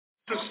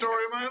The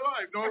story of my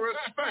life. No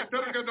respect.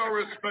 Doesn't get no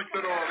respect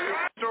at all.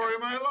 The story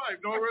of my life.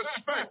 No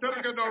respect.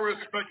 Doesn't get no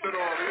respect at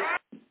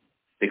all.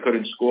 They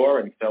couldn't score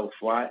and fell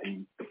flat,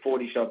 and the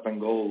 40 shots on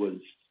goal is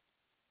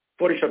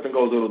a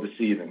little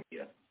deceiving.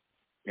 Yeah.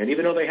 And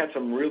even though they had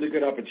some really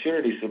good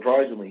opportunities,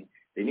 surprisingly,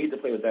 they need to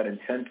play with that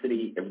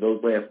intensity. If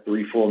those last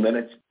 3-4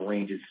 minutes, the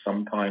Rangers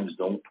sometimes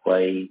don't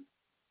play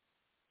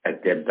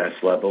at their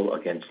best level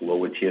against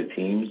lower tier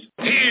teams.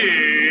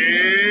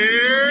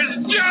 Here's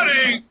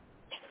Johnny!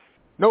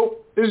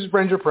 Nope, this is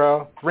Ranger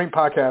Proud, Rink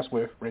Podcast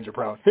with Ranger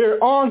Proud, here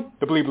on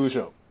The Bleed Blue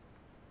Show.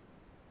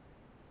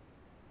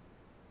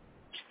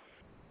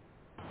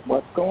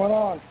 What's going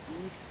on,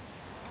 Steve?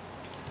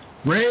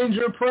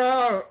 Ranger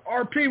Proud.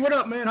 RP, what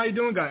up, man? How you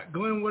doing? Got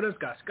Glenn with us,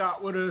 got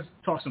Scott with us,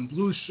 talk some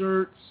blue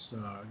shirts,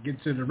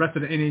 get to the rest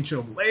of the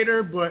NHL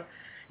later, but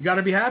you got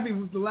to be happy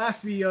with the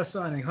Lafayette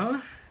signing, huh?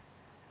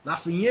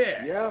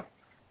 Lafayette. Yeah.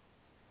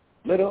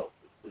 It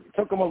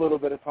took them a little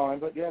bit of time,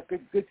 but yeah,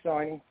 good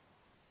signing.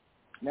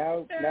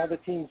 Now the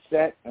team's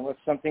set, unless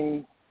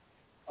something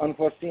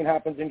unforeseen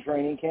happens in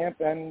training camp,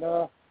 and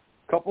a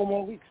couple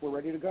more weeks, we're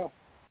ready to go.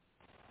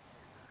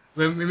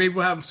 Maybe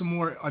we'll have some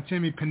more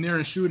Artemi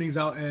Panarin shootings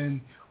out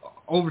in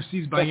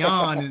overseas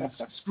Bayonne and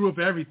screw up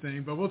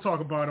everything. But we'll talk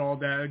about all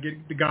that.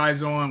 Get the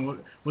guys on.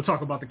 We'll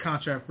talk about the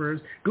contract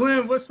first.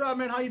 Glenn, what's up,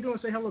 man? How you doing?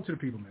 Say hello to the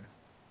people, man.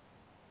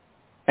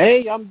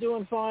 Hey, I'm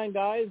doing fine,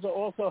 guys.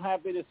 Also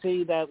happy to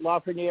see that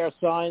Lafreniere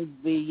signed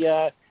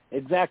the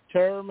exact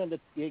term and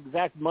the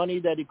exact money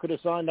that he could have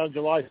signed on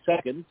July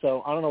 2nd.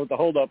 So I don't know what the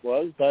holdup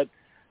was, but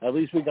at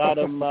least we got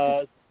him.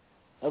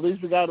 At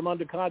least we got him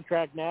under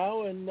contract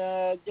now, and,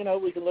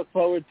 we can look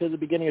forward to the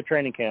beginning of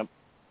training camp.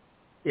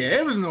 Yeah,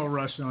 there was no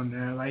rush on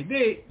that. Like,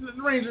 the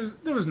Rangers,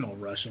 there was no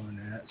rush on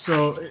that.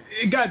 So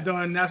it got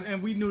done,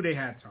 and we knew they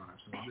had time.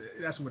 So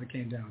that's what it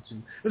came down to.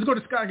 Let's go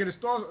to Scott and get a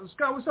start.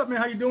 Scott, what's up, man?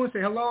 How you doing?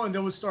 Say hello, and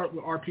then we'll start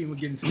with RP and we'll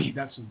get into the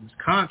depths of this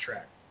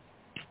contract.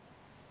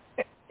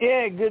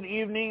 Yeah, good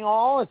evening,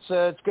 all.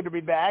 It's good to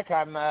be back.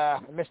 I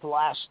missed the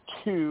last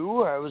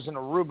two. I was in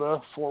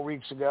Aruba 4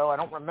 weeks ago. I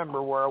don't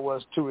remember where I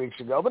was 2 weeks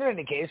ago, but in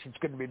any case, it's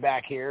good to be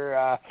back here,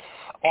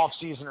 off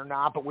season or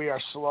not. But we are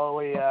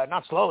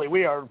not slowly.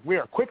 We are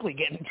quickly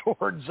getting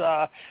towards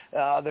the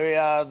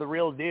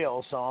real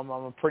deal. So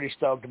I'm pretty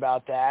stoked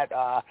about that.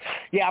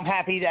 I'm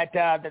happy that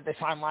they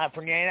signed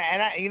Lafreniere,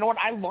 and you know what?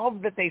 I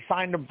love that they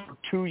signed him for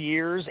 2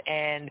 years,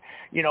 and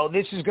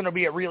this is going to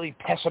be a really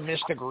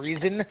pessimistic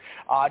reason.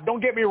 Don't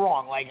get me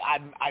wrong. Like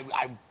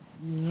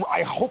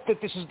I hope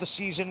that this is the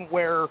season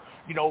where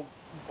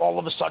all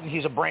of a sudden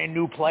he's a brand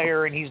new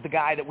player and he's the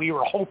guy that we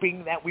were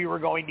hoping that we were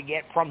going to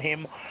get from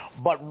him.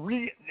 But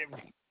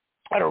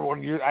I don't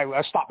want to.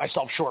 I stopped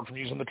myself short from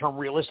using the term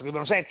realistically, but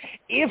I'm saying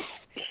if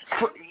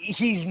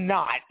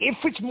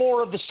it's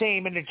more of the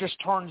same and it just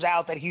turns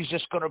out that he's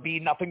just going to be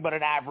nothing but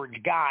an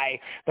average guy,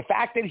 the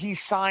fact that he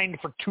signed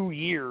for 2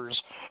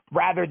 years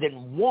rather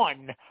than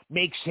one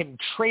makes him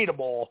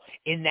tradable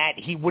in that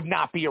he would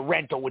not be a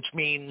rental, which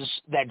means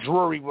that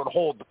Drury would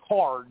hold the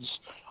cards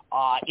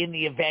in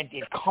the event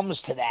it comes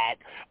to that,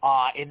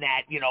 in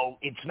that,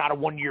 it's not a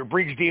 1-year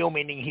bridge deal,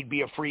 meaning he'd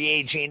be a free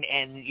agent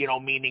and,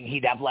 meaning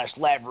he'd have less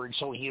leverage,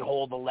 so he'd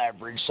hold the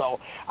leverage. So,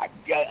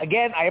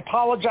 again, I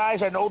apologize.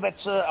 I know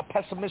that's a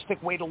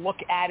pessimistic way to look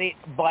at it,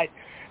 but,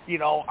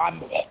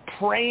 I'm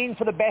praying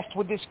for the best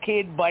with this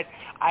kid, but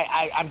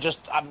I'm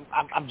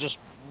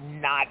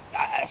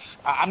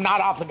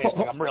not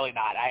optimistic. I'm really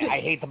not. I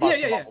hate the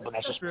bubble, but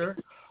that's just fair.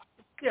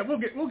 Yeah,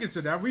 we'll get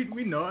to that. We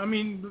know. I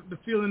mean, the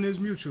feeling is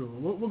mutual.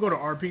 We'll go to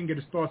RP and get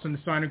his thoughts on the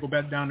signing, go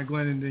back down to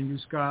Glenn, and then you,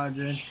 Scott.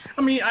 And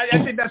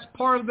I think that's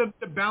part of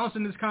the balance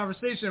in this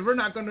conversation. We're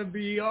not going to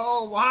be,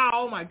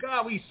 oh my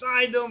God, we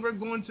signed him, we're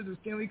going to the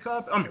Stanley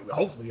Cup. I mean, we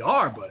hopefully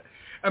are, but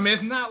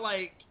it's not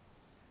like,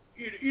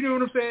 you know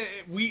what I'm saying?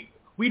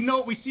 We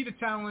know, we see the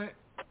talent,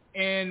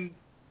 and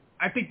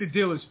I think the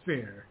deal is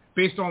fair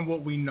based on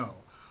what we know.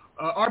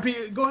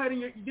 RP, go ahead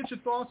and get your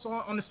thoughts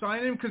on the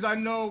signing, because I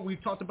know we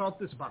talked about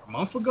this about a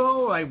month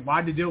ago, like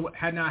why the deal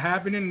had not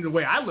happened. And the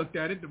way I looked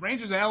at it, the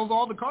Rangers held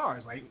all the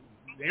cards. Like,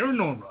 they were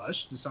no rush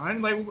to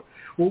sign. Like,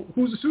 well,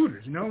 who's the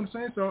suitors? You know what I'm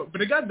saying? So,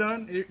 but it got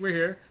done. We're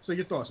here. So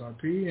your thoughts,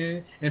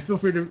 RP, and feel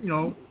free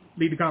to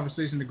lead the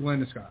conversation to Glenn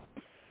and Scott.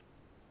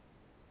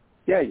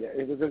 Yeah,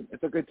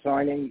 it's a good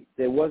signing.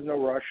 There was no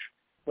rush,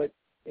 but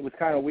it was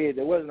kind of weird.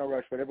 There was no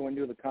rush, but everyone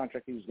knew the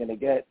contract he was going to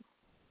get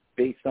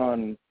based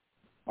on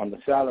the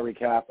salary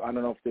cap. I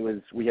don't know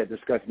if we had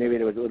discussed, maybe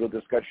there was a little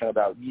discussion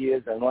about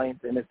years and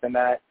length and this and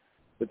that,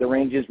 but the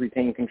Rangers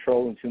retain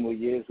control in 2 more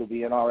years. Will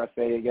be an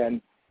RFA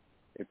again.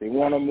 If they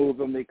want to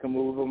move him, they can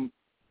move him.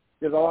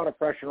 There's a lot of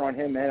pressure on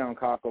him and on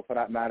Kakko for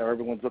that matter.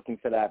 Everyone's looking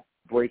for that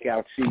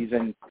breakout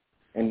season,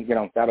 and,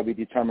 that'll be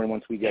determined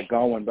once we get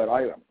going. But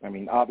I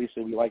mean,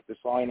 obviously we like the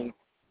signing.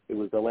 It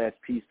was the last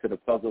piece to the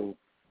puzzle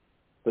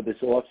for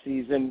this off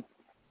season.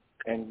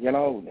 And,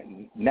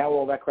 now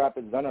all that crap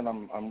is done, and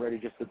I'm ready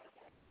just to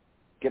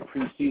get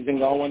preseason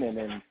going and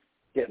then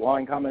get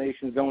line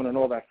combinations going and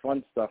all that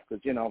fun stuff,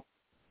 because,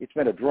 it's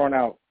been a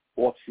drawn-out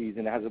off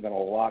season. There hasn't been a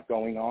lot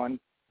going on.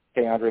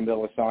 Keandre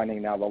Miller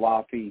signing, now the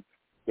Laffy.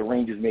 The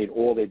Rangers made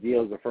all their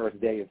deals the first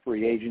day of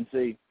free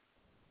agency.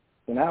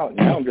 So now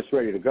I'm just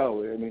ready to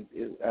go. I mean,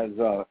 as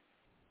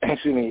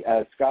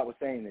Scott was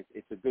saying,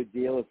 it's a good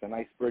deal. It's a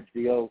nice bridge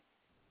deal.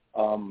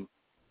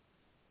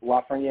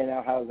 Lafreniere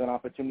now has an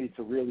opportunity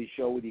to really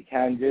show what he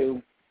can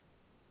do.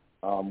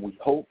 We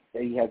hope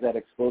that he has that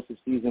explosive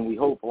season. We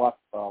hope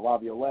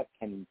Laviolette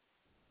can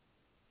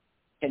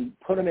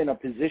put him in a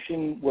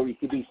position where he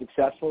could be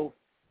successful.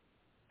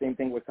 Same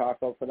thing with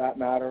Kako for that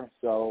matter.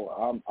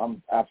 So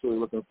I'm absolutely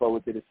looking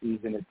forward to the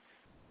season.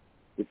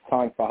 It's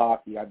time for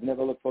hockey. I've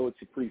never looked forward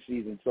to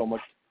preseason so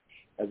much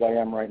as I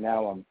am right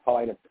now. I'm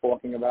tired of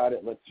talking about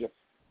it. Let's just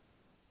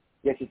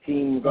get your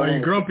team going. Oh,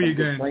 you're grumpy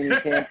again.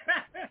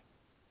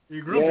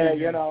 You're grumpy again.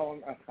 You know,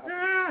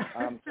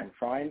 I'm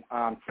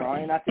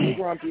trying not to be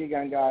grumpy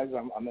again, guys.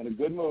 I'm in a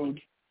good mood,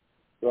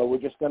 so we're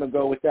just going to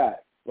go with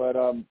that. But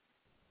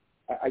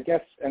I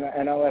guess,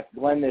 and I'll ask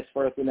Glenn this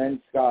first, and then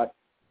Scott.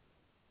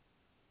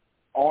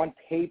 On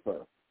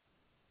paper,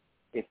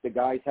 if the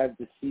guys have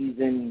the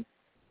season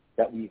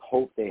that we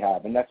hope they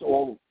have, and that's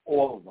all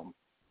of them,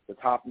 the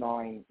top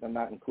 9, I'm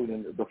not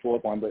including the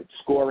fourth one, but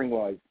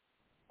scoring-wise,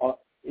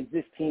 is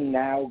this team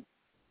now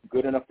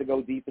good enough to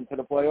go deep into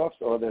the playoffs,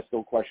 or are there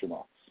still question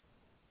marks?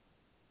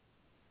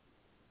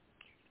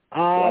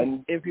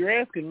 If you're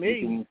asking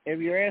me,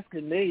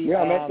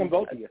 yeah, I'm asking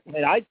both of you.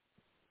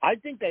 I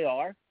think they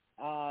are.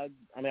 I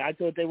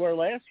thought they were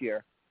last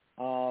year.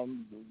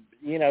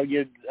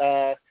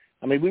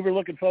 We were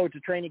looking forward to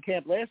training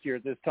camp last year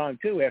at this time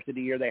too, after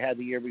the year they had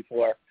the year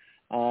before,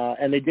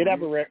 and they did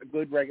have a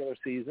good regular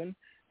season.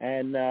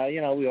 And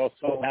we also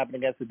saw what happened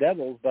against the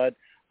Devils, but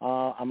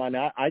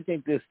I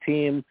think this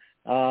team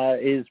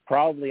is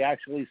probably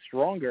actually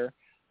stronger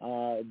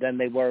than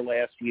they were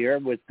last year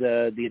with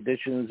the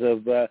additions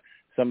of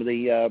some of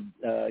the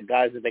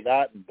guys that they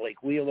got, and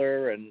Blake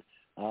Wheeler, and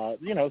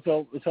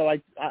so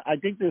I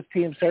think this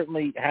team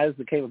certainly has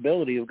the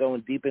capability of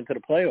going deep into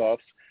the playoffs,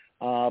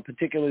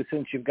 particularly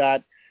since you've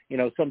got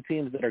some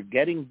teams that are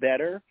getting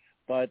better,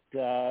 but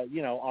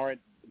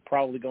aren't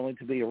probably going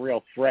to be a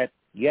real threat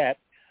yet.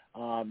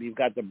 You've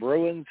got the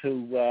Bruins,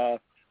 who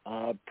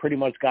pretty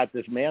much got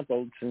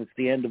dismantled since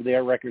the end of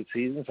their record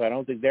season, so I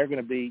don't think they're going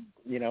to be,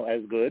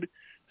 as good,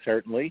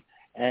 certainly.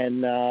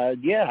 And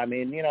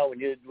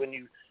when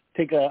you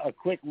take a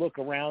quick look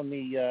around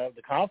the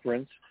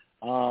conference,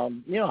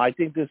 I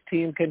think this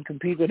team can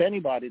compete with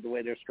anybody the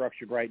way they're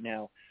structured right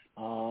now.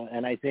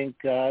 And I think,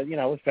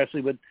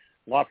 especially with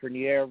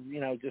Lafreniere,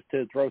 just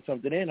to throw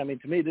something in,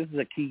 to me, this is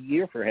a key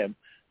year for him.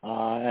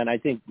 And I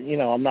think,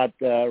 I'm not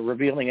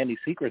revealing any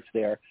secrets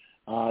there.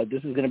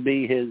 This is going to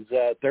be his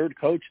third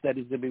coach that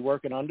he's going to be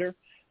working under.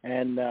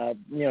 And,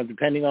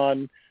 depending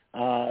on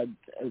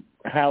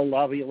how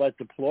Laviolette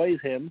deploys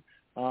him,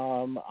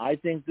 I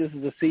think this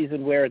is a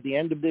season where at the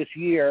end of this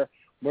year,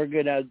 we're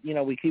going to,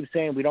 we keep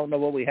saying we don't know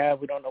what we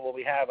have.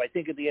 I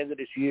think at the end of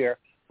this year,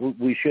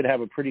 we should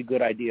have a pretty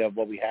good idea of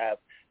what we have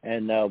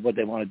and what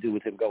they want to do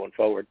with him going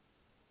forward.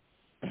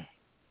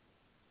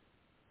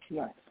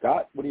 Yeah.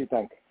 Scott, what do you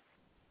think?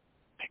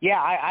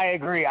 Yeah, I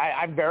agree.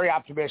 I'm very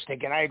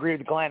optimistic, and I agree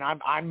with Glenn.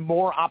 I'm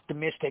more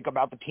optimistic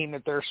about the team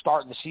that they're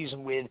starting the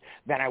season with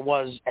than I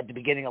was at the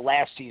beginning of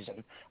last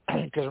season.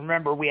 Because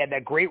remember, we had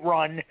that great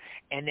run,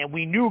 and then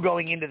we knew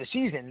going into the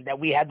season that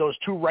we had those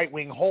two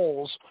right-wing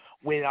holes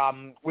with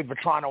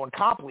Vetrano and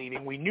Kopp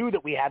leaving. We knew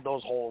that we had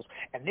those holes,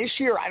 and this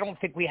year I don't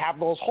think we have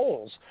those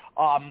holes.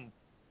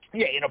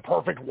 Yeah, in a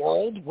perfect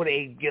world, with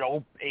a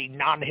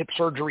non-hip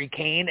surgery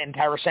Kane and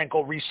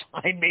Tarasenko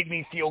re-signed made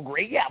me feel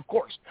great. Yeah, of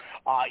course.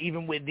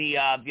 Even with the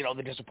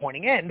the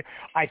disappointing end,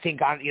 I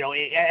think I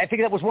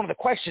think that was one of the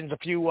questions a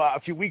few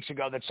weeks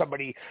ago that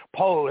somebody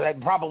posed, and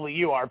probably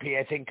you, RP,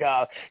 I think,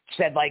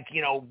 said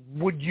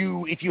would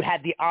you, if you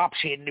had the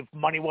option, if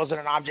money wasn't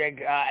an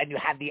object, and you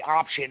had the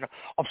option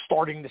of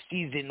starting the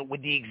season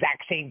with the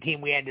exact same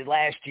team we ended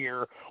last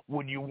year,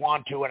 would you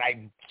want to? And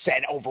I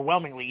said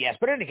overwhelmingly yes.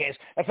 But in any case,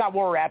 that's not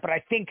where we're at. But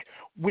I think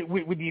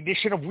with the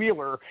addition of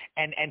Wheeler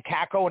and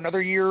Kako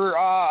another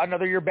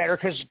year better,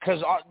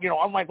 because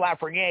unlike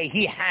Lafreniere,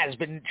 he has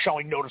been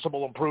showing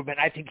noticeable improvement.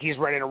 I think he's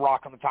ready to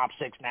rock on the top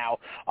 6 now.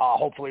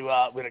 Hopefully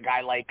with a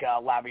guy like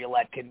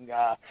Laviolette can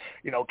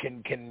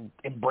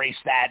embrace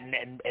that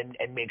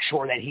and make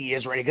sure that he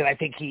is ready, because I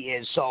think he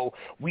is. So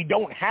we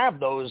don't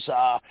have those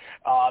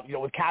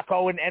with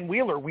Kako and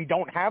Wheeler, we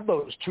don't have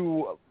those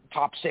two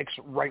top 6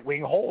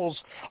 right-wing holes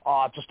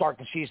to start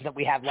the season that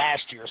we had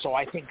last year. So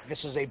I think this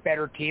is a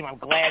better team. I'm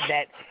glad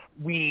that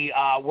we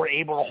were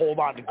able to hold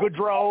on to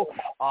Goodrow.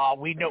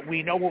 We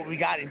know what we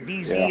got in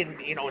VZ, and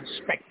it's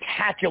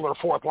spectacular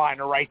fourth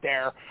liner right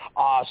there.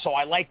 So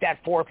I like that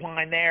fourth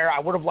line there. I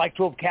would have liked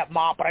to have kept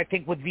Mott, but I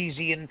think with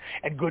VZ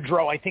and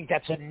Goodrow, I think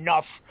that's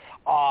enough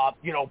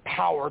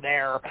power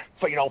there,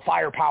 for,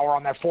 firepower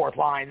on that fourth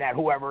line, that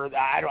whoever,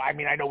 I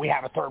know we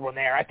have a third one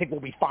there. I think we'll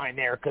be fine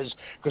there because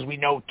we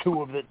know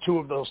two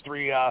of those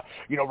three,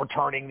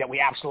 returning that we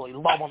absolutely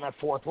love on that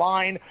fourth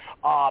line.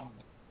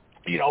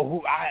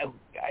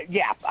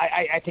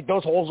 I think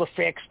those holes are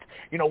fixed.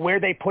 Where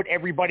they put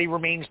everybody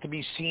remains to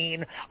be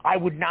seen. I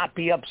would not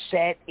be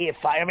upset if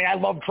I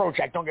love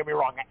Trocheck, don't get me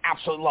wrong. I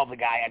absolutely love the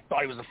guy. I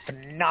thought he was a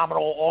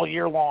phenomenal all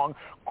year long.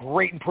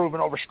 Great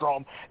improvement over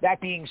Strome. That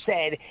being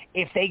said,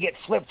 if they get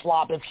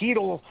flip-flop, if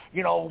Heedle,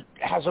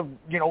 has a,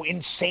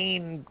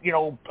 insane,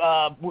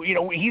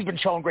 he's been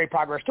showing great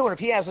progress too. And if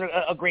he has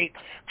a great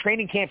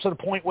training camp to the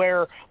point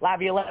where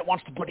Laviolette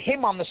wants to put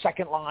him on the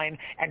second line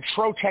and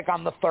Trocheck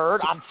on the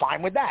third, I'm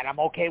fine with that. I'm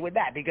okay with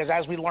that because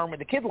as we learned with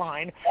the kid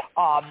line,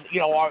 our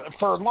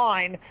third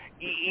line,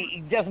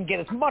 he doesn't get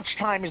as much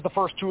time as the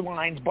first two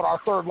lines, but our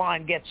third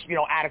line gets,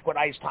 adequate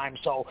ice time.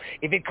 So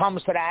if it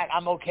comes to that,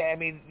 I'm okay. I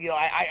mean,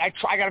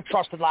 I got to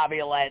trust in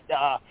Laviolette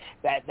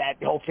that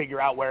he'll figure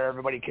out where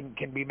everybody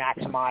can be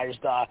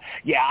maximized.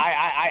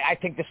 I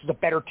think this is a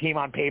better team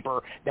on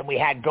paper than we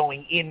had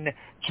going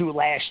into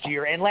last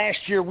year. And last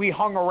year we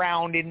hung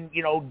around in,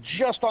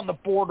 just on the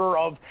border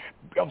of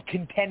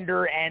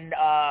contender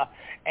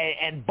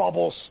and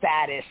bubble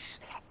status.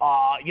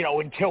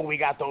 Until we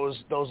got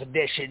those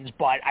additions,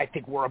 but I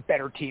think we're a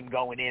better team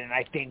going in, and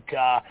I think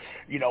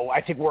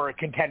we're a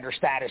contender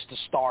status to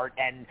start,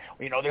 and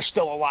there's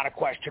still a lot of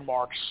question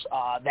marks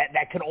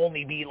that can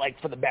only be like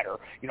for the better.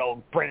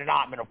 Brendan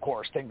Ottman, of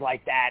course, things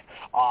like that.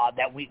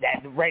 That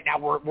right now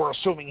we're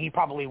assuming he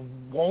probably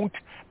won't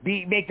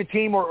make the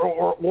team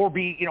or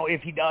be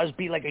if he does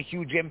be like a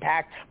huge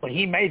impact, but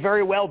he may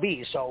very well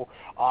be. So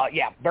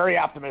very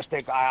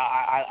optimistic.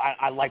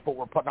 I like what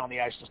we're putting on the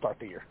ice to start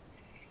the year.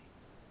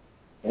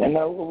 And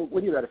what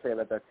do you got to say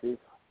about that, Steve?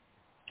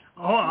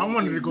 Oh, I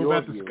wanted to go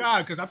back to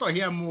Scott because I thought he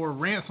had more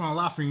rants on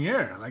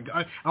Lafreniere. Like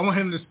I want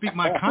him to speak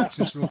my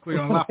conscience real quick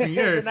on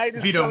Lafreniere,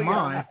 if he don't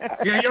mind.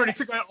 Yeah, he already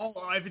took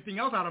everything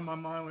else out of my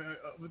mind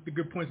with the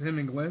good points of him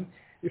and Glenn.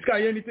 Scott,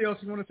 you anything else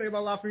you want to say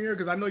about Lafreniere?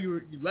 Because I know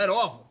you let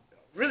off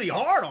really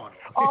hard on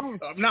him.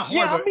 Not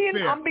hard,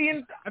 I'm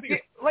being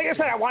like I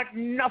said, I want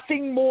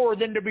nothing more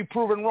than to be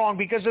proven wrong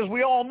because as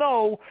we all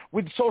know,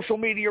 with social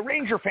media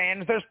Ranger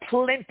fans, there's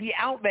plenty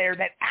out there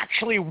that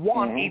actually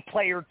want a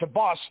player to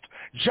bust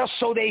just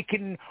so they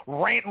can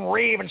rant and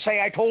rave and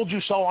say, I told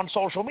you so on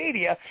social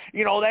media.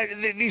 These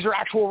are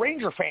actual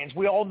Ranger fans.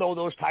 We all know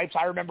those types.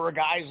 I remember a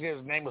guy,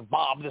 his name was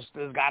Bob, this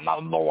guy,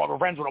 I'm no longer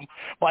friends with him,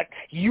 but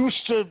he used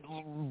to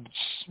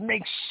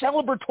make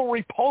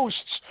celebratory posts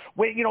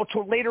when,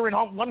 to later in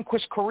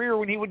Lundqvist's career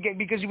when he would get,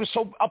 because he was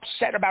so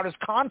upset about his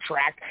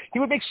contract, he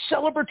would make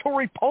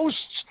celebratory posts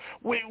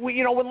when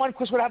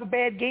Lundqvist would have a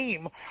bad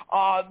game,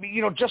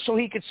 just so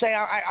he could say,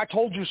 I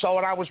told you so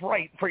and I was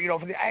right.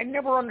 I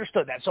never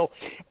understood that. So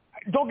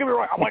don't get me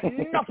wrong, I want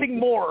nothing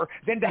more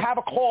than to have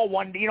a call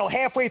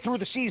halfway through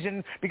the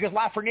season because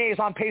Lafreniere is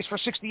on pace for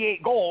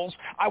 68 goals.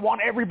 I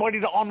want everybody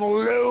to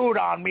unload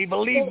on me.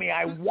 Believe me,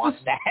 I want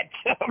that.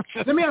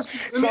 Let me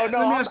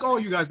ask all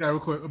you guys that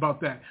real quick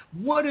about that.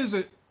 What is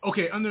it?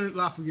 Okay, under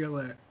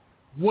Lafreniere,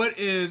 what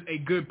is a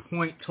good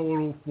point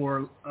total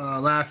for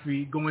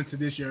Laffy going into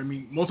this year? I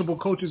mean, multiple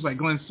coaches, like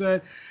Glenn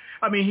said.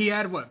 I mean, he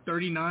had,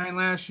 39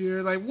 last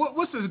year? Like,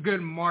 what's a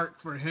good mark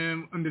for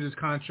him under this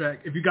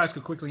contract? If you guys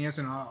could quickly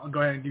answer, and I'll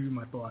go ahead and give you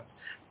my thoughts.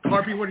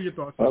 RP, what are your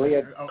thoughts? Well,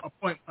 a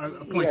point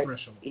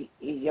threshold.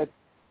 He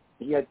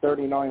had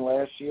 39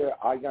 last year.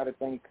 I got to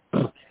think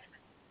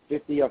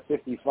 50 or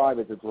 55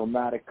 is a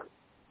dramatic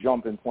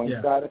jump in point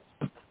status.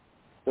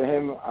 For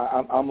him,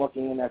 I'm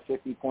looking in that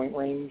 50-point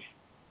range.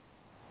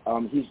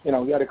 He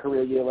had a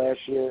career year last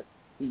year.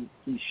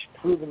 He's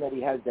proven that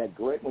he has that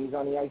grit when he's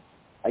on the ice.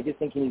 I just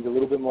think he needs a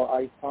little bit more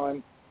ice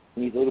time.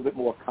 He needs a little bit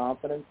more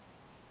confidence.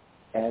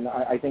 And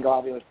I think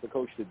obviously the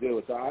coach to do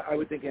it. So I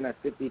would think in that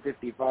 50,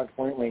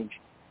 55-point range,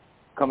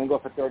 coming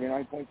off a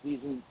 39-point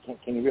season,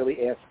 can you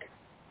really ask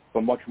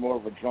for much more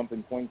of a jump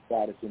in point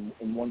status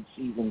in one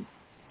season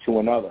to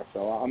another?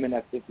 So I'm in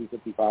that 50,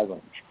 55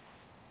 range.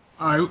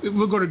 All right,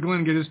 we'll go to Glenn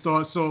and get his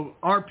thoughts. So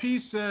RP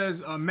says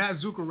Matt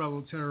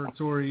Zuccarello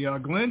territory.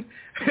 Glenn,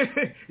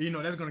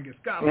 that's going to get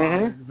Scott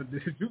with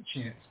the Duke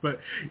chance. But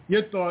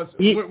your thoughts,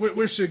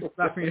 where should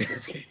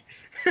Lafreniere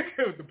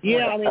be?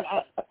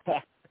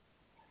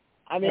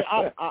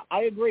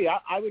 I agree.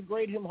 I would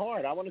grade him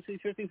hard. I want to see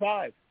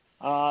 55.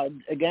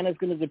 Again, it's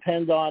going to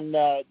depend on,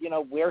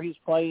 where he's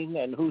playing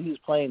and who he's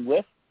playing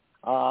with.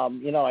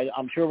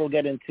 I'm sure we'll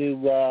get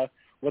into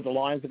what the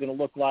lines are going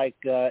to look like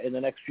in the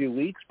next few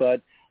weeks,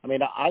 but I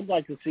mean, I'd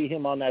like to see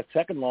him on that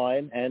second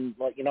line, and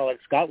like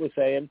Scott was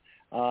saying,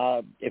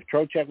 if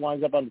Trocheck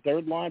lines up on the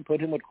third line,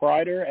 put him with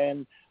Kreider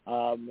and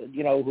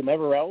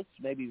whomever else,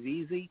 maybe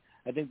Vesey.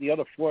 I think the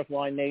other fourth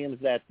line names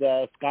that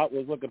Scott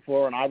was looking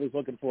for and I was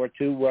looking for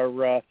too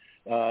were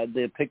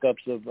the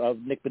pickups of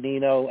Nick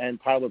Bonino and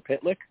Tyler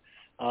Pitlick.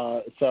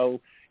 So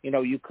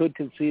you could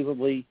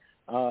conceivably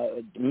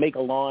make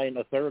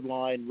a third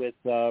line with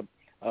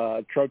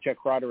Trocheck,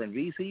 Kreider, and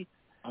Vesey.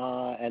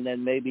 And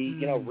then maybe,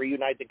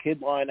 reunite the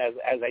kid line as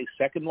a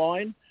second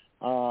line.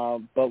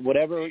 But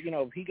whatever,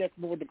 if he gets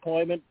more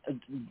deployment,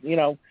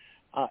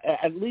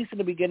 at least in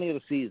the beginning of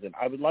the season,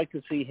 I would like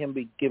to see him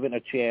be given a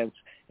chance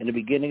in the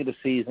beginning of the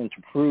season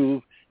to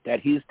prove that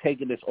he's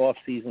taking this off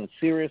season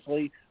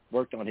seriously,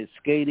 worked on his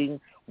skating,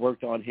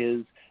 worked on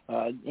his,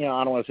 I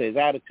don't want to say his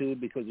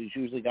attitude because he's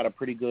usually got a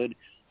pretty good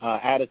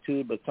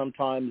attitude, but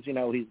sometimes,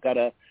 he's got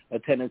a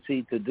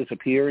tendency to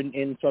disappear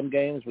in some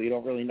games where you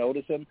don't really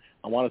notice him.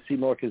 I want to see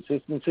more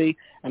consistency,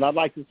 and I'd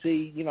like to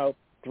see,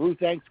 through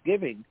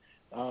Thanksgiving,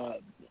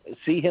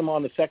 see him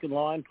on the second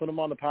line, put him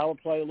on the power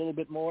play a little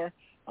bit more,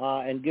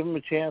 and give him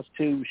a chance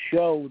to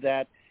show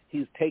that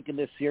he's taking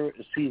this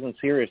season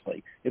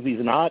seriously. If he's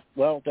not,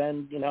 well,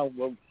 then,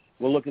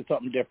 we'll look at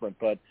something different.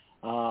 But,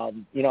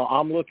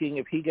 I'm looking,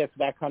 if he gets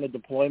that kind of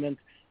deployment,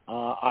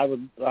 I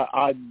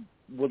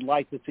would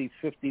like to see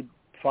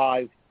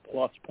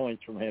 55-plus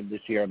points from him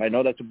this year. And I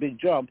know that's a big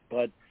jump,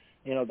 but,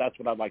 that's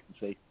what I'd like to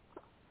see.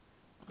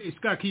 Hey,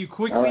 Scott, can you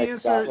quickly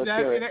answer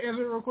that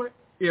answer real quick?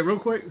 Yeah, real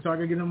quick, so I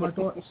can get in my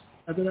thoughts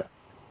after that.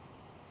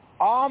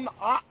 I'm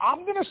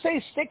going to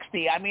say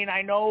 60. I mean,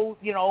 I know,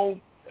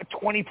 a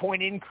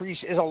 20-point increase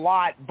is a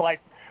lot, but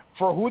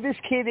for who this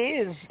kid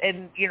is,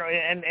 and here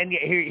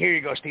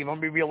you go, Steve. I'm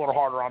going to be a little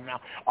harder on him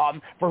now.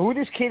 For who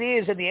this kid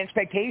is and the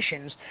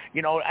expectations,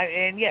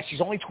 and yes,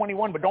 he's only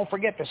 21, but don't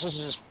forget this is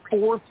his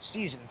 4th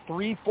season,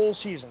 3 full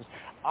seasons.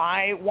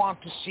 I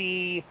want to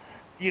see,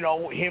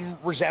 him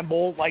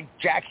resemble like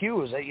Jack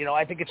Hughes.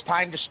 I think it's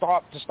time to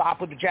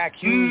stop with the Jack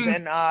Hughes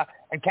and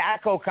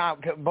Kakko,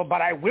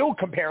 but I will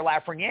compare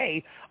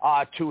Lafreniere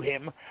to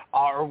him,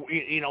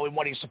 in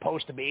what he's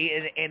supposed to be,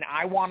 and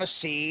I want to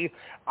see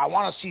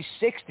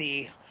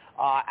 60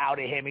 out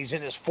of him. He's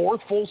in his 4th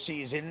full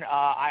season.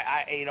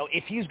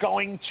 If he's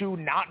going to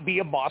not be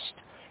a bust,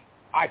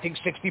 I think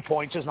 60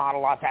 points is not a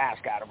lot to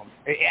ask out of him,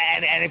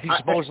 and if he's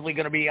supposedly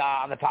going to be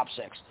on the top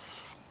 6.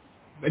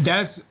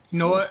 That's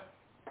what.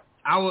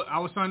 I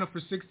will sign up for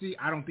 60.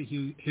 I don't think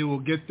he will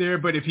get there,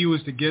 but if he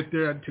was to get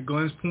there, to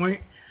Glenn's point,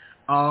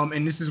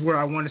 and this is where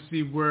I want to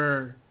see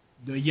where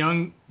the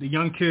young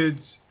kids,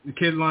 the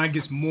kid line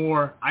gets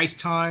more ice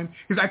time,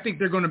 because I think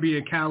they're going to be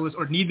a catalyst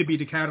or need to be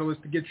the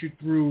catalyst to get you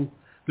through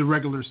the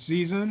regular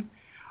season.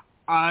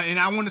 And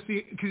I want to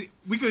see, because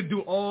we could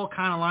do all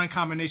kind of line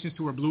combinations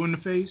to we're blue in the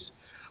face,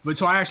 but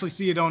so I actually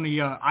see it on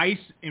the ice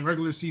in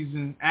regular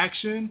season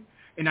action.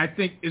 And I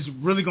think it's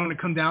really going to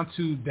come down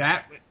to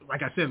that,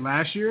 like I said,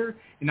 last year.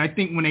 And I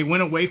think when they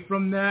went away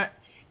from that,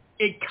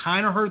 it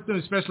kind of hurt them,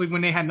 especially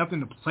when they had nothing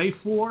to play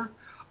for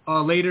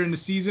later in the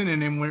season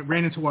and then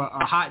ran into a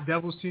hot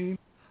Devils team.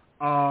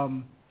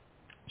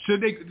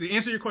 Should they, to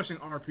answer your question,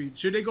 RP,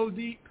 should they go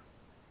deep?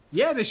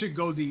 Yeah, they should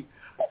go deep.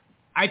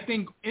 I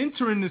think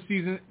entering the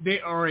season, they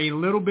are a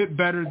little bit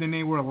better than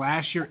they were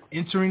last year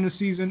entering the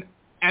season.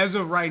 As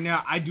of right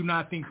now, I do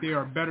not think they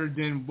are better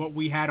than what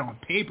we had on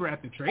paper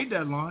at the trade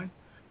deadline.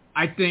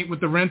 I think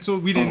with the rental,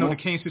 we didn't know the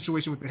Kane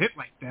situation with the hit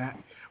like that,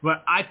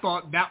 but I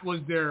thought that was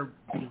their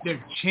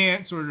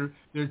chance or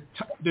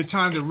their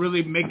time to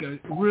really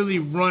really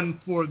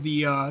run for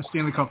the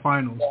Stanley Cup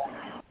Finals.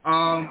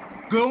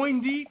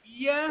 Going deep,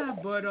 yeah,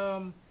 but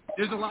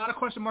there's a lot of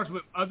question marks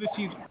with other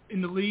teams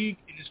in the league,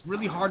 and it's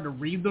really hard to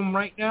read them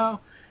right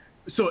now.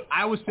 So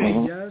I would say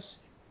yes,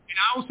 and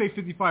I would say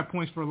 55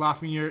 points for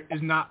Lafreniere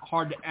is not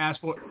hard to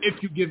ask for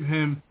if you give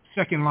him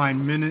second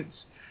line minutes.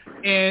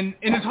 And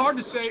it's hard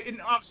to say, and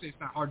obviously it's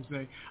not hard to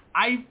say.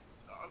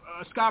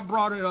 Scott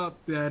brought it up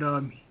that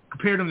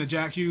compared him to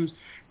Jack Hughes.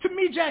 To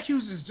me, Jack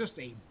Hughes is just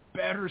a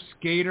better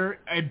skater,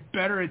 a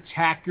better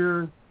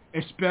attacker,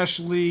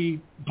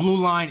 especially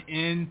blue line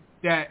in.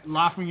 That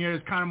Lafreniere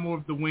is kind of more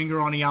of the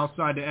winger on the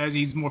outside. As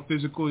he's more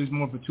physical, he's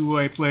more of a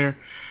two-way player.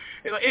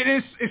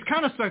 It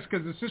kind of sucks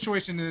because the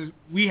situation is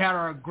we had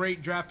our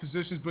great draft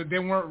positions, but they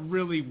weren't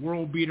really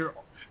world beater,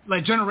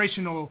 like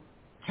generational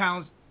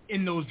talents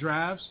in those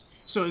drafts.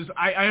 So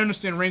I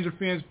understand Ranger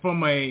fans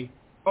from we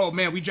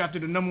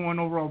drafted the number 1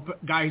 overall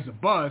guy, he's a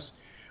bust.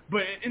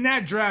 But in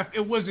that draft,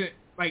 it wasn't,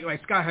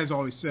 like Scott has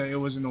always said, it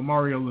wasn't no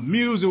Mario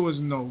Lemieux, it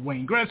wasn't no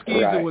Wayne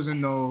Gretzky, right. It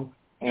wasn't no,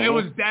 it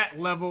was that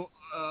level,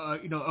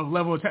 of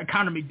level of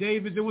Connor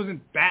McDavid. It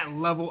wasn't that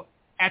level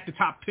at the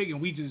top pick,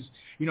 and we just,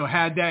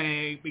 had that,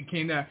 and it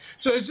became that.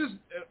 So it's just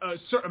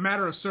a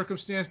matter of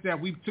circumstance that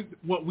we took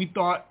what we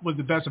thought was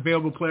the best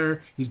available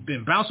player. He's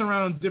been bouncing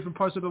around different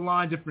parts of the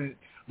line, different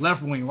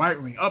left wing,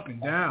 right wing, up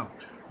and down.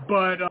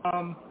 But,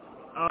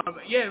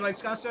 yeah, like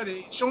Scott said,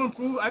 show and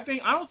prove. I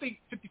don't think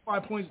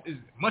 55 points is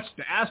much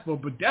to ask for,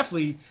 but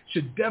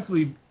should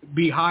definitely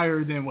be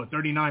higher than,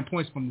 39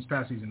 points from this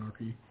past season,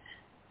 RP.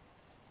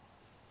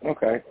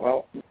 Okay,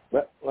 well,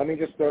 let me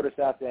just throw this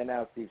out there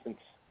now, Steve, since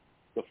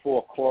the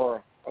 4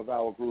 core of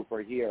our group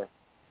are here.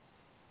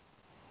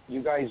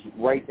 You guys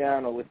write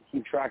down or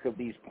keep track of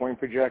these point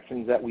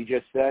projections that we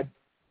just said,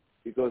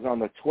 because on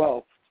the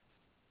 12th,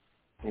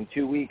 in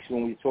 2 weeks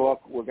when we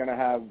talk, we're going to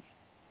have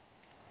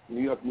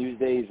New York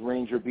Newsday's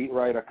Ranger beat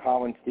writer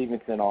Colin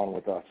Stevenson on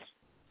with us.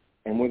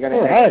 And we're going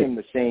to ask him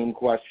the same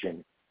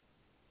question.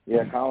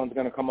 Yeah, Colin's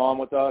going to come on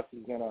with us.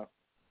 He's going to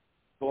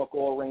talk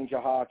all Ranger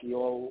hockey,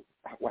 all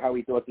how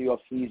he thought the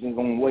offseason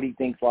going, what he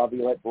thinks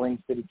Laviolette brings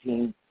to the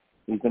team.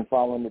 He's been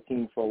following the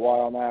team for a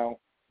while now,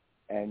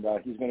 and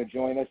he's going to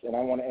join us. And I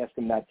want to ask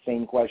him that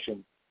same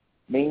question,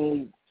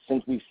 mainly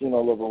since we've seen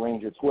all over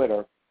Ranger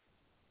Twitter,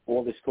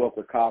 all this talk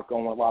with Cock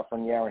going with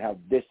Lafreniere and how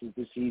this is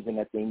the season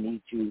that they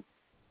need to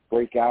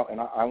break out.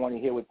 And I want to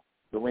hear what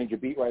the Ranger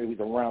beat writer who's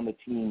around the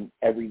team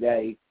every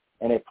day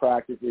and at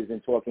practices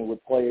and talking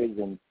with players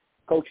and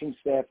coaching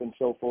staff and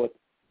so forth,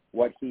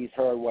 what he's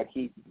heard, what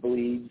he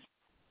believes.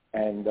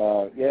 And,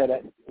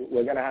 that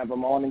we're going to have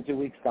him on in 2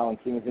 weeks. Colin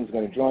Stevenson's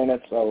going to join us.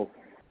 So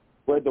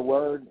spread the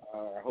word.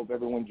 I hope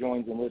everyone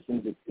joins and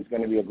listens. It's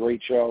going to be a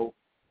great show.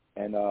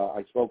 And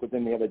I spoke with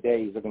him the other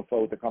day. He's looking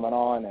forward to coming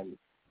on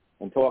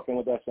and talking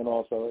with us, and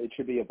also it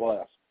should be a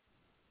blast.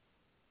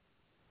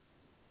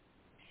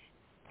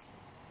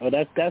 Well,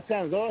 that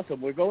sounds awesome.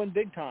 We're going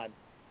big time.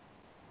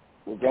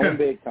 We're going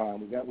big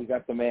time. We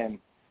got the man.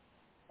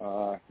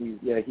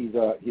 He's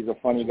a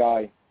funny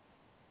guy.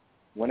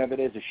 Whenever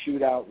there's a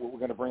shootout, we're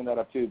going to bring that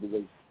up too,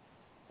 because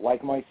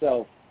like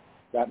myself,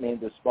 that man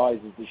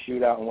despises the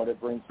shootout and what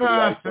it brings to the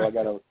ice. So I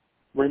got to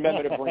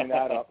remember to bring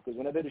that up, because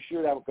whenever the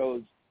shootout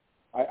goes,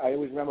 I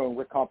always remember when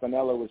Rick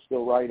Campanella was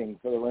still writing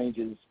for the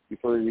Rangers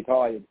before he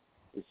retired.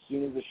 As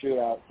soon as the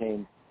shootout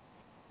came,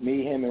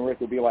 me, him, and Rick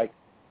would be like,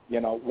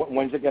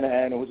 when's it going to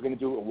end? And who's going to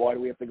do it? Why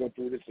do we have to go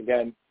through this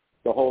again?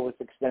 The whole let's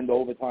extend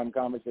overtime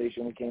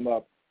conversation that came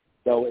up.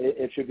 So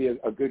it should be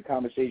a good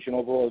conversation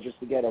overall, just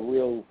to get a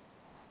real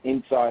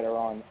insider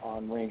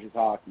on Rangers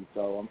hockey.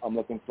 So I'm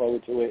looking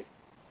forward to it.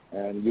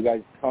 And you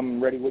guys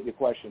come ready with your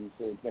questions.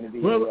 So it's going to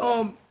be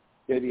going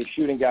to be a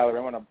shooting gallery.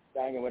 I want to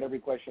bang in with every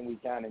question we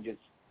can and just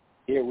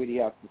hear what he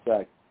has to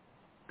say.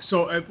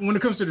 So when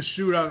it comes to the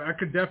shootout, I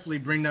could definitely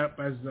bring that up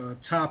as a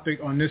topic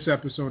on this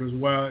episode as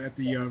well at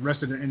the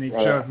rest of the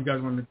NHL. If you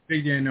guys want to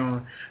dig in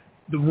on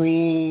the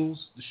rules,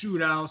 the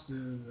shootouts,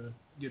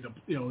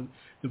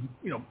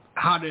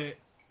 how to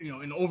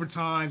in the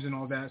overtimes and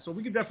all that. So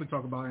we could definitely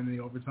talk about it in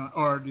the overtime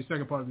or the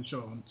second part of the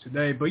show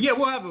today. But yeah,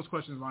 we'll have those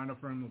questions lined up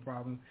for him, no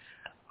problem.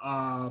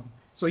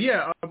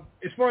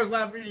 As far as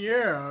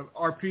Lafreniere,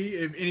 RP,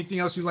 if anything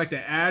else you'd like to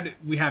add,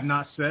 we have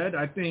not said.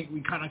 I think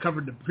we kind of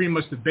covered pretty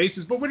much the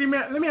bases. But let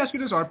me ask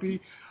you this, RP.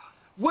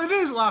 What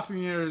is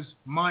Lafreniere's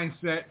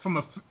mindset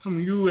from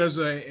you as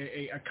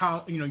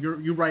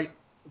you write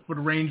for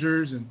the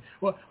Rangers, and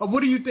what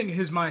do you think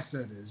his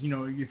mindset is?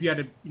 If you had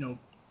to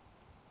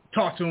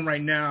talk to him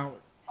right now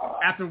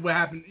after what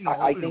happened,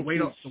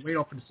 wait off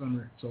for the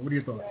summer. So what are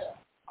your thoughts?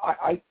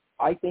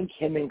 I think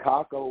him and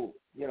Kakko,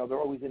 they're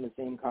always in the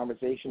same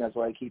conversation. That's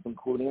why I keep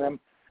including them.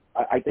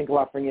 I think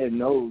Lafreniere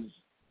knows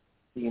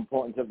the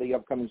importance of the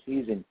upcoming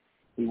season.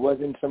 He was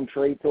in some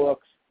trade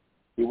talks.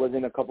 He was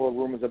in a couple of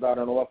rumors about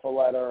an offer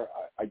letter.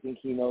 I think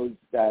he knows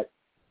that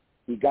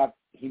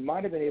he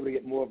might have been able to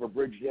get more of a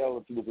bridge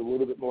deal if he was a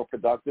little bit more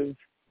productive.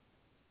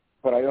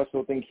 But I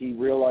also think he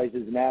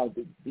realizes now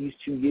that these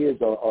 2 years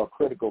are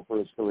critical for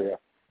his career.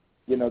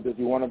 Does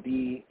he want to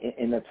be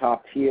in the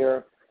top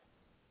tier,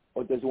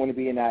 or does he want to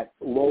be in that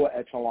lower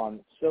echelon,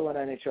 still an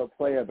NHL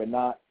player, but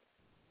not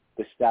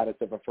the status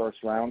of a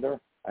first-rounder?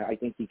 I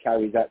think he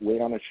carries that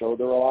weight on his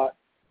shoulder a lot.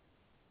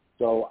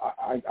 So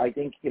I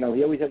think, he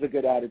always has a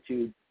good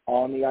attitude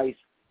on the ice.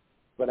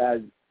 But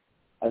as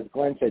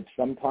Glenn said,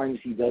 sometimes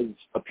he does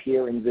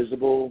appear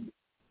invisible,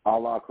 a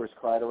la Chris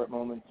Kreider at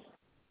moments.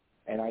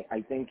 And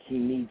I think he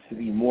needs to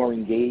be more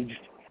engaged.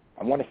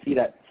 I want to see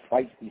that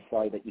feisty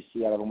side that you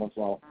see out of him once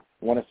in a while.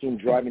 I want to see him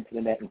driving to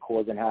the net and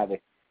causing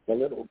havoc. The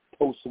little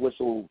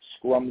post-whistle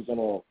scrums and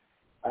all.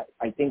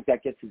 I think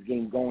that gets his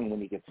game going when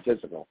he gets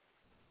physical.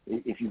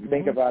 If you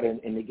think about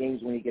it, in the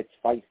games when he gets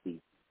feisty,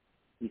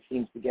 he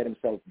seems to get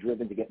himself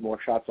driven to get more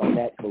shots on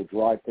net. He'll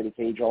drive to the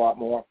cage a lot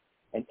more.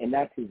 And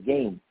that's his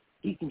game.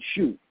 He can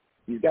shoot.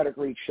 He's got a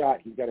great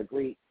shot. He's got a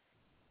great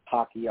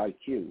hockey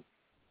IQ.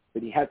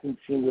 But he hasn't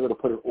seemed able to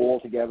put it all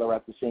together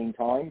at the same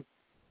time.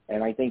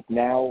 And I think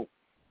now,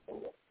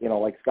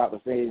 like Scott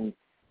was saying,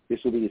 this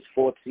will be his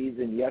fourth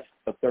season. Yes,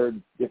 a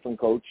third different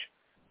coach.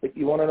 But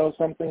you want to know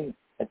something?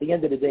 At the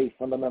end of the day,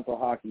 fundamental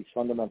hockey is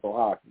fundamental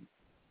hockey.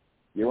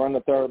 You're on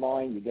the third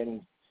line. You're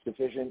getting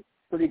sufficient,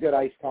 pretty good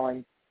ice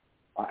time.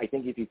 I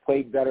think if he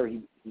played better,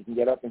 he can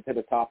get up into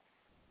the top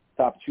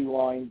two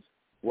lines.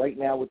 Right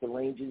now with the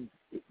Rangers,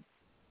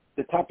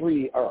 the top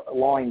three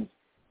lines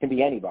can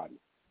be anybody.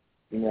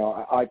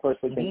 I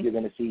personally think you're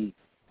going to see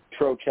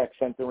Trocheck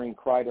centering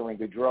Kreider and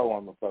Gaudreau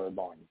on the third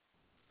line,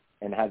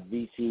 and have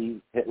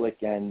VC,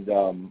 Pitlick, and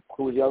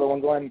who was the other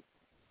one, Glenn?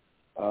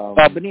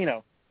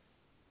 Bonino.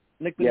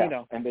 Nick Bonino.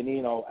 Yeah, and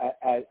Bonino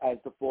as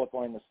the fourth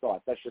line to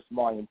start. That's just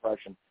my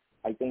impression.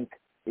 I think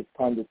it's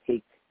time to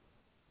take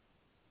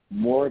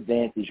more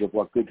advantage of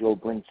what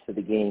Gaudreau brings to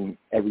the game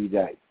every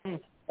day.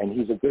 And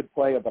he's a good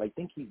player, but I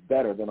think he's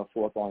better than a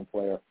fourth-line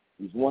player.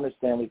 He's won his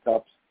Stanley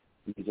Cups.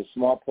 He's a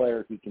smart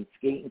player. He can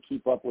skate and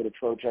keep up with a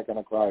Trocheck and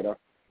a Kreider.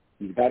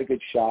 He's got a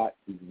good shot.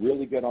 He's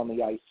really good on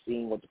the ice,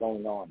 seeing what's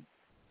going on.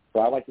 So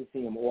I like to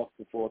see him off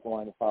the fourth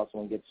line if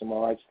possible and get some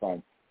more ice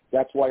time.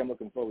 That's why I'm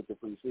looking forward to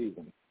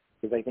preseason,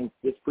 because I think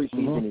this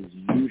preseason is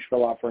huge for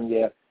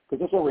Lafreniere.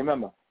 Because let's all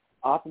remember,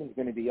 Othman's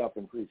going to be up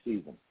in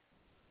preseason.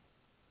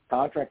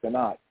 Contract or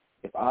not,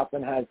 if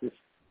Othman has this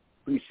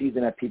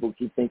preseason that people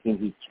keep thinking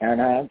he can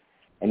have,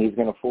 and he's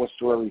going to force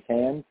Drury's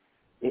hand,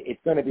 it's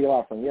going to be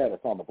Lafreniere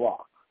that's on the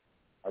block.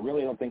 I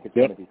really don't think it's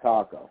going to be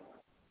Kako.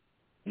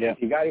 Yeah.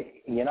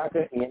 You're not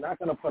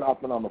going to put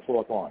Hoffman on the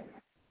fourth line.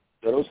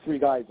 So those three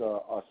guys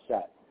are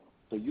set.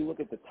 So you look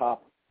at the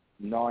top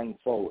 9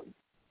 forwards.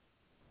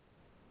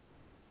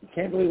 You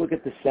can't really look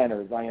at the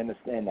centers. I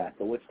understand that.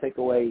 But let's take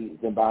away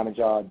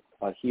Zibanejad,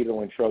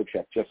 Hito, and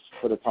Trocheck just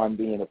for the time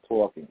being of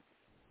talking.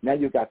 Now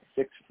you've got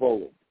 6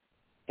 forwards.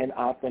 Can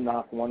Hoffman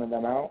knock one of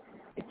them out?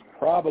 It's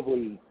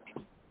probably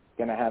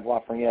going to have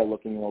Lafreniere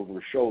looking over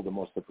his shoulder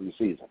most of the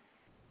preseason.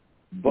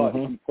 But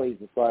if he plays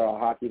the style of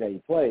hockey that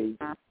he plays,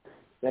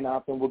 then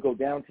Hoffman will go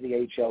down to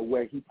the HL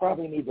where he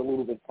probably needs a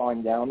little bit of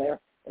time down there,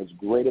 as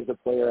great as a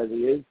player as he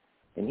is,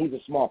 and he's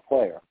a smart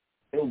player.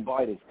 He'll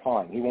bide his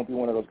time. He won't be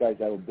one of those guys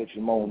that will bitch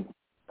and moan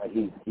that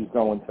he's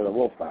going to the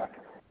Wolfpack.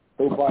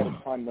 He'll bide his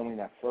time knowing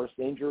that first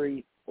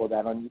injury or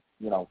that,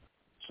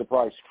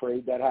 surprise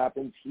trade that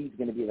happens, he's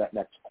going to be that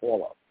next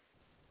call-up.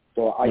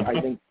 So I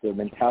think the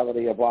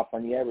mentality of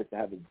Lafreniere is to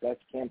have his best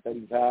camp that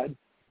he's had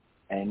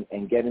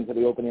and get into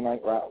the opening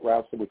night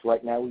roster, which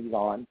right now he's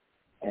on,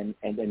 and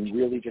then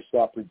really just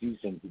start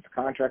producing. His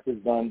contract is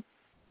done.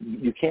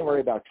 You can't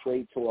worry about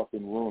trade talk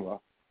and rumor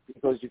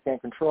because you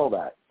can't control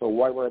that. So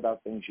why worry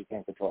about things you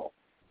can't control?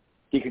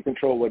 He can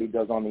control what he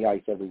does on the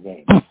ice every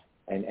game,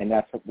 and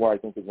that's where I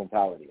think his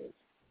mentality is.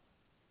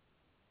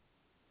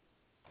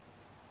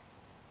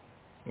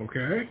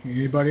 Okay.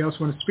 Anybody else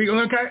want to speak?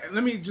 Okay.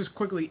 Let me just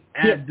quickly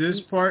add this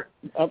part.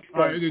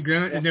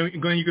 Glenn, and then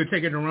Glenn, you could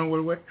take it and run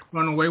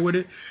away with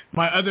it.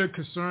 My other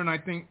concern, I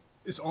think,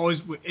 is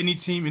always with any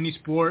team, any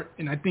sport,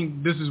 and I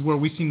think this is where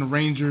we've seen the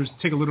Rangers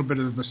take a little bit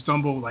of a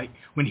stumble. Like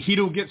when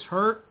Hito gets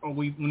hurt, or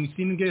when we've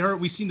seen him get hurt,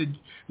 we've seen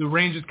the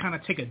Rangers kind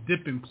of take a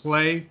dip in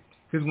play.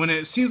 Because when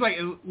it seems like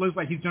it looks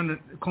like he's turned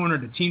the corner,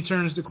 the team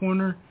turns the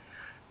corner.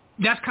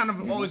 That's kind of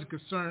always a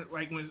concern.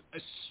 Like when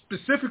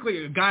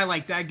specifically a guy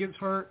like that gets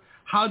hurt,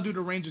 how do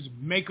the Rangers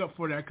make up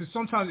for that? Because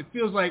sometimes it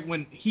feels like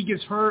when he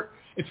gets hurt,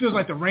 it feels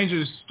like the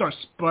Rangers start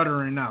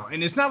sputtering out.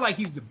 And it's not like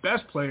he's the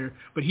best player,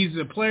 but he's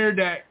a player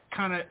that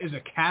kind of is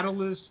a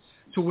catalyst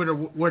to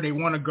where they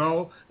want to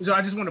go. So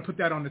I just want to put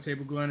that on the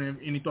table, Glenn.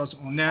 Any thoughts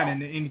on that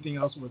and anything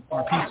else with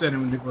RP said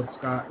and when they go to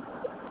Scott?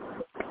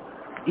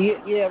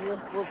 Yeah, with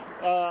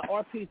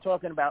RP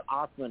talking about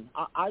Osman,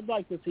 I'd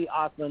like to see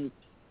Osman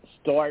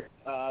start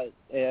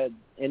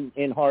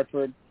in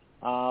Hartford.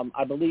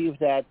 I believe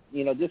that,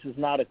 this is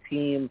not a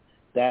team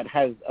that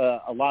has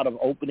a lot of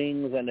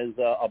openings and is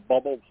a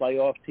bubble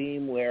playoff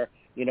team where,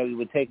 you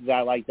would take a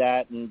guy like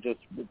that and just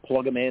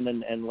plug him in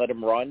and let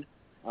him run.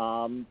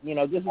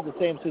 This is the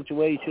same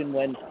situation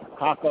when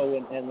Kako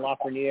and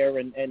Lafreniere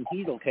and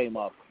Hedel came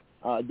up.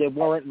 There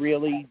weren't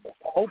really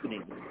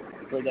openings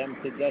for them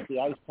to get the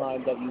ice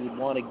time that you would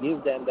want to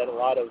give them that a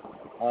lot of,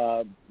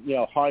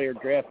 higher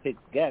draft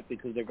picks get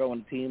because they're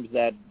going to teams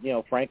that,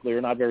 frankly,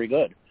 are not very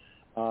good.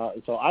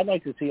 So I'd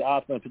like to see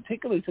Osman,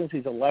 particularly since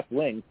he's a left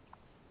wing,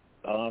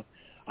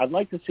 I'd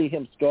like to see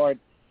him start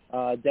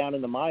down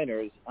in the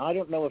minors. I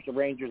don't know if the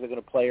Rangers are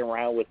going to play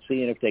around with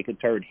seeing if they could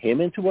turn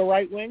him into a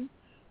right wing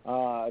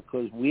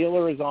because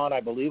Wheeler is on, I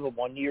believe, a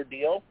 1-year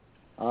deal.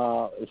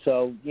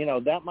 So,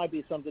 that might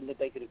be something that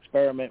they could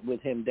experiment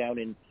with him down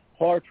in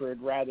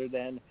Hartford rather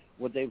than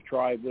what they've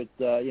tried with,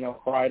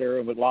 Kreider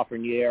and with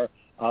Lafreniere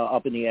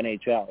up in the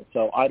NHL.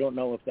 So I don't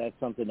know if that's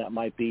something that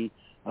might be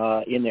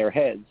in their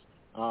heads.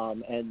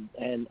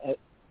 And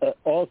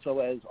also,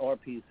 as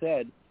RP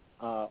said,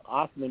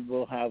 Osman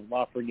will have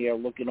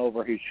Lafreniere looking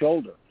over his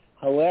shoulder.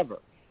 However,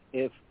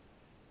 if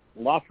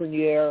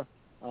Lafreniere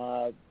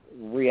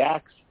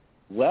reacts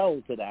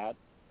well to that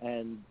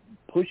and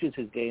pushes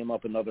his game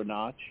up another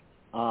notch,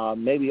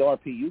 maybe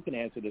RP, you can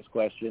answer this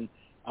question.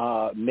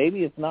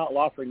 Maybe it's not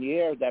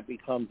Lafreniere that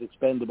becomes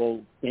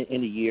expendable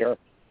in a year.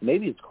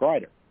 Maybe it's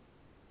Kreider.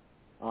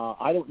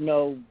 I don't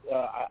know.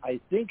 I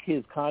think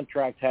his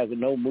contract has a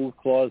no-move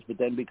clause, but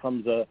then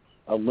becomes a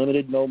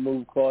limited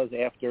no-move clause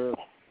after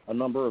a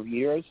number of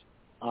years.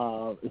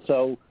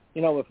 So,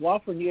 if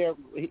Lafreniere,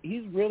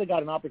 he's really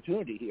got an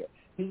opportunity here.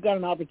 He's got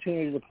an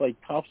opportunity to play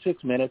tough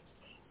 6 minutes,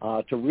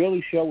 to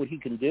really show what he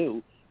can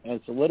do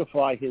and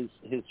solidify his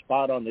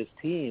spot on this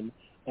team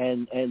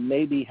and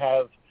maybe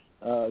have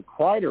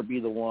Kreider be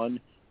the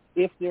one,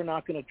 if they're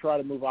not going to try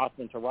to move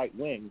Osman to right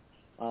wing,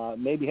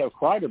 maybe have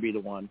Kreider be the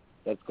one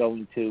that's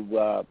going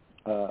to,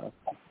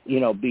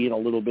 be in a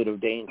little bit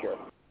of danger.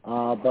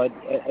 But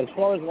as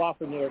far as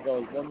Lafreniere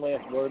goes, one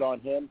last word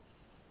on him.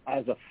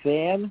 As a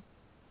fan,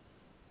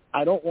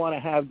 I don't want to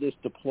have this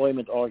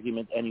deployment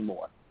argument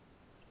anymore.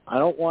 I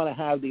don't want to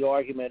have the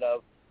argument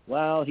of,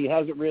 well, he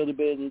hasn't really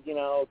been,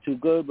 too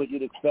good, but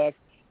you'd expect.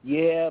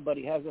 Yeah, but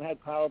he hasn't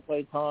had power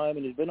play time,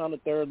 and he's been on the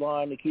third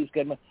line. He keeps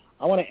getting.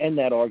 I want to end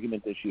that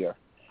argument this year.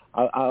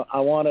 I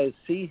want to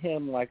see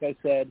him, like I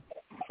said,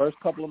 first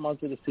couple of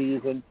months of the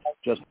season,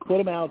 just put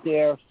him out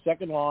there,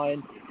 second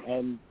line,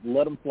 and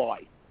let him fly.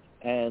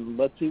 And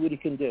let's see what he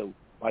can do.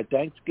 By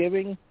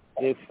Thanksgiving,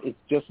 if it's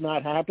just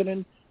not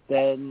happening,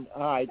 then,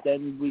 all right,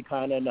 then we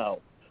kind of know.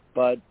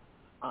 But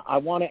I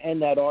want to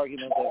end that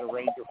argument as a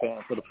Ranger fan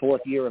for the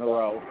fourth year in a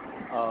row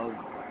of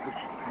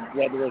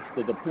whether it's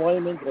the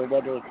deployment or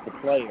whether it's the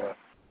player.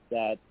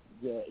 that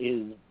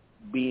is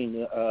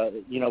being,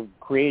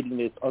 creating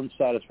this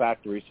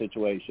unsatisfactory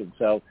situation.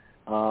 So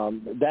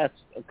that's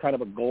kind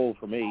of a goal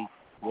for me.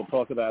 We'll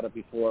talk about it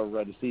before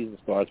the season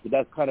starts, but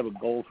that's kind of a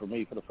goal for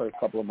me for the first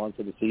couple of months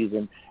of the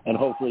season, and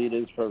hopefully it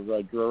is for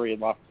Drury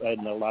and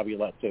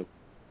Laviolette too.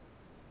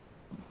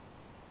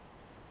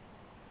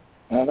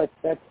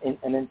 That's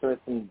an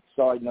interesting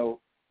side note.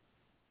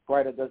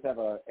 Kreider does have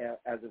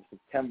as of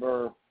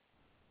September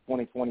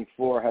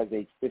 2024, has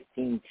a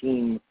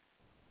 15-team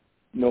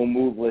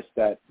no-move list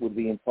that would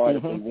be implied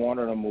if they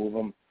wanted to move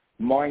him.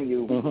 Mind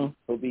you,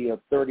 he'll be a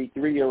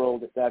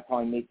 33-year-old at that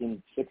time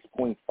making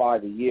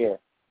 $6.5 a year.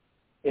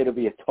 It'll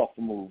be a tough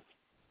move.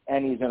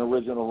 And he's an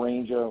original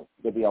Ranger.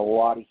 There'll be a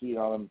lot of heat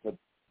on him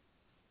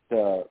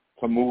to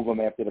move him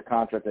after the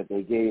contract that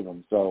they gave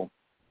him. So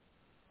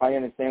I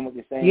understand what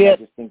you're saying. Yeah. I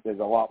just think there's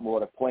a lot more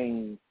to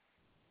playing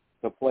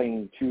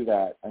to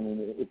that. I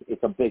mean,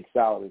 it's a big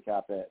salary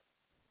cap hit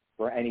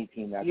for any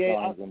team that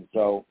signs him.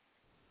 So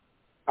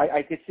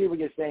I could see what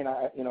you're saying.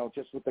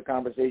 Just with the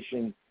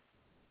conversation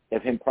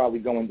of him probably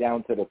going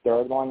down to the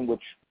third line,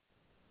 which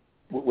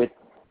with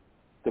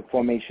the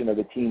formation of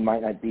the team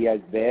might not be as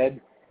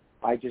bad.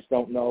 I just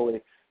don't know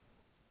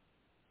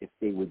if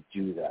they would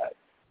do that.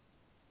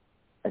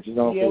 I just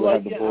don't know if they would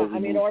have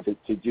the balls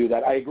to do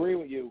that. I agree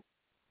with you,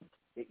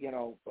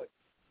 but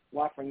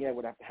Lafreniere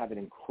would have to have an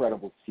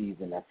incredible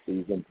season that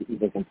season to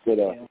even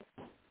consider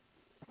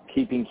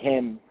keeping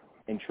him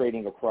and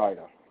trading a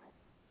Kreider.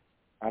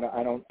 I don't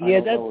know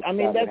if that would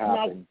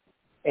happen.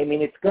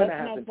 It's going to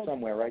happen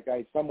somewhere, right,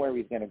 guys? Somewhere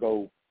he's going to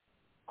go.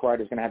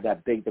 Kreider's going to have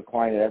that big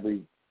decline at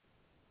every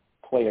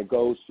player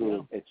goes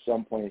through at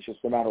some point. It's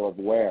just a matter of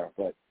where.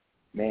 But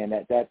man,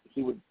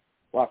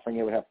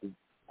 Lafreniere would have to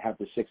have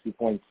the 60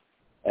 points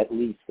at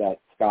least that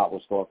Scott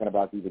was talking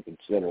about to even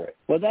consider it.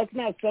 Well, that's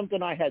not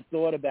something I had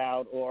thought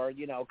about or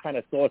kind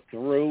of thought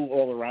through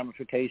all the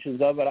ramifications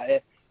of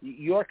it.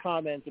 Your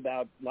comments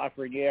about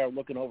Lafreniere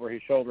looking over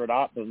his shoulder at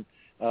Ottman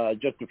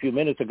just a few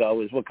minutes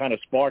ago is what kind of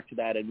sparked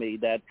that in me.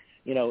 That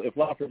if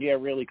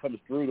Lafreniere really comes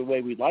through the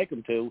way we'd like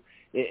him to,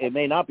 it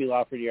may not be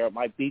Lafreniere, it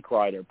might be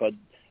Kreider, but.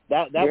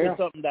 That was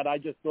something that I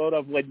just thought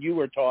of when you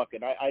were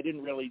talking. I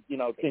didn't really,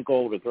 think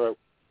all of it through.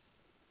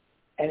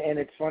 And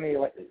it's funny,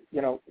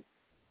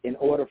 in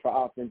order for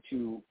Ottman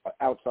to,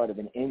 outside of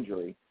an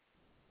injury,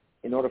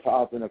 in order for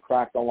Ottman to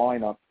crack the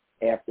lineup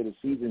after the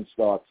season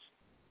starts,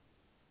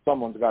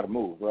 someone's got to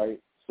move, right?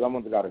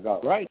 Someone's got to go.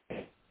 Right.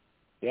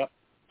 Yep.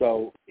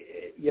 So,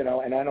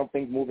 and I don't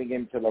think moving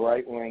him to the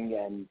right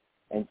wing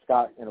and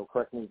Scott,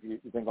 correct me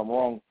if you think I'm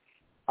wrong,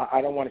 I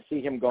don't want to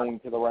see him going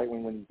to the right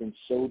wing when he's been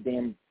so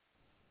damn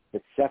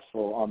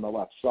successful on the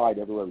left side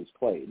everywhere he's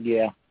played.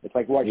 Yeah. It's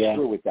like, why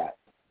screw with that?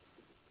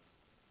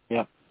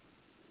 Yeah.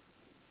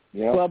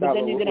 Well, but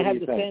then you're going to have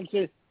the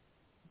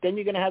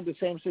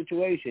same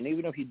situation.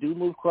 Even if you do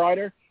move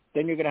Kreider,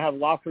 then you're going to have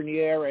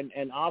Lafreniere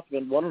and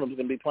Ottman. One of them is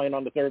going to be playing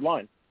on the third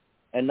line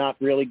and not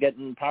really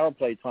getting power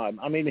play time.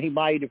 I mean, he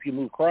might if you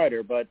move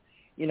Kreider, but,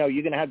 you're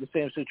going to have the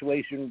same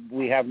situation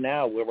we have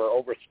now where we're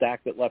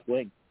overstacked at left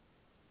wing.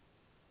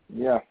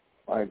 Yeah,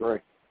 I agree.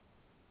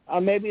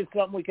 Maybe it's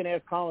something we can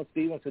ask Colin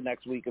Stevenson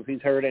next week if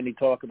he's heard any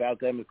talk about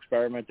them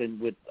experimenting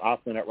with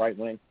Ottman at right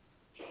wing.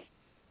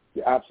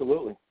 Yeah,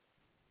 absolutely.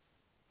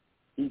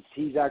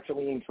 He's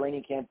actually in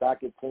training camp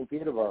back at St.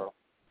 Peterborough.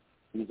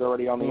 He's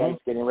already on the ice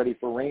getting ready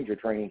for Ranger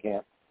training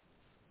camp.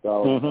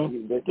 So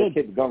the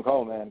kid's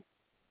gung-ho, man.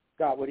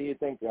 Scott, what do you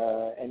think?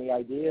 Any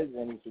ideas,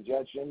 any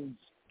suggestions?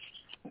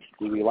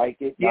 Do we like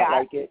it, not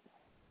like it?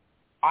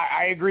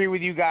 I agree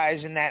with you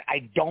guys in that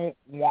I don't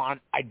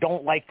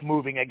like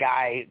moving a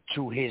guy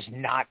to his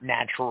not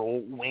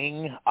natural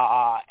wing.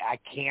 I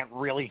can't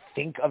really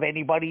think of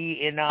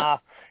anybody in,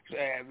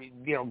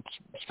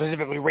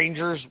 specifically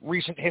Rangers'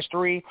 recent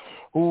history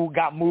who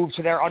got moved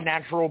to their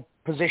unnatural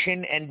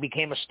position and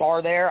became a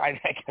star there. I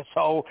guess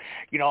so.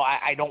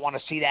 I don't want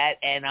to see that.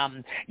 And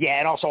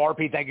and also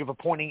RP, thank you for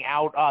pointing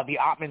out the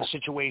Ottman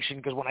situation,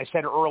 because when I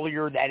said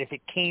earlier that if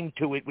it came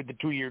to it with the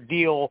 2-year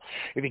deal,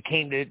 if it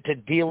came to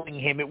dealing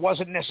him, it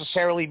wasn't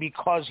necessarily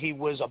because he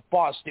was a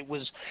bust. It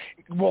was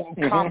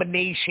a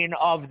combination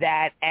of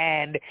that,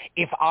 and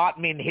if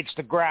Ottman hits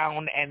the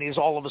ground and is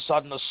all of a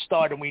sudden a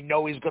stud, and we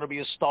know he's going to be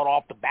a stud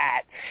off the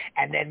bat,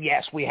 and then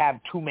yes, we have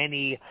too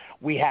many.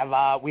 We have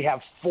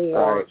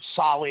 4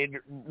 solid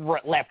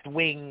left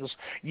wings.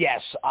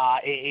 Yes,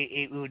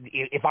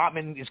 if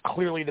Ottman is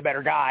clearly the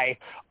better guy,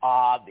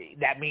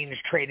 that means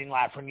trading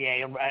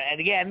Lafreniere. And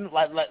again,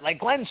 like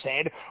Glenn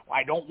said,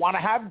 I don't want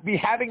to be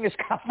having this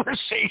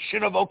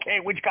conversation of, okay,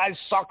 which guy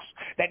sucks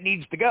that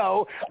needs to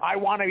go. I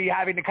want to be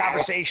having the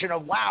conversation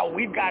of, wow,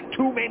 we've got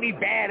too many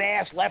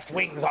badass left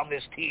wings on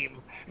this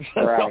team.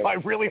 So I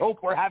really hope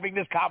we're having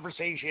this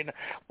conversation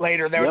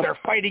later. They're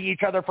fighting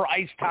each other for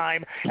ice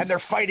time, and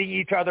they're fighting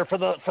each other for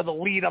the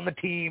lead on the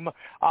team.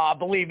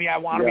 Believe me, I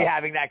want to be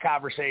having that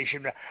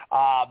conversation.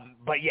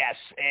 But yes,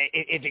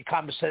 if it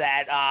comes to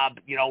that,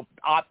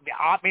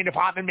 if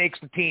Ottman makes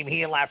the team,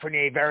 he and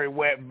Lafreniere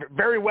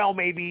very well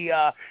may be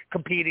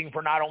competing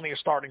for not only a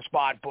starting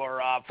spot, but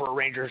for a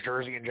Rangers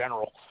jersey in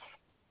general.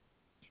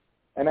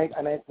 And I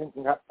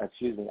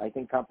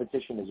think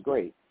competition is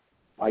great.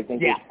 I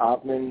think if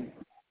Hoffman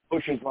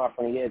pushes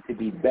Lafreniere to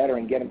be better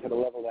and get him to the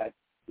level that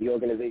the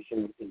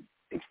organization is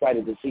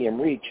excited to see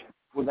him reach,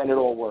 well, then it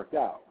all worked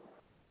out.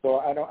 So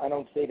I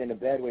don't say it in a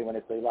bad way when I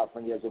say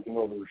Lafreniere's looking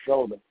over his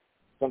shoulder.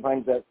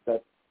 Sometimes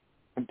that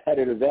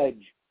competitive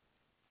edge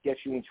gets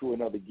you into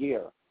another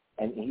gear,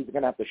 and he's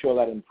going to have to show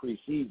that in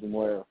preseason,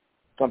 where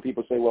some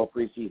people say, well,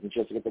 preseason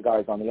just to get the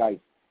guys on the ice.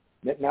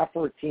 Not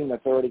for a team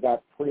that's already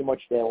got pretty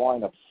much their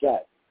lineup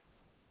set,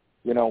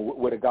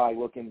 with a guy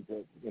looking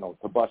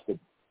to bust it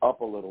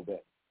up a little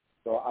bit.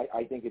 So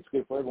I think it's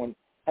good for everyone.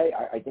 Hey,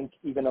 I think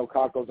even though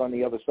Kakko's on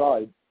the other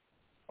side,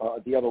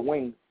 the other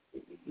wing,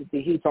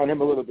 the heat's on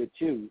him a little bit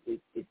too.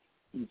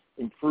 He's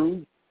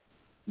improved,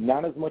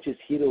 not as much as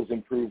Hito's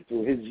improved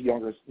through his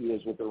younger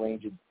years with the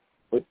Rangers,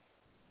 but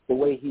the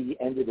way he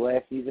ended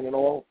last season and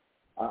all,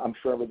 I'm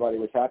sure everybody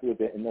was happy with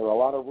it. And there are a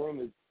lot of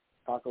rumors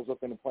Kakko's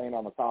looking at playing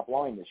on the top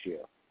line this year.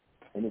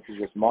 And this is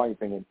just my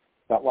opinion,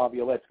 that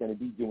Laviolette's going to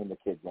be doing the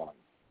kids' line.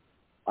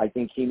 I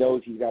think he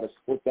knows he's got to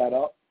split that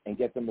up and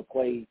get them to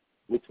play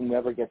with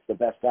whomever gets the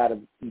best out of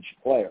each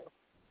player.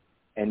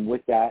 And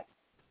with that,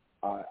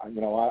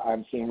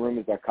 I'm seeing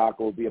rumors that Kakko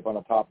will be up on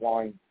the top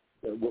line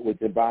with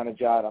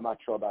Zibanejad. I'm not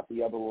sure about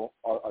the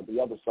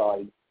other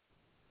side,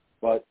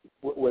 but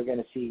we're going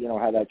to see,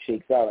 how that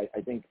shakes out.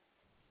 I think,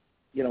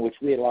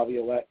 it's weird.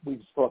 Laviolette, we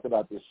just talked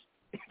about this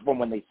from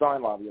when they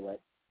signed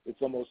Laviolette.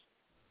 It's almost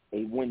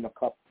a win the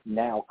cup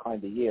now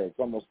kind of year. It's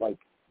almost like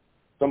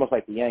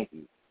the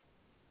Yankees.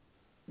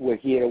 We're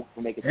here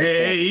to make it.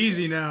 Hey,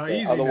 easy now,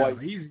 easy otherwise,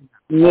 now, easy.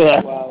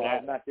 Yeah. Well,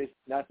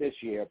 not this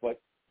year, but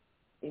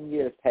in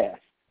years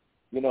past.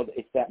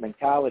 It's that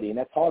mentality, and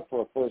that's hard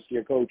for a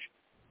first-year coach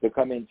to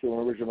come into an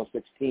original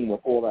 16 with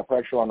all that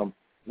pressure on them.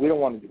 We don't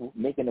want to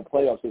making the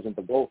playoffs isn't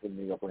the goal for the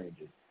New York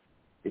Rangers.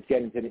 It's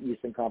getting to the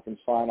Eastern Conference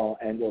Final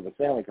and or the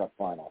Stanley Cup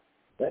Final.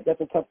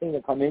 That's a tough thing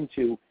to come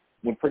into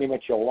when pretty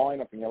much your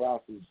lineup and your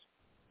house is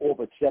all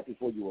but set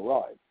before you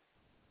arrive.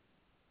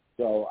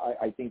 So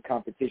I think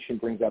competition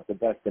brings out the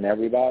best in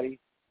everybody.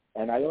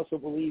 And I also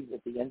believe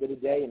at the end of the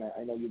day, and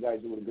I know you guys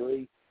would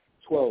agree,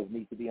 12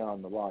 need to be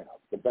on the lineup.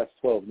 The best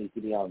 12 need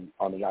to be on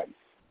the ice.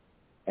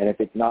 And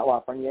if it's not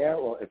Lafreniere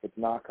or if it's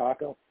not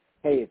Kakko,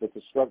 hey, if it's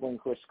a struggling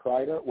Chris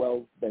Kreider,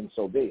 well, then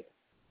so be it.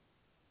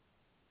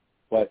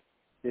 But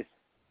this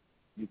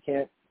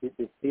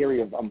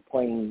theory of I'm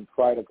playing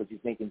Kreider because he's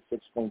making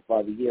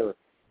 $6.5 a year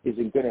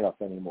isn't good enough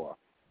anymore.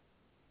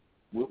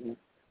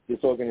 This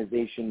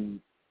organization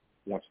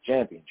wants a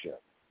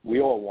championship.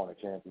 We all want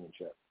a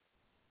championship.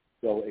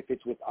 So if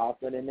it's with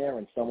Offman in there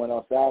and someone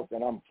else out,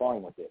 then I'm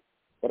fine with it.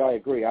 But I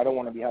agree. I don't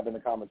want to be having the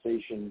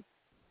conversation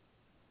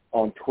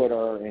on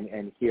Twitter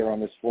and here on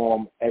this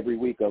forum every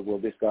week of, well,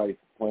 this guy's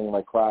playing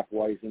like crap.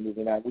 Why is he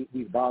moving that?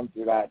 We've gone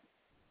through that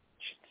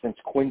since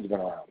Quinn's been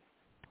around.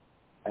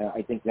 And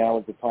I think now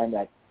is the time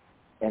that,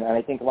 and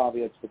I think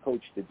Laviolette's the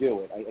coach to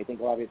do it. I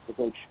think Laviolette's the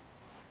coach.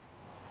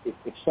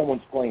 If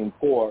someone's playing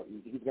poor,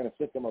 he's going to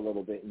sit them a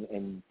little bit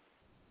and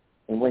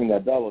ring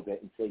that bell a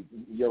bit and say,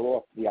 you're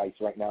off the ice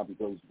right now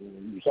because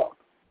you suck.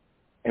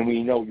 And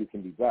we know you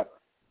can be better.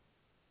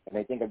 And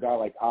I think a guy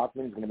like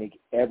Offman is going to make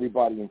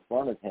everybody in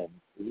front of him,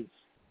 at least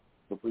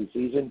for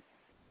preseason,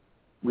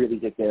 really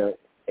get their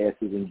asses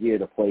in gear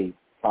to play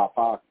top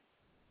hockey.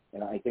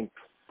 And I think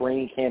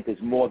training camp is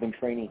more than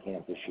training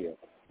camp this year.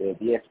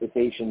 The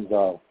expectations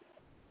are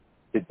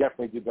to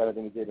definitely do better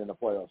than we did in the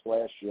playoffs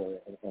last year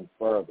and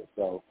further.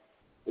 So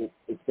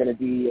it's going to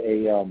be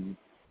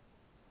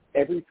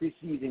every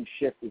preseason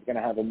shift is going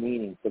to have a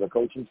meaning for the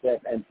coaching staff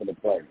and for the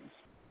players,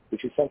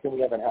 which is something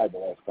we haven't had the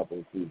last couple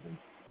of seasons.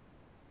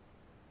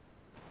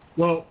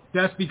 Well,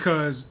 that's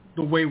because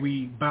the way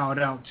we bowed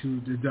out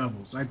to the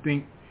Devils. I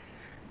think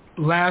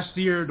last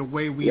year the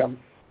way we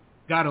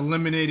got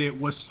eliminated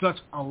was such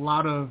a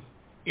lot of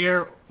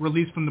air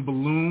released from the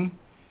balloon.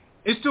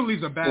 It still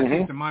leaves a bad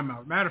taste in my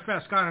mouth. Matter of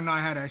fact, Scott and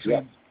I had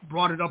actually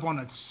brought it up on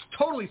a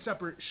totally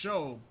separate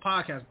show,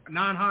 podcast,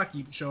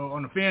 non-hockey show,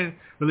 on the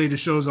fan-related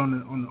shows on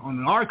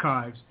the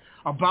archives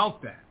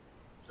about that.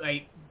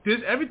 Like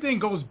everything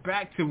goes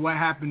back to what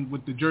happened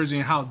with the Jersey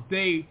and how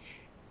they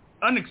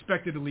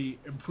unexpectedly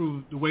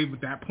improved the way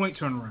with that point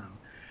turnaround.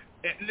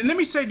 And let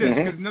me say this,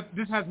 because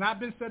this has not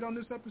been said on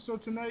this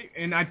episode tonight,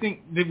 and I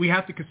think that we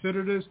have to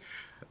consider this.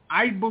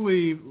 I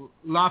believe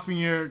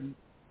Lafreniere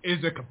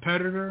is a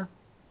competitor.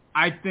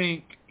 I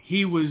think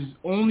he was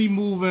only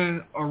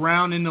moving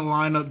around in the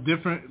lineup,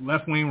 different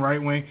left wing,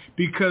 right wing,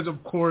 because,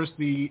 of course,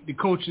 the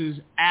coaches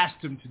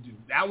asked him to do.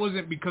 That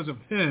wasn't because of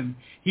him.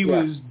 He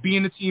was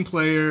being a team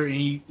player,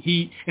 and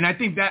and I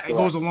think that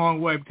goes a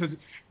long way, because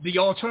the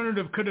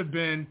alternative could have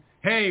been,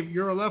 hey,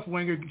 you're a left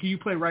winger. Can you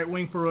play right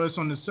wing for us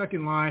on the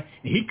second line?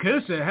 And he could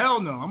have said, hell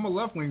no, I'm a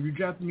left winger. You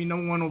drafted me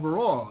number one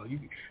overall.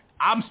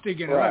 I'm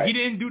sticking it up. He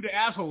didn't do the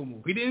asshole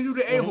move. He didn't do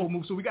the a-hole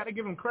move, so we got to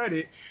give him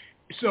credit.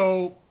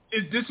 So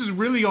this is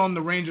really on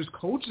the Rangers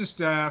coaching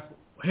staff,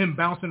 him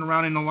bouncing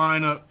around in the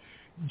lineup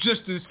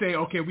just to say,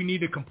 okay, we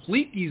need to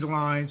complete these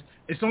lines.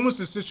 It's almost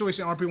a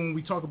situation, RP, when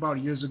we talked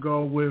about years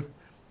ago with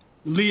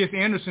Elias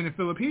Anderson and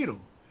Philip Hedl.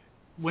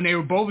 When they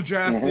were both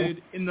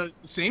drafted in the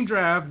same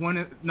draft, one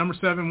at number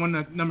 7, one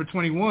at number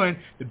 21,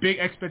 the big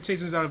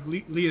expectations out of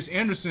Elias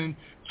Anderson,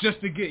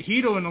 just to get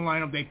Hedl in the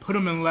lineup, they put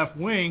him in left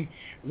wing,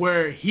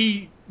 where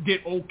he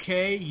did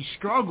okay, he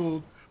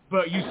struggled,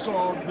 but you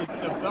saw the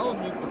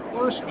development the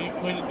first week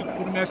when they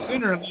put him at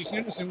center, and Elias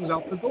Anderson was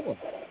out the door.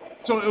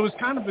 So it was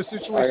kind of a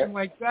situation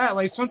like that.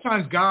 Like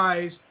sometimes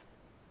guys,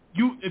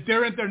 if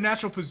they're in their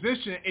natural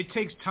position, it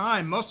takes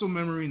time, muscle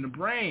memory in the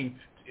brain.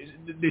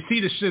 They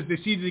see the shift, they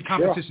see the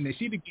competition, they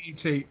see the game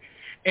tape,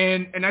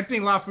 and I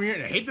think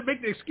Lafreniere, I hate to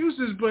make the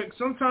excuses, but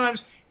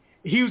sometimes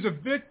he was a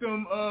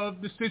victim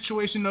of the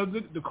situation of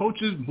the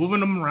coaches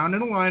moving them around in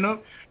the lineup.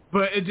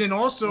 But then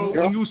also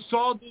when you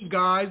saw these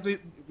guys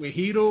with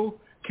Hedl,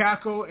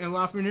 Kako, and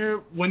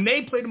Lafreniere, when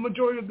they played the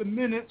majority of the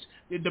minutes,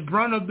 the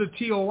brunt of the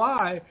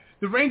TOI,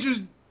 the Rangers,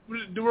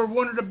 they were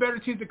one of the better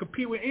teams to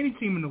compete with any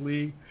team in the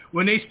league.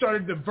 When they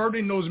started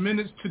diverting those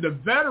minutes to the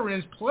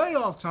veterans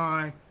playoff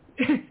time,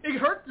 it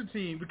hurt the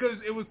team because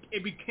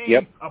it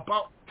became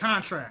about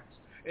contracts.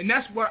 And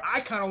that's what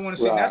I kind of want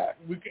to say.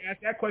 We can ask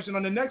that question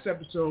on the next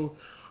episode.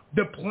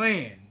 The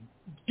plan.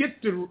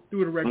 Get through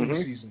the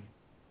regular season.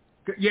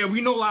 Yeah, we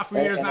know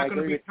Lafreniere is not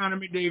going to be Connor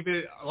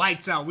McDavid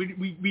lights out.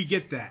 We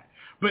get that.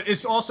 But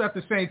it's also at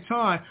the same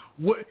time,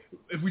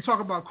 if we talk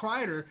about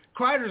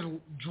Kreider's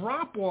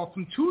drop-off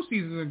from 2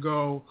 seasons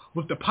ago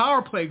with the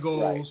power play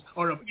goals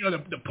or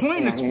the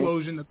point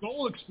explosion, the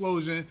goal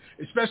explosion,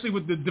 especially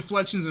with the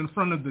deflections in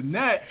front of the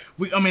net.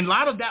 A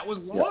lot of that was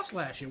lost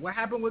last year. What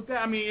happened with that?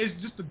 I mean,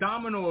 it's just a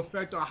domino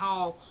effect of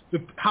how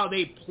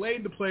they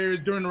played the players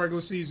during the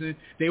regular season.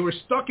 They were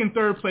stuck in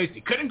third place.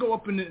 They couldn't go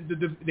up in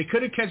they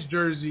couldn't catch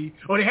Jersey,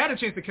 or they had a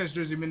chance to catch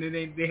Jersey, but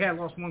they had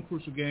lost one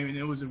crucial game and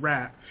it was a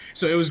wrap.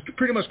 So it was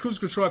pretty much cruise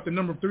control at the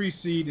number 3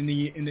 seed in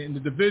the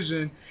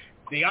division.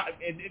 The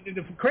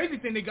crazy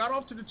thing, they got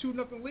off to the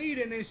 2-0 lead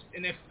and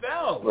they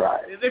fell.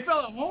 Right. They fell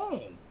at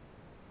home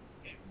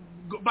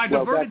by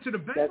diverting to the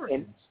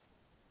veterans.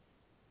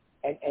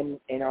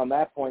 And on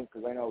that point,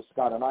 because I know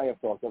Scott and I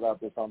have talked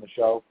about this on the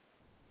show,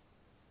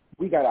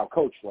 we got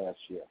outcoached last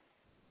year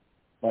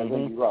by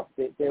Lindy Ruff.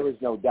 There is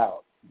no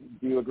doubt.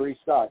 Do you agree,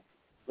 Scott?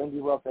 Lindy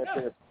Ruff,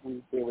 after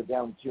they were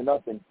down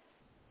 2-0,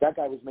 that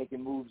guy was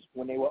making moves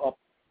when they were up.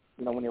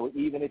 When they were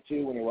even at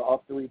 2, when they were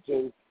up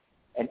 3-2,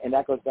 and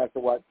that goes back to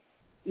what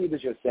he was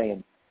just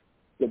saying.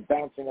 They're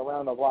bouncing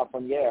around a lot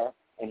from Lafreniere,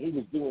 and he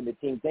was doing the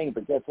team thing.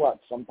 But guess what?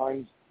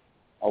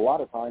 A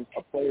lot of times,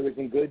 a player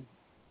isn't good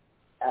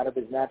out of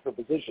his natural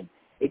position.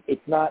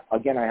 It's not,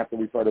 again, I have to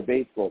refer to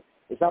baseball.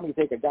 It's not when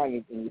you take a guy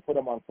and you put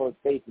him on first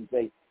base and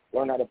say,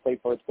 learn how to play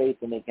first base,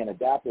 and they can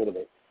adapt a little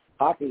bit.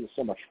 Hockey is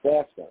so much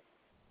faster,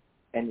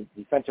 and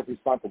defensive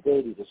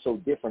responsibilities are so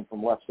different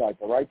from left side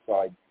to right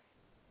side.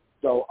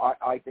 So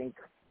I think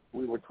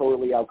we were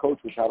totally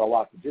outcoached, which had a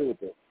lot to do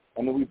with it.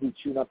 I mean, we blew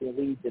 2-0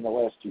 leads in the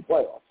last 2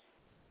 playoffs.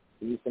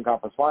 The Eastern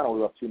Conference Final, we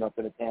were up 2-0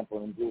 at Tampa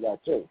and blew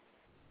that too.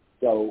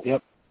 So,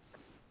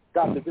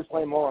 Scott, does this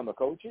play more on the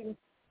coaching?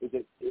 Is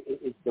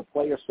the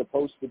player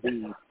supposed to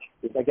be?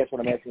 I guess what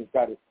I'm asking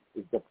Scott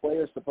is the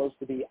player supposed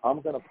to be?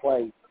 I'm going to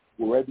play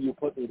wherever you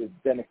put me to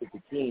benefit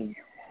the team,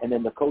 and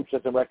then the coach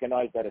doesn't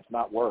recognize that it's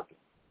not working.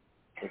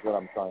 Is what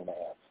I'm trying to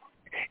ask.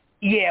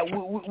 Yeah,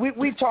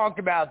 we talked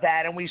about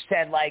that, and we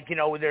said,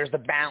 there's the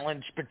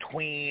balance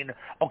between,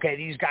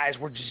 these guys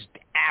were just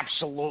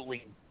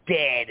absolutely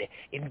dead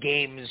in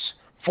games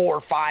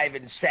 4, 5,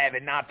 and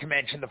 7, not to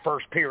mention the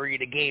first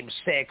period of Game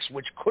 6,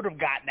 which could have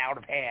gotten out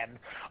of hand.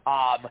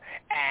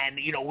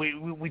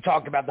 We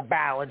talked about the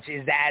balance.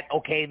 Is that,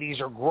 these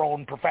are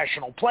grown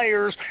professional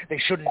players. They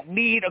shouldn't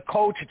need a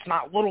coach. It's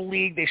not Little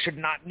League. They should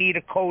not need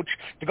a coach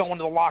to go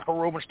into the locker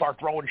room and start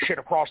throwing shit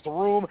across the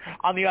room.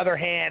 On the other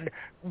hand,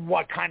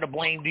 what kind of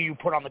blame do you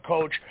put on the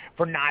coach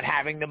for not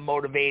having them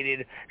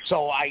motivated?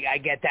 So I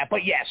get that.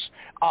 But yes,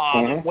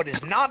 what is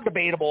not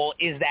debatable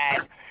is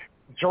that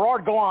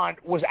Gerard Gallant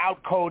was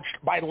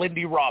outcoached by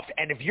Lindy Ruff.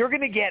 And if you're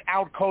going to get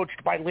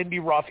outcoached by Lindy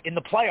Ruff in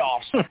the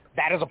playoffs,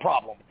 that is a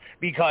problem.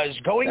 Because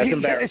going into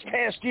this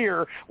past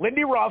year,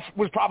 Lindy Ruff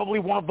was probably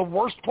one of the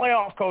worst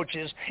playoff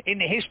coaches in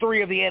the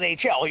history of the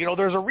NHL.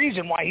 There's a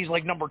reason why he's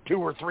like number 2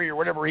 or 3 or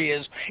whatever he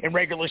is in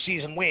regular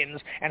season wins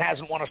and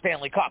hasn't won a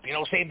Stanley Cup.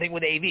 Same thing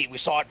with AV. We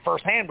saw it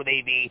firsthand with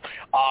AV.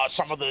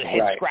 Some of the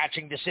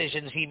head-scratching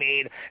decisions he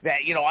made that,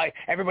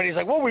 everybody's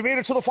like, well, we made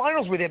it to the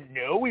finals with him.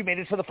 No, we made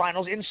it to the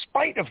finals in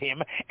spite of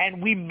him,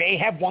 and we may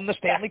have won the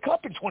Stanley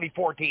Cup in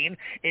 2014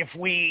 if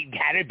we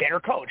had a better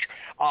coach.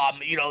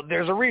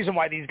 There's a reason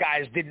why these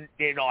guys didn't,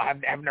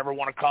 have never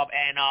won a cup.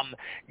 And,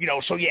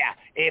 so yeah,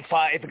 if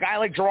a guy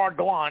like Gerard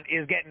Gallant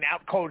is getting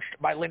outcoached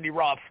by Lindy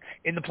Ruff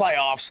in the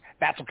playoffs,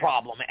 that's a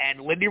problem.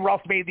 And Lindy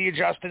Ruff made the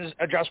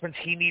adjustments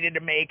he needed to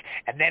make,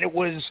 and then it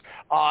was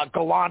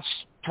Gallant's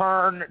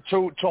turn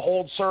to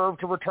hold serve,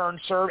 to return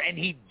serve, and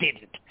he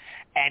didn't.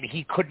 And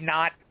he could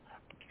not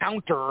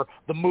counter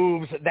the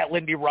moves that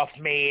Lindy Ruff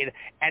made,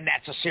 and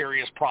that's a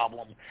serious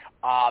problem.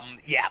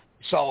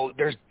 So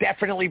there's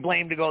definitely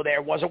blame to go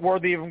there. Was it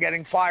worthy of him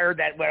getting fired?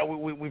 That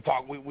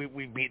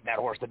we've beaten that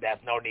horse to death.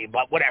 No need,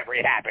 but whatever,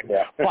 it happened.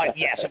 Yeah. But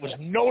yes, it was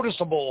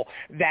noticeable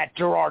that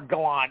Gerard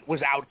Gallant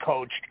was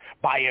outcoached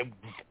by a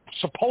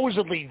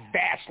supposedly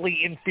vastly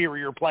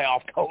inferior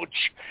playoff coach,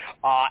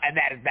 and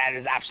that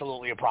is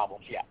absolutely a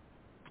problem. Yeah.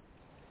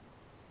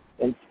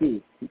 And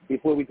Steve,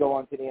 before we go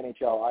on to the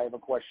NHL, I have a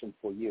question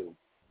for you,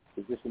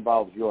 because this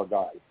involves your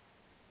guys.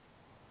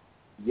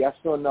 Yes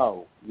or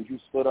no, would you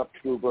split up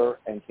Trouba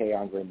and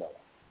Keandre Miller?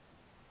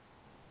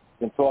 It's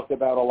been talked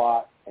about a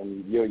lot,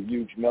 and you're a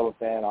huge Miller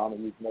fan. I'm a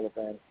huge Miller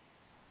fan.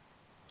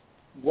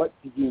 What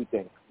do you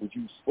think? Would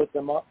you split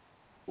them up,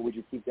 or would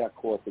you keep that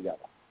core together?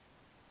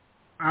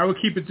 I would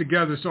keep it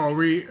together. So are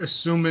we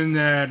assuming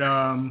that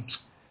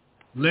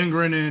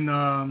Lindgren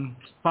and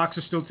Fox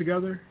are still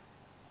together?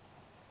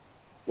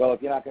 Well,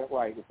 if we're not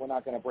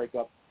going to break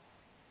up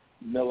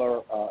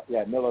Miller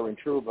and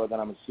Trouba, then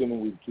I'm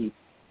assuming we'd keep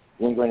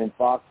Lindgren and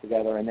Fox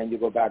together, and then you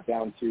go back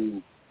down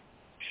to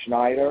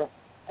Schneider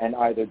and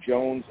either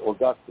Jones or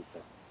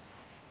Gustafson.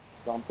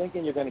 So I'm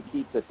thinking you're going to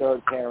keep the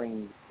third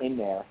pairing in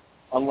there,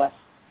 unless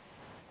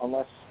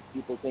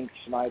people think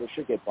Schneider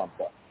should get bumped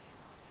up.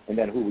 And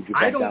then who would you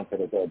bump down to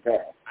the third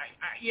pair?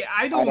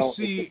 I don't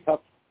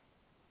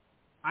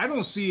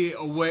see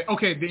a way.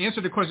 Okay, the answer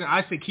to the question,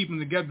 I say keep them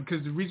together,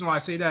 because the reason why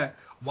I say that,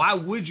 why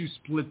would you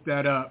split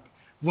that up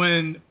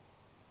when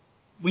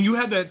you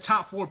have that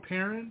top four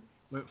pairing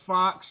with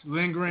Fox,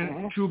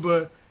 Lindgren,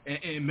 Trouba,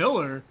 and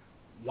Miller?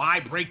 Why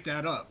break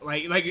that up?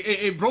 Like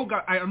it broke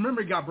up. I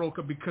remember it got broke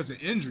up because of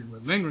injury.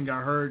 When Lindgren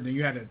got hurt, and then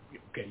you had to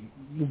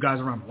move guys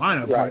around the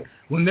lineup. Right.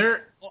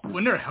 But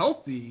when they're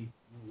healthy,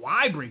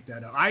 why break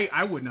that up?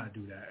 I would not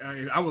do that.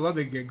 I would love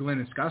to get Glenn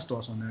and Scott's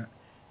thoughts on that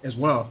as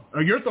well.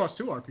 Or your thoughts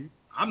too, RP.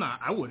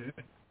 I wouldn't.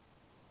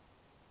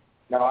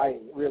 No,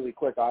 really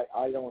quick.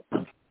 I don't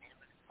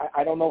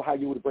know how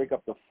you would break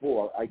up the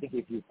four. I think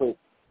if you put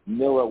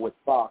Miller with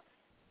Fox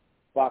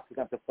would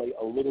have to play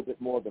a little bit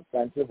more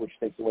defensive, which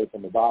takes away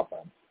from his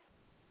offense.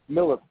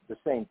 Miller, the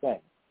same thing.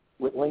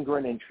 With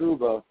Lindgren and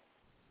Trouba,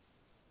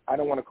 I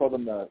don't want to call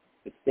them the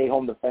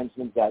stay-home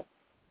defensemen that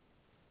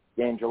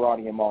Dan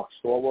Girardi and Mark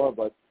Stoll were,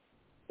 but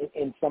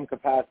in some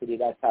capacity,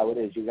 that's how it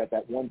is. You got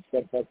that one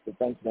steadfast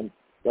defenseman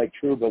like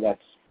Trouba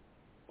that's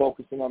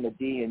focusing on the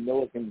D, and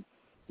Miller can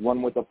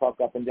run with the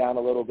puck up and down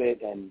a little bit,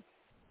 and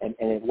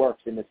it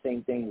works. And the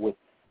same thing with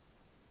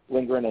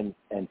Lindgren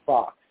and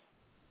Fox.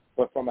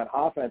 But from an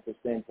offensive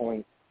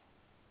standpoint,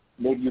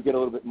 maybe you get a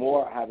little bit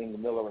more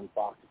having Miller and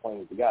Fox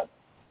playing together.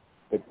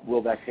 But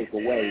will that take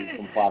away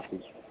from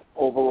Fox's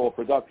overall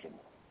production?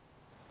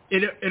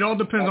 It all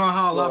depends on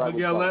how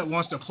Lafayette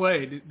wants to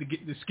play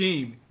the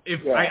scheme.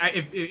 If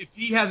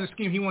he has a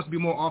scheme, he wants to be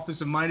more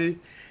offensive minded.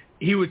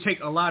 He would take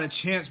a lot of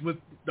chance with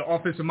the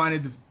offensive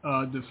minded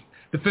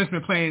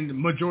defenseman playing the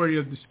majority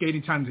of the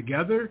skating time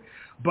together.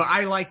 But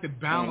I like the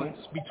balance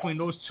between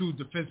those two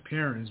defense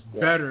pairings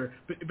better.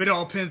 But it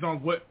all depends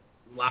on what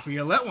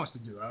Lafayette wants to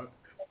do.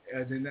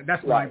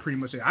 That's what I pretty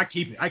much say. I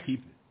keep it.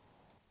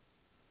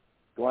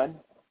 Glenn?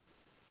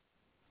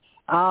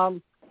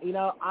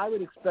 I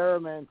would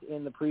experiment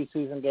in the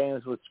preseason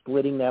games with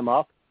splitting them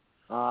up.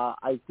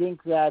 I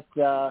think that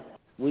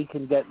we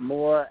can get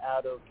more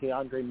out of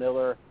Keandre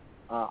Miller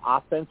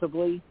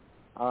offensively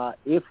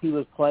if he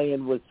was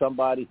playing with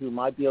somebody who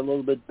might be a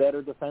little bit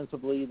better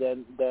defensively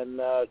than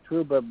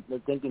Trouba,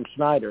 thinking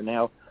Schneider.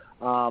 Now,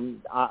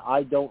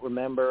 I don't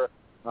remember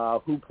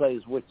who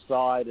plays which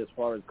side as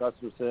far as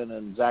Gustafson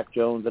and Zach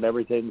Jones and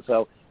everything,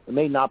 so it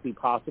may not be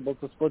possible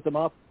to split them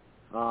up.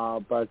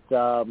 But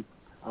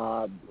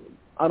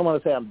I don't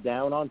want to say I'm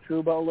down on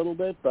Trouba a little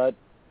bit, but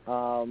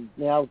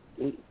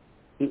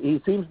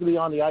he seems to be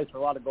on the ice for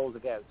a lot of goals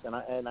against, and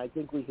I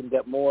think we can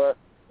get more.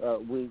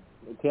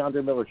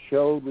 Keandre Miller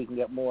showed we can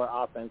get more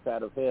offense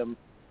out of him,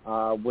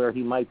 where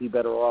he might be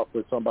better off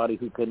with somebody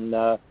who can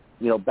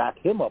back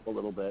him up a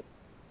little bit,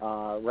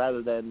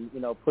 rather than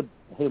put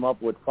him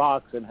up with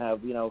Fox and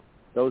have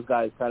those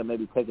guys kind of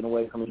maybe taken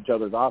away from each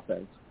other's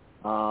offense.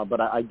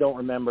 But I don't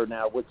remember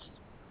now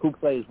who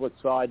plays which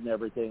side and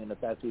everything, and if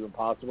that's even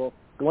possible.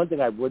 The one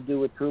thing I would do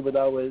with Trouba,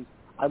 though, is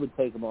I would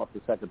take him off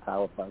the second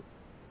power play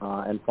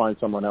and find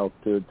someone else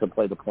to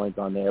play the point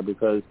on there,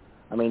 because,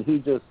 he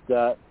just,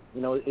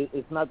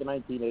 it's not the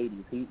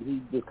 1980s.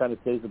 He just kind of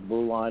stays at the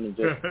blue line and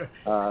just,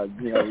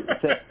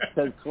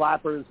 sends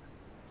slappers,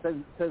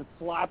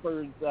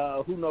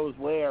 who knows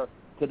where,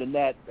 to the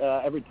net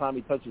every time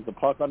he touches the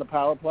puck on the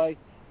power play,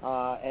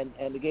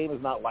 and the game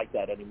is not like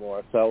that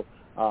anymore. So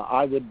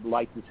I would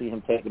like to see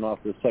him taken off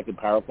the second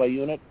power play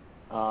unit,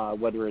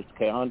 whether it's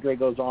Keandre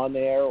goes on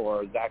there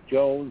or Zach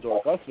Jones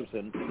or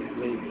Gustafson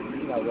is,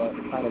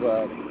 kind of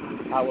a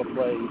power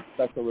play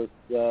specialist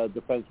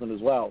defenseman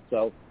as well.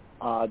 So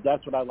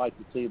that's what I'd like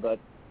to see. But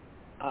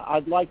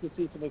I'd like to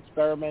see some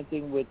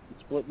experimenting with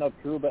splitting up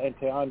Trouba and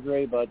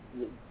Keandre, but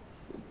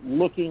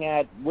looking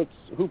at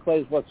who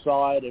plays what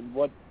side and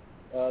what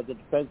the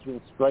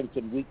defenseman's strengths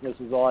and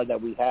weaknesses are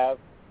that we have.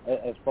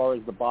 as far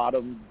as the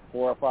bottom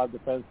 4 or 5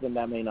 defensemen,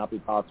 that may not be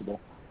possible.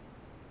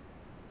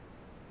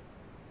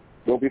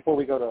 Well, before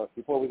we go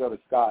to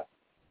Scott,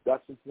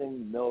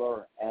 Gustafson,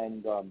 Miller,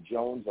 and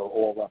Jones are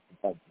all left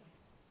defensemen.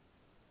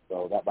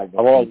 So that might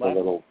make things a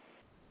little.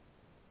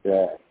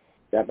 Yeah,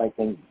 that might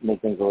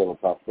make things a little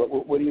tough. But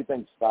what do you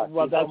think, Scott?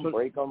 Well,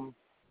 break them.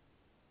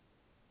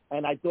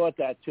 And I thought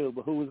that too.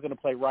 But who was going to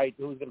play right?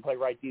 Who was going to play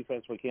right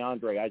defense with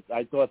Keandre?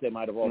 I thought they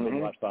might have all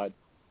been left side.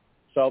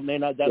 So it may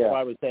not. That's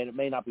why I was saying it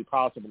may not be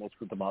possible to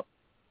screw them up.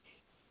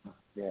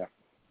 Yeah.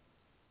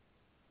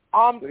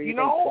 You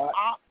know,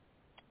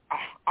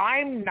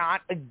 I'm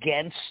not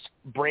against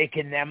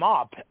breaking them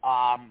up.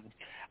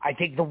 I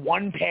think the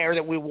one pair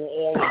that we will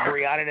all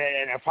agree on, and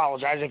I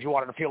apologize if you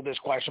wanted to field this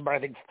question, but I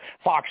think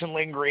Fox and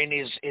Lindgren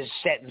is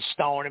set in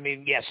stone. I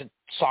mean, yes, it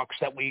sucks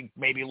that we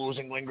may be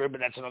losing Lindgren, but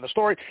that's another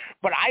story.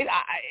 But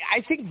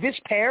I think this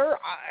pair,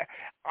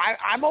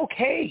 I'm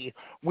okay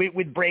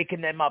with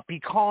breaking them up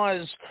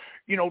because,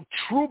 you know,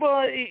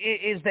 Trouba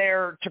is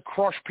there to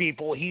crush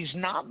people. He's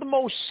not the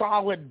most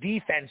solid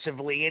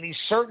defensively, and he's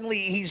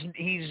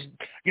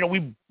you know,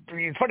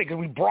 it's funny because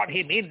we brought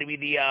him in to be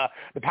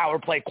the power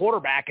play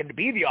quarterback and to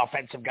be the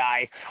offensive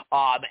guy.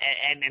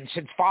 And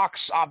since Fox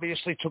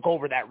obviously took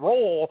over that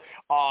role,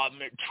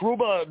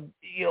 Trouba,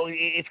 you know,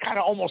 it's kind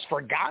of almost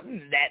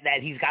forgotten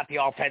that he's got the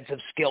offensive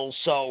skills.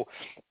 So.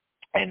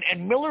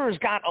 And Miller has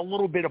got a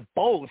little bit of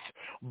both,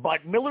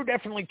 but Miller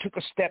definitely took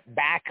a step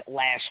back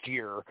last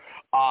year.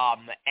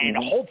 And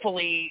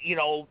hopefully, you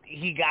know,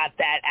 he got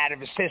that out of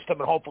his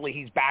system, and hopefully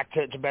he's back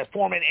to best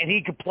form. And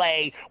he could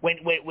play when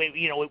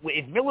you know,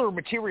 if Miller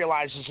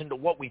materializes into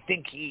what we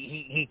think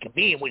he can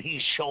be and what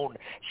he's shown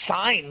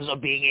signs of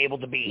being able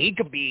to be, he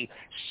could be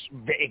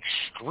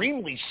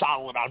extremely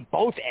solid on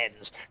both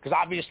ends. Because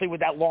obviously with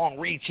that long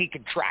reach, he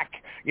could track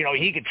you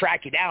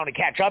down and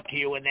catch up to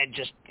you and then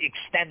just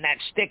extend that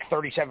stick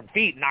 37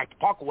 feet and knock the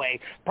puck away.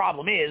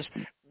 Problem is,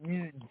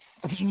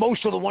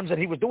 most of the ones that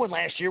he was doing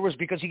last year was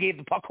because he gave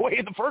the puck away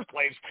in the first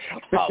place.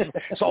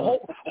 So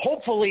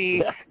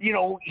hopefully, you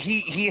know,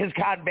 he has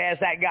gotten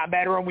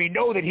better, and we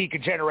know that he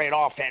could generate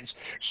offense.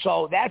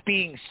 So that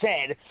being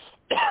said,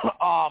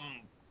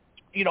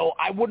 you know,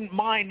 I wouldn't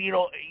mind, you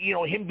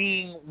know, him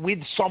being with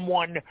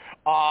someone,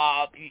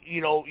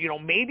 you know,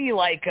 maybe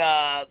like,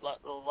 well,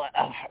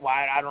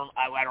 I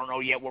don't know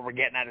yet what we're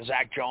getting at of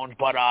Zach Jones,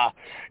 but,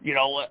 you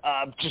know,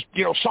 just,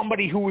 you know,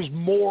 somebody who is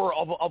more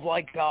of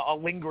like a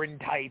Lindgren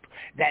type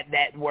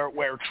where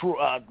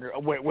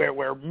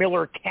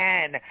Miller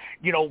can,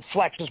 you know,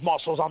 flex his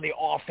muscles on the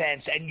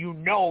offense, and you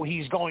know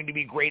he's going to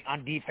be great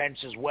on defense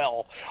as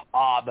well.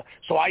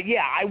 So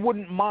I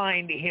wouldn't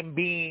mind him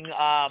being,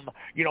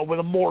 you know, with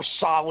a more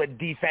solid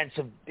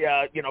defensive,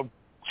 you know,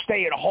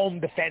 stay-at-home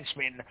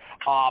defenseman,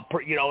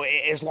 you know,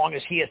 as long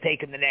as he has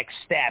taken the next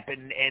step.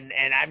 And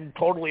I'm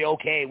totally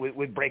okay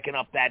with breaking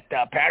up that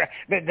pattern.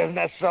 That doesn't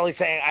necessarily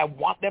say I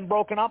want them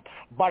broken up,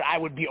 but I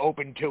would be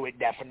open to it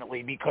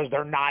definitely because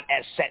they're not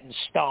as set in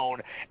stone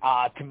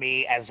to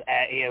me as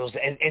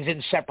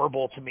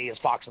inseparable to me as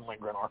Fox and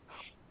Lindgren are.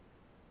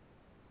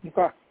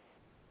 Okay.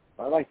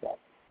 I like that.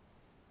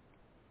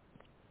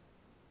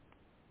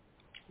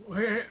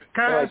 Hey,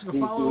 can I ask a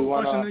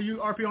follow-up question to you,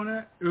 RP, on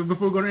that?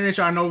 Before we go to NHL,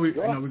 I know we've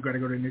got to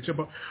go to NHL,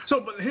 but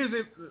here's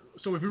it.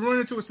 So if you run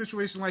into a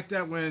situation like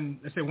that when,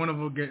 let's say, one of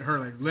them will get hurt,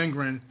 like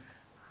Lindgren,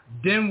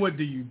 then what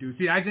do you do?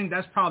 See, I think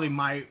that's probably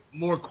my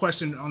more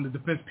question on the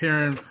defense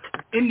pairing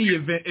in the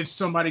event if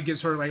somebody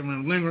gets hurt, like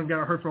when Lindgren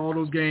got hurt for all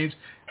those games.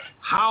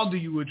 How do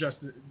you adjust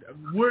it?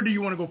 Where do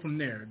you want to go from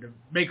there to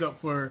make up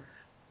for?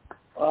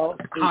 Well,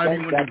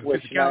 that's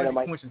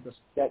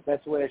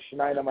where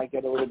Schneider might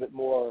get a little bit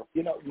more.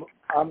 You know,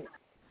 I'm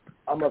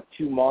of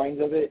two minds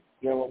of it.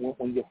 You know,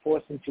 when you're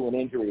forced into an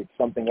injury, it's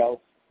something else.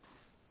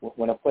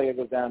 When a player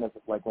goes down, it's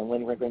like when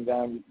Lindgren goes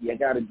down, you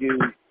got to do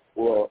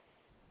or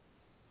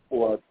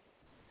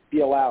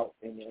feel out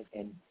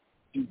and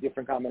do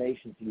different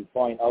combinations till you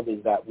find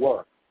others that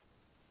work.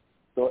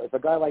 So if a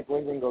guy like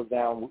Lindgren goes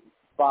down,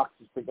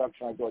 Fox's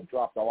production I thought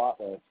dropped a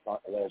lot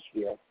last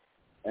year.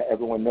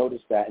 Everyone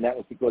noticed that, and that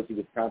was because he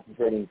was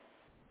concentrating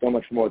so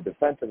much more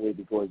defensively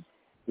because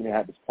he didn't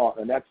have his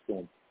partner next to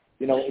him.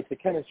 You know, it's a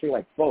chemistry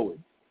like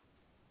forwards.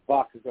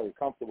 Fox is very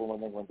comfortable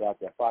when Lindgren's out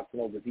there. Fox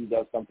knows if he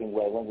does something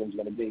where Lindgren's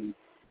going to be,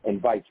 and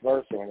vice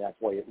versa, and that's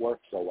why it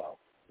works so well.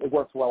 It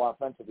works well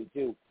offensively,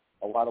 too.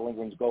 A lot of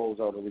Lindgren's goals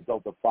are the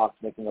result of Fox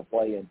making a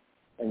play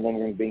and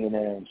Lindgren being in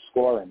there and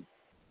scoring.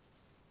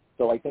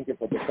 So I think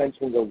if a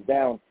defenseman goes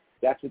down,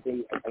 that's what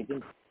I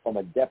think from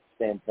a depth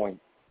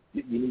standpoint,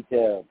 you need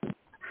to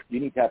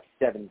have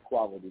 7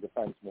 quality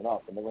defensemen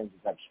up, and the Rangers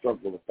have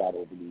struggled with that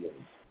over the years.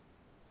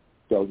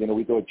 So, you know,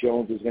 we thought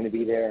Jones was going to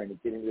be there, and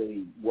it didn't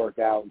really work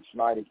out, and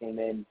Schneider came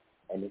in,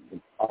 and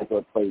I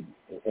thought played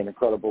an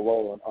incredible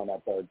role on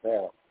that third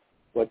pair.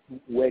 But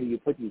where do you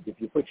put these? If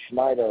you put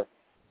Schneider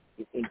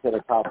into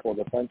the top 4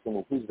 defensemen,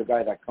 well, who's the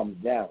guy that comes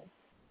down?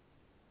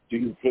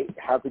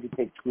 How could you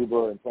take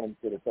Trouba and put him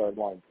to the third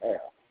line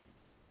pair?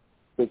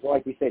 Because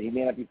like we said, he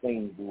may not be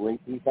playing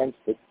great defense,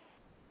 but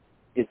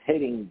his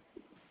hitting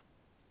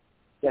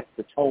sets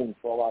the tone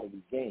for a lot of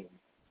these games,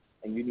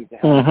 and you need to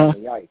have it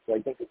on the ice. So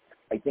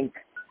I think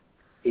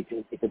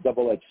it's a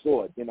double-edged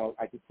sword. You know,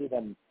 I could see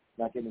them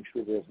not giving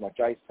Schreiber as much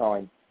ice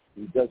time.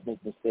 He does make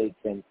mistakes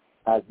and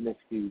has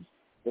miscues.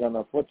 But on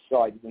the flip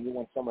side, when you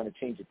want someone to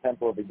change the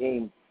tempo of the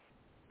game,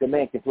 the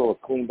man can throw a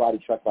clean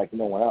body check like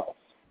no one else.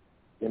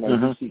 You know,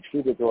 you see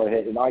Schreiber throw a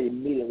hit, and I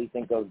immediately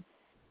think of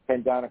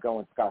Ken Danico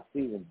and Scott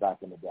Stevens back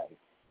in the day.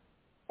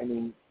 I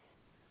mean,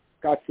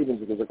 Scott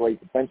Stevens was a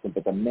great defenseman,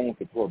 but the man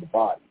could throw the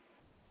body.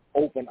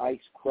 Open ice,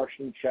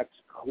 crushing checks,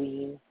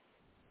 clean.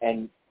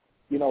 And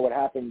you know what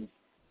happens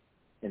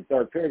in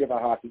third period of a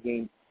hockey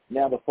game,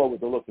 now the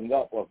forwards are looking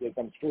up. Well, here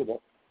comes Schreiber,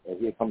 or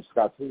here comes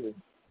Scott Stevens.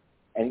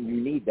 And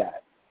you need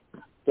that.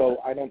 So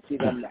I don't see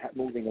them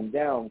moving him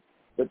down.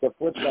 But the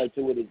flip side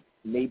to it is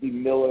maybe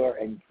Miller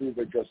and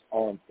Schreiber just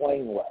aren't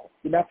playing well.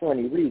 Not for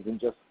any reason.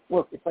 Just,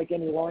 look, it's like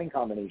any line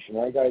combination,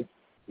 right, guys?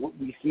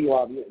 We see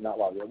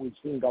we've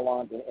seen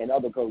Gallant and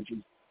other coaches.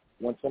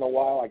 Once in a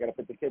while, I got to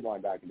put the kid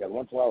line back together.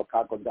 Once in a while,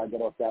 Cochran's got to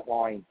get off that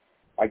line.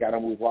 I got to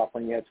move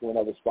Lafreniere to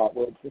another spot.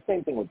 Well, it's the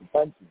same thing with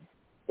defensemen.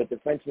 But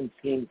defensemen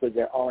scheme, because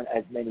there aren't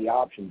as many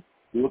options,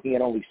 you're looking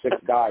at only 6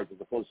 guys as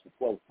opposed to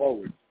 12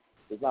 forwards.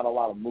 There's not a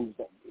lot of moves,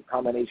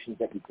 combinations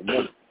that you can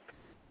make.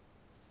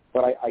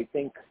 But I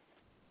think,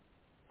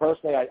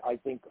 personally, I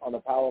think on the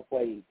power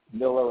play,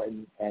 Miller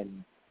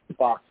and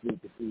Fox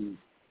need to see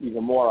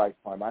even more ice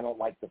time. I don't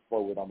like the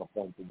forward on the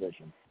point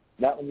position.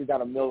 Not when you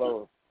got a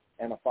Miller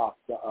and a Fox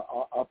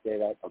up there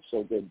that are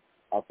so good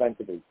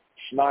offensively.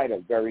 Schneider,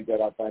 very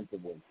good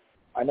offensively.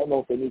 I don't know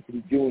if they need to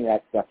be doing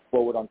that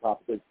forward on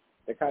top, because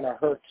it kind of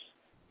hurts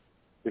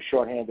the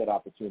shorthanded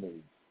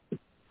opportunities.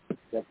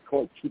 That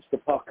keeps the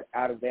puck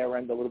out of their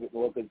end a little bit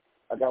more, because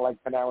a guy like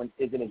Panarin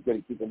isn't as good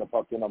at keeping the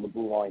puck in on the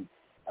blue line.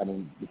 I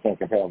mean, you can't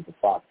compare him to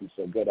Fox. He's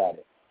so good at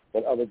it.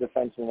 But other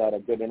defensemen that are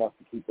good enough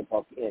to keep the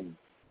puck in.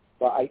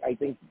 But I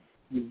think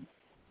you're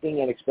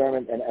seeing an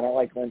experiment, and I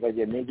like Glenn's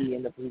idea. Maybe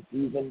in the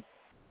preseason,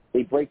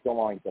 they break the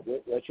lines up.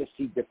 Let's just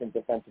see different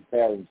defensive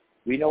pairings.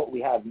 We know what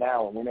we have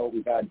now, and we know what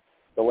we've had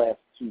the last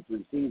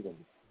 2-3 seasons.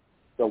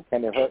 So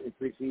can it hurt in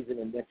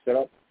preseason and mix it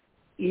up?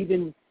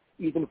 Even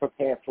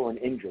prepare for an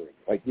injury,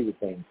 like you were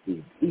saying,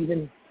 Steve.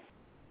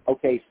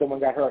 Okay, someone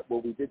got hurt.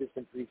 Well, we did this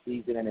in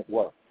preseason, and it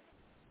worked.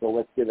 So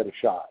let's give it a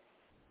shot.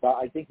 But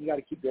I think you got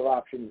to keep your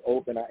options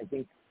open. I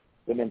think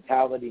the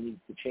mentality needs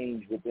to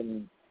change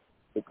within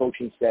the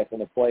coaching staff and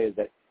the players,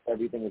 that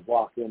everything is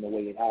locked in the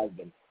way it has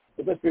been.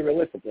 But let's be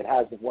realistic. It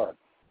hasn't worked.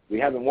 We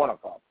haven't won a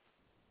cup.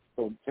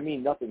 So to me,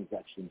 nothing's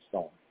etched in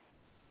stone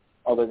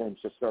other than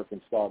just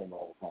starting the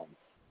whole time.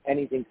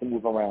 Anything can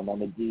move around on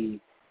the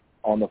D,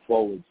 on the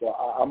forward. So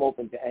I'm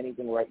open to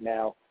anything right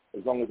now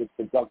as long as it's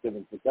productive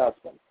and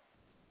successful.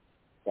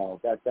 So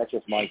that's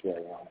just my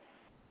theory on it.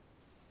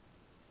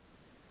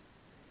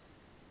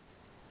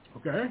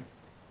 Okay.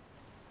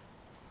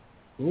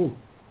 Ooh.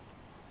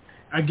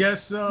 I guess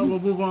we'll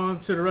move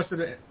on to the rest of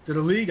the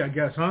league, I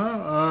guess,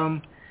 huh?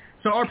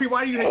 So, RP,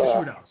 why do you hate the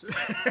shootouts?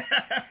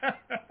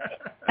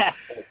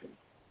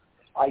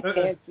 I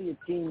can't see a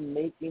team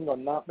making or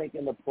not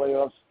making the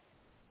playoffs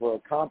for a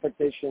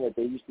competition that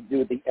they used to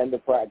do at the end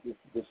of practice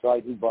to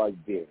decide who buys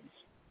beers.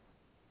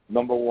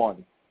 Number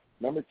one.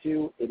 Number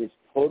two, it is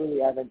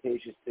totally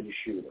advantageous to the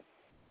shooter.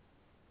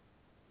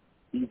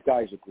 These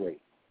guys are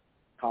great.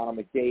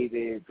 Connor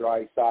McDavid,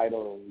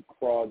 Draisaitl,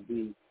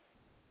 Crosby.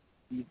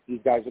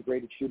 These guys are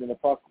great at shooting the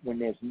puck when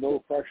there's no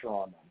pressure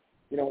on them.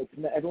 You know,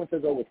 everyone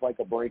says, oh, it's like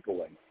a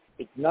breakaway.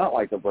 It's not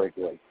like a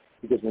breakaway,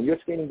 because when you're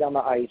skating down the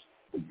ice,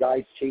 the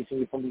guy's chasing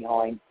you from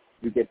behind,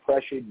 you get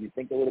pressured, you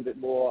think a little bit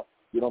more,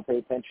 you don't pay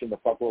attention, the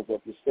puck rolls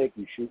off your stick,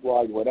 you shoot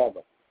wide,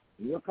 whatever.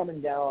 When you're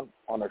coming down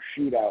on a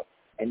shootout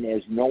and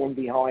there's no one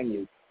behind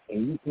you,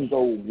 and you can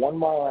go 1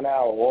 mile an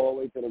hour all the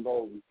way to the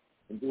goalie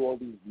and do all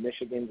these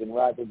Michigans and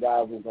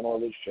razzle-dazzles and all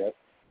this shit,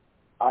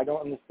 I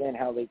don't understand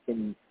how they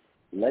can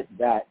let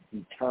that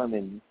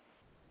determine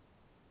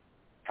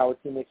how a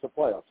team makes the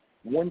playoffs.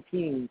 One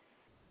team,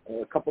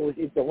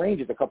 the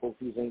Rangers a couple of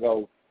seasons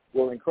ago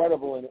were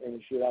incredible in the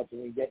shootouts,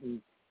 and we're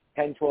getting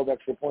 10, 12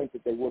 extra points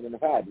that they wouldn't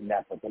have had, and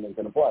that put them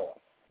into the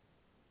playoffs.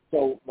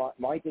 So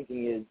my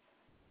thinking is,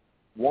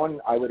 one,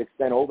 I would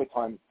extend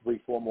overtime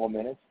 3-4 more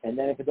minutes, and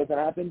then if it doesn't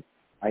happen,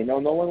 I know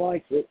no one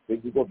likes it,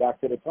 but you go back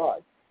to the tie.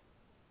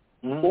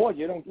 Mm-hmm.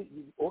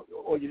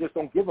 Or you just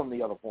don't give them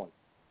the other point.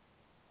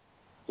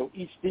 So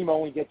each team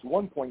only gets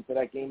 1 point for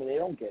that game, and they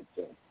don't get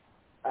 2.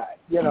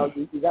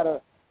 You got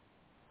to,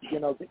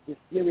 this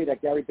theory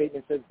that Gary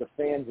Bateman says the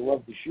fans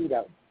love the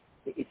shootout.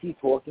 Is he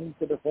talking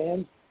to the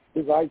fans?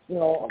 Because I'm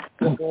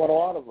talking with a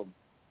lot of them.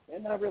 They're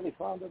not really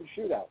fond of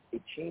the shootout.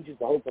 It changes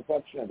the whole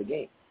complexion of the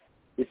game.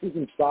 This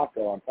isn't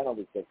soccer on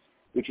penalty kicks,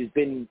 which has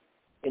been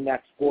in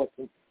that sport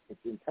since its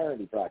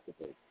eternity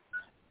practically.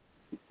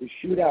 The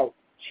shootout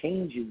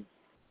changes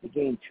the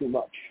game too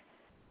much.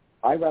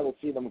 I'd rather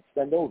see them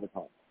extend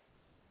overtime.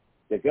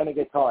 They're going to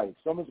get tied.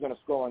 Someone's going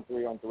to score on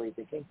 3-on-3. If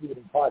they can't keep it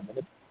in 5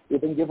 minutes, they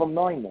can give them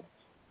 9 minutes.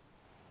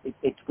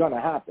 It's going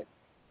to happen.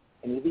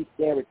 And at least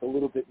there it's a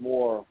little bit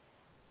more,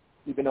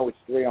 even though it's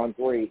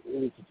 3-on-3,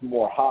 at least it's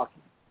more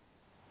hockey.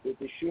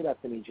 the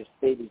shootout to me just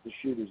favors the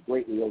shooters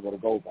greatly over the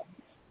goaltenders.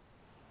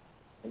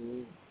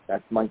 And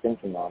that's my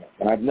thinking on it.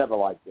 And I've never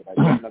liked it. I've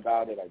written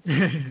about it. I've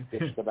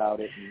bitched about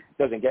it. And it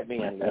doesn't get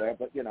me anywhere.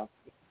 But,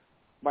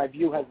 my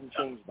view hasn't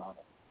changed on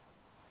it.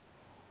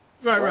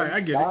 Right. I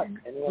get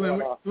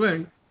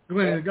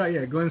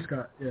it. Glenn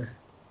Scott, yeah.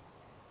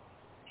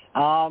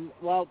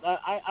 Well,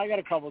 I got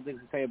a couple of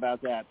things to say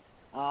about that.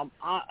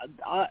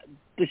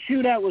 The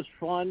shootout was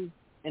fun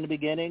in the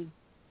beginning.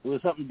 It was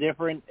something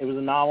different. It was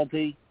a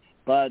novelty.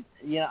 But,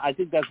 I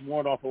think that's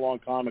worn off a long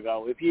time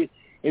ago. If you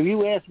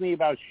ask me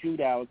about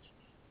shootouts,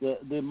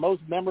 the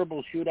most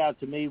memorable shootout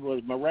to me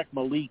was Marek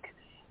Malik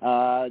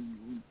that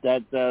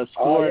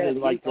scored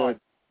in like the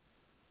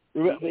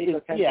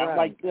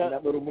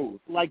that little move.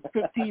 like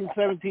 15,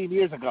 17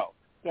 years ago.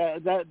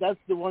 That's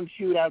the one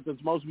shootout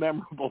that's most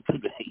memorable to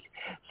me.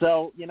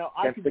 So,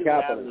 I could do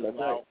that as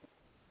well.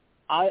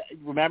 I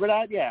remember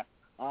that, yeah.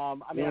 I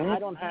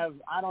don't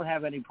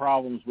have any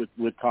problems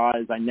with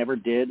ties. I never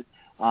did.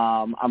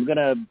 I'm going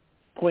to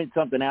point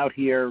something out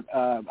here.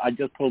 I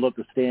just pulled up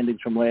the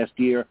standings from last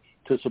year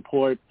to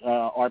support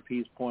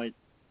RP's point.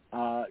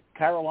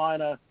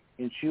 Carolina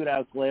in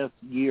shootouts last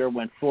year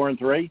went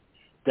 4-3.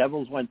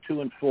 Devils went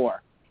 2-4.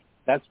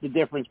 That's the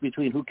difference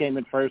between who came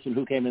in first and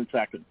who came in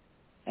second.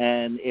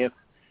 And if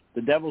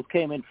the Devils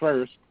came in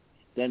first,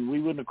 then we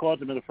wouldn't have caught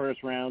them in the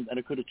first round, and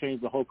it could have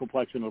changed the whole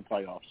complexion of the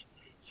playoffs.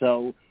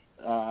 So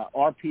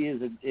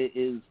RP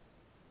is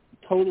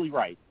totally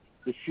right.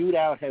 The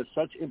shootout has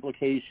such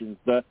implications.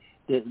 The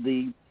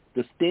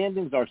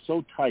standings are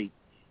so tight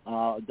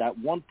that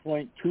 1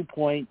 point, 2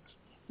 points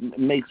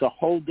makes a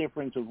whole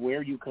difference of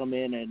where you come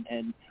in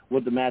and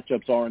what the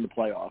matchups are in the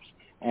playoffs.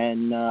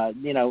 And,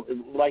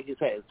 like you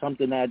say, it's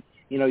something that,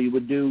 you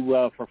would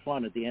do for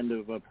fun at the end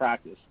of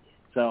practice.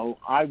 So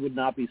I would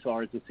not be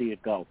sorry to see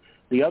it go.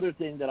 The other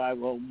thing that I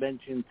will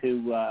mention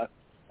to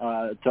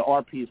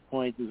RP's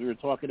point is we were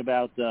talking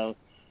about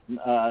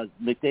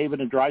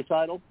McDavid and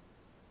Draisaitl.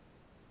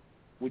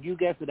 Would you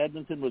guess that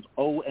Edmonton was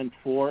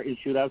 0-4 in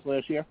shootouts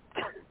last year?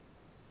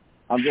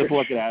 I'm just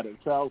looking at it.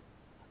 So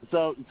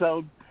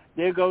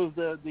there goes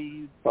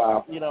the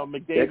wow.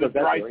 McDavid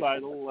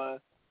Draisaitl.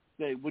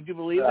 Would you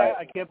believe that?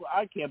 I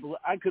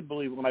couldn't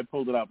believe it when I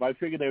pulled it up. I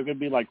figured they were going to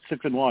be like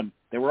 6-1.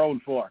 They were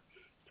 0-4.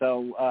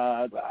 So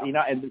wow.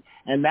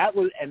 and that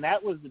was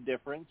the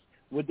difference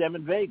with them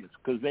in Vegas,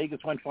 because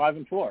Vegas went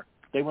 5-4.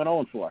 They went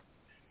 0-4,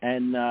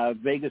 and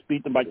Vegas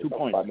beat them by 2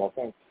 points.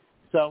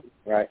 So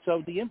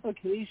so the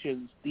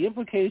implications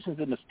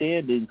in the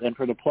standings and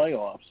for the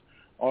playoffs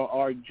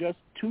are just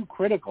too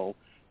critical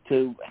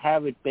to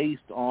have it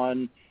based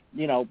on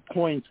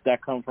points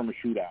that come from a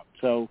shootout.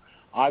 So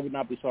I would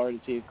not be sorry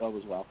to see it go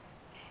as well.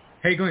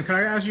 Hey, Glenn, can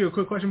I ask you a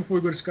quick question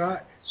before we go to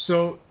Scott?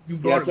 So you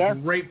brought up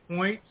great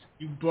points.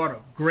 You brought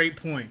up great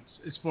points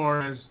as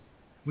far as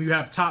when you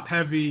have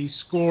top-heavy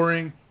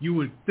scoring, you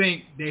would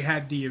think they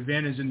had the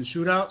advantage in the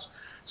shootouts.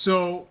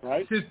 So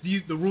since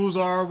the rules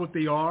are what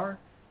they are,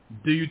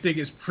 do you think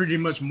it's pretty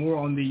much more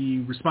on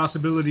the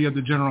responsibility of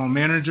the general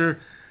manager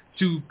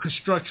to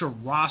construct your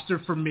roster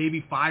for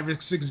maybe 5 or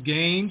 6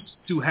 games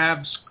to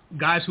have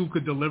guys who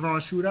could deliver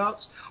on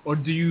shootouts? Or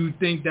do you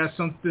think that's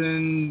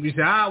something you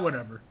say,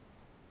 whatever?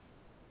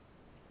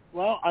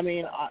 Well,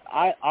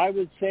 I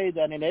would say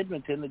that in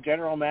Edmonton, the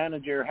general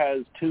manager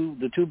has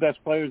the two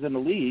best players in the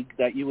league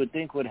that you would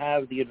think would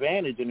have the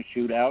advantage in a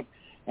shootout,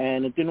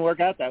 and it didn't work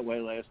out that way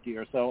last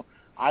year. So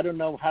I don't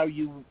know how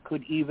you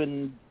could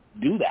even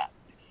do that.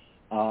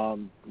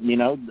 It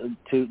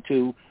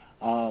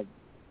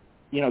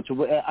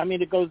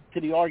goes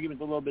to the argument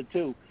a little bit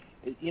too.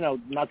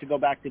 Not to go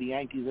back to the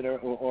Yankees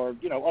or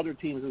other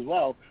teams as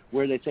well,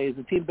 where they say, is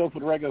the team built for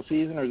the regular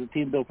season or is the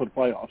team built for the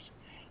playoffs?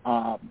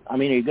 Are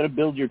you going to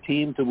build your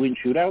team to win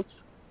shootouts?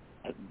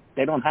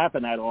 They don't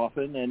happen that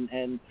often,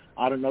 and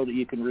I don't know that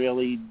you can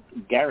really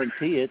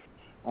guarantee it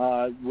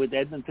with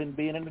Edmonton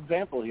being an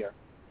example here.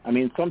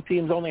 Some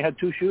teams only had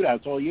 2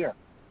 shootouts all year.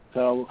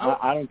 So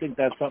I don't think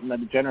that's something that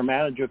the general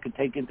manager could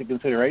take into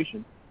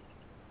consideration.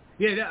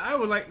 Yeah, I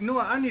would like,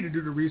 I need to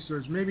do the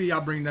research. Maybe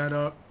I'll bring that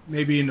up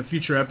maybe in a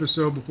future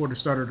episode before the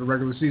start of the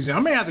regular season. I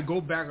may have to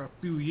go back a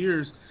few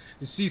years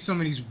to see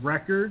some of these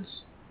records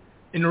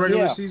in the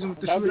regular season with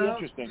the shootout.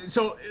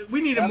 So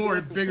we need a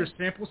bigger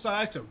sample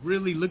size to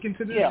really look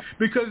into this. Yeah.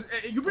 Because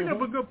you bring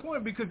up a good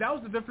point, because that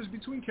was the difference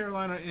between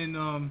Carolina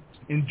and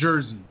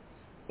Jersey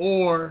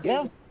or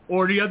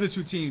the other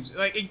 2 teams.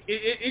 Like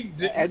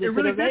it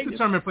really did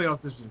determine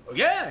playoff position.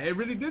 Yeah, it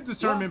really did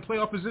determine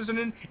playoff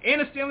position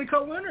and a Stanley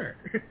Cup winner.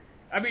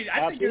 I think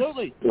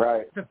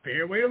it's a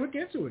fair way to look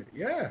into it.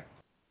 Yeah.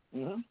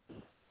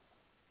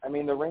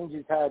 Mm-hmm. The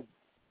Rangers had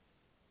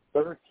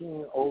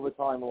 13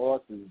 overtime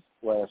losses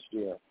last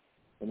year,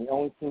 and the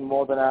only team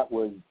more than that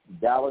was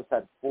Dallas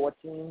had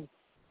 14,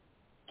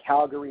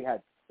 Calgary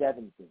had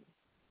 17.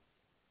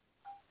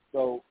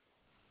 So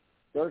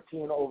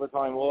 13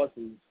 overtime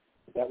losses,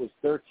 that was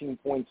 13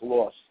 points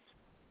lost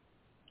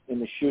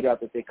in the shootout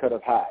that they could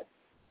have had.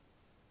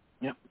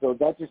 Yep. So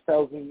that just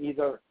tells me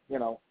either,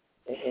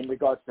 in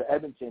regards to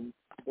Edmonton,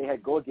 they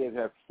had Gorgiev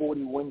had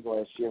 40 wins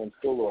last year and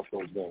still lost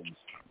those games.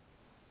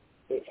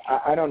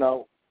 I don't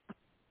know.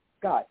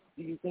 Scott,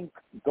 do you think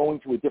going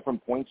to a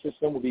different point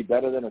system would be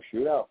better than a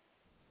shootout?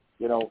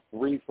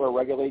 3 for a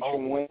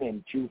regulation win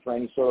and 2 for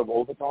any sort of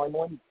overtime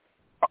win?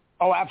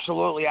 Oh,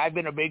 absolutely. I've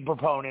been a big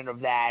proponent of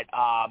that.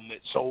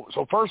 So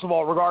first of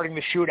all, regarding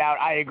the shootout,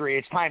 I agree.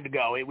 It's time to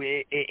go.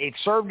 It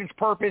served its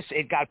purpose.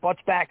 It got butts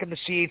back in the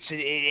seats.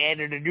 It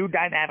added a new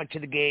dynamic to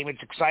the game.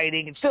 It's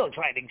exciting. It's still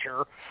exciting,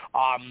 sure.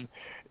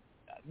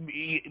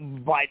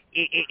 But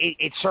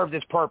it served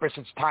its purpose.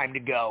 It's time to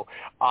go.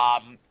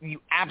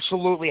 You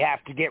absolutely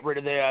have to get rid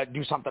of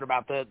do something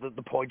about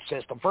the point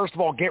system. First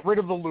of all, get rid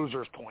of the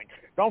loser's point.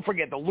 Don't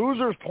forget, the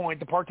loser's point,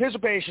 the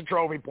participation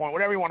trophy point,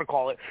 whatever you want to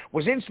call it,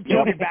 was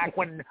instituted back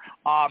when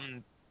I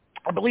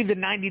believe the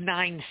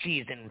 99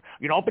 season,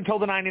 up until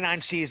the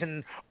 99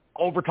 season,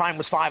 overtime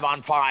was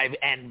 5-on-5,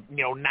 and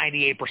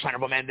 98%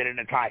 of them ended in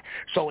a tie.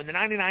 So in the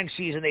 99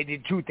 season, they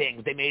did 2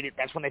 things.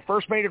 That's when they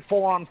first made it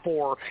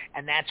 4-on-4,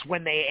 and that's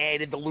when they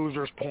added the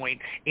loser's point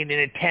in an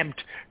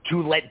attempt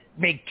to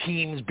make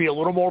teams be a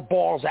little more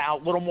balls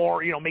out, a little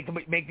more, make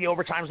the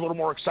overtimes a little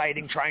more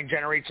exciting, try and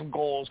generate some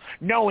goals,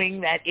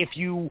 knowing that if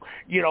you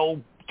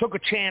took a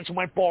chance and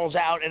went balls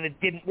out and it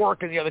didn't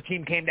work and the other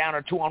team came down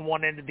or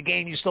 2-on-1 ended the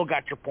game, you still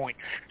got your point.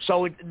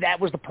 So that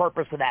was the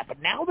purpose of that.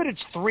 But now that it's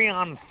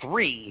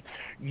 3-on-3,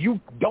 you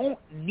don't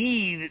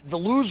need the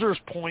loser's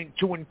point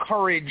to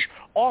encourage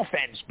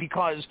offense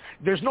because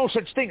there's no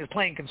such thing as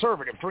playing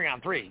conservative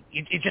 3-on-3.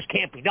 It just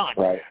can't be done.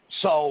 Right.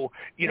 So,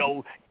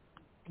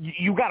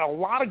 you got a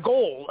lot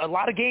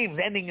of games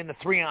ending in the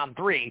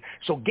 3-on-3.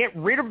 So get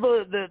rid of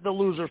the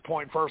loser's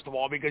point, first of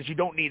all, because you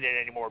don't need it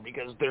anymore,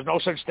 because there's no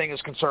such thing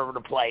as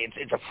conservative play.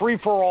 It's a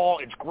free-for-all.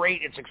 It's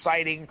great. It's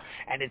exciting,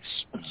 and it's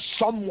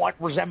somewhat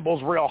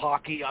resembles real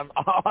hockey,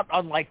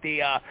 unlike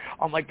the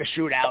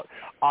shootout.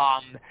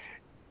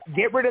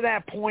 Get rid of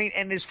that point,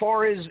 and as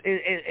far as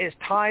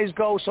ties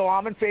go, so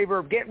I'm in favor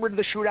of getting rid of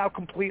the shootout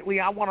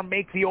completely. I want to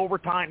make the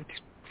overtime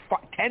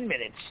 10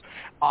 minutes.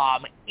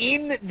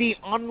 In the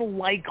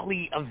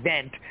unlikely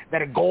event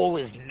that a goal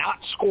is not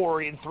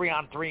scored in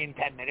 3-on-3 in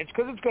 10 minutes,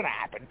 because it's going to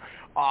happen,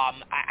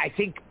 I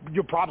think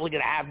you're probably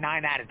going to have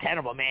 9 out of 10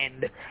 of them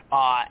end, as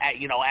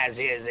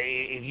is.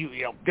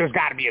 If there's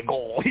got to be a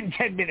goal in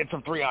 10 minutes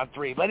of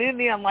 3-on-3. But in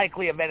the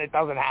unlikely event it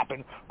doesn't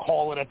happen,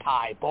 call it a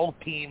tie. Both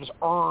teams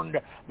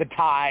earned the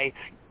tie.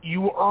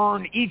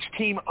 Each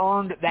team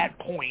earned that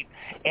point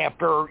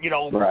after,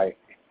 Right.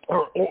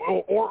 Or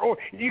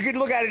you could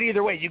look at it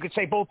either way. You could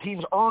say both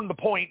teams earned the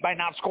point by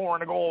not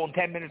scoring a goal in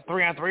 10 minutes,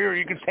 3-on-3, or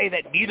you could say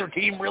that neither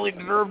team really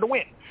deserved to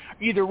win.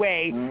 Either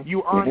way,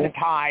 you earned the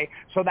tie,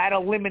 so that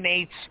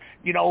eliminates,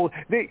 they know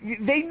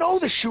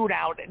the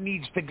shootout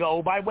needs to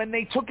go by when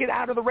they took it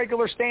out of the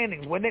regular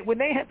standings, when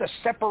they had to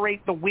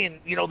separate the win,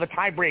 the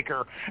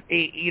tiebreaker,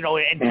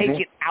 and take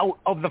it out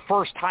of the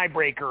first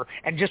tiebreaker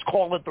and just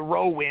call it the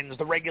row wins,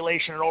 the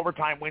regulation and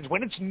overtime wins,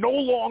 when it's no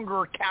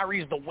longer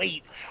carries the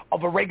weight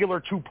of a regular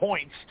 2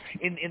 points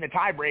in the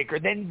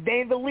tiebreaker, then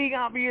the league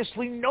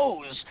obviously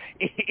knows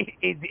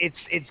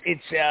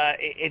it's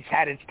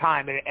had its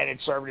time and it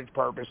served its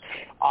purpose.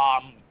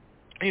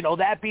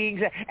 That being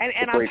said,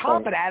 and on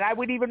top of that, I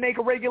would even make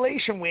a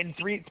regulation win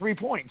 3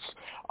 points.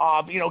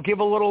 Give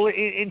a little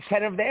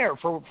incentive there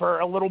for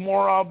a little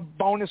more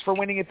bonus for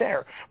winning it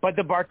there. But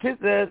the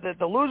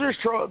loser's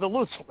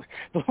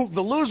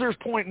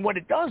point, and what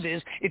it does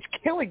is it's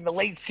killing the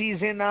late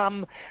season.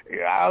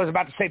 I was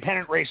about to say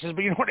pennant races,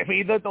 but you know what I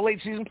mean, the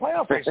late season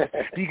playoff races,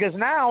 because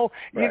now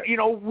right.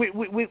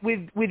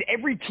 With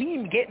every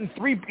team getting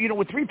 3,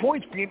 with 3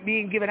 points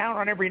being given out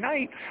on every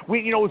night,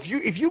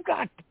 if you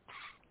got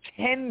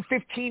 10,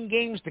 15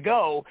 games to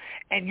go,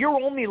 and you're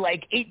only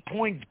like 8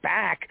 points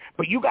back,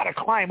 but you got to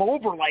climb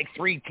over like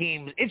 3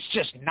 teams. It's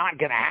just not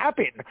going to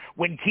happen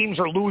when teams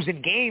are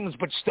losing games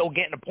but still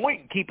getting a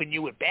point and keeping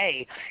you at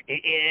bay.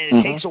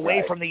 It takes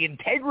away from the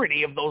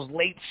integrity of those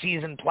late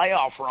season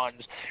playoff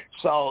runs.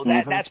 So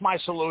that's my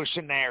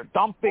solution there.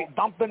 Dump the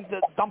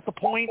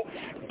point,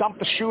 dump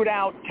the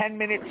shootout,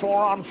 10-minute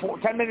 4-on-4,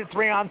 10-minute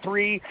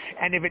 3-on-3,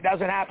 and if it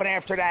doesn't happen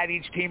after that,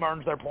 each team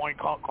earns their point.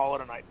 Call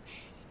it a night.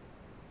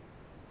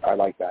 I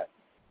like that.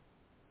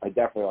 I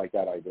definitely like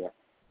that idea.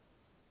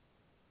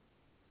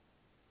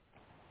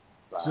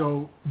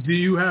 So, do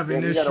you have an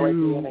issue? You got to wait for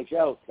the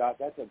NHL, Scott.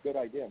 That's a good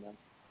idea, man.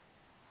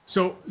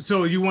 So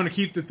you want to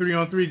keep the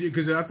 3-on-3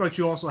 because I thought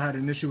you also had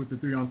an issue with the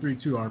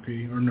 3-on-3 too,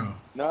 RP, or no?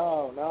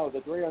 No,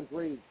 the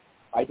 3-on-3.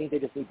 I think they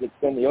just need to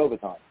extend the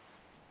overtime,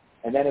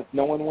 and then if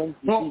no one wins,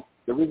 see,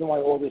 the reason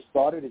why all this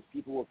started is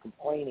people were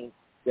complaining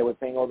they were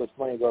paying all this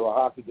money to go to a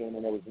hockey game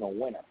and there was no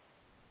winner.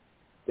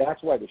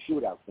 That's why the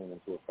shootout came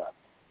into effect.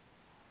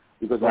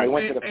 Because when they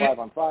went to the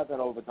 5-on-5 in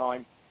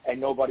overtime and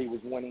nobody was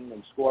winning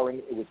and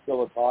scoring, it was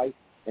still a tie,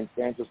 and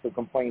fans were still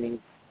complaining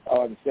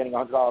and spending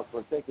 $100 for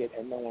a ticket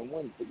and no one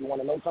wins. But you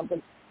want to know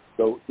something?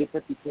 So the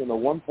difference between the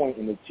 1 point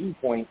and the 2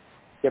 point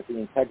kept the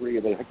integrity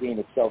of the game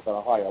itself at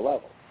a higher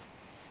level.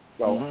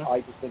 So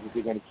I just think if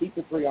you're going to keep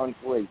the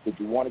 3-on-3 because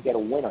you want to get a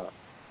winner,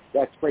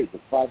 that's great.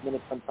 But 5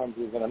 minutes sometimes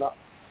isn't enough.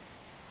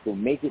 So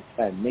make it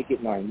 10, make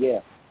it 9. Yeah,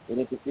 it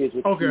interferes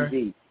with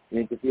TV. It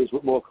interferes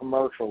with more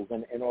commercials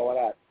and all of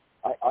that.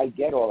 I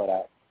get all of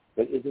that.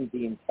 But isn't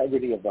the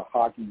integrity of the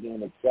hockey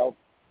game itself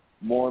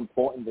more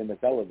important than the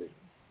television?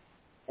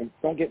 And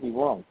don't get me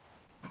wrong.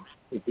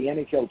 If the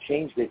NHL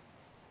changed it,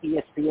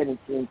 ESPN and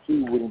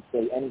TNT wouldn't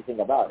say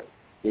anything about it.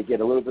 They get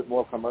a little bit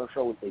more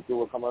commercial if they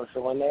do a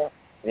commercial in there.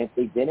 And if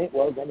they didn't,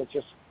 well, then it's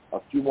just a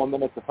few more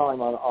minutes of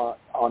time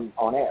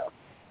on air.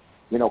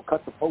 You know,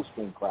 cut the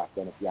post-game crap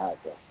then if you had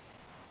to.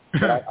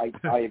 But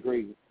I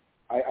agree.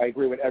 I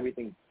agree with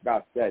everything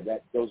Scott said.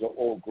 That those are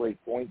all great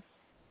points.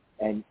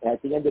 And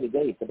at the end of the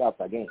day, it's about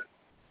the game.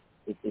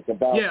 It's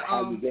about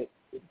how you get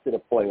to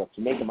the playoffs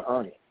to make them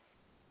earn it.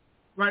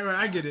 Right.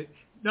 I get it.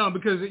 No,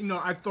 because, you know,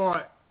 I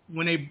thought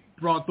when they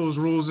brought those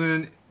rules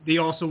in, they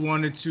also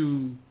wanted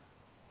to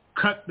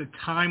cut the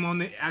time on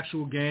the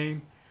actual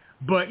game.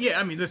 But, yeah,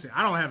 I mean, listen,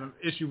 I don't have an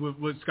issue with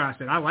what Scott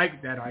said. I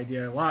like that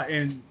idea a lot,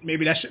 and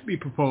maybe that should be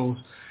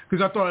proposed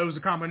because I thought it was a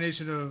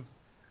combination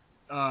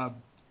of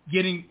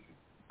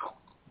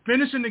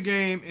finishing the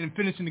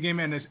game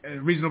at a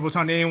reasonable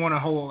time. They didn't want to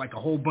hold like a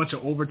whole bunch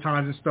of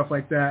overtimes and stuff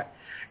like that.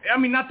 I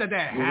mean, not that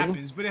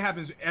happens, but it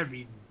happens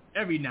every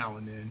now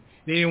and then.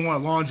 They didn't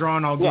want long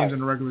drawn-out games in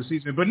the regular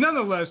season. But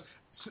nonetheless,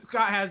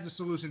 Scott has the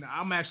solution that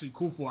I'm actually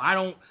cool for.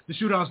 The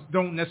shootouts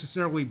don't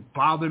necessarily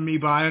bother me,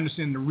 but I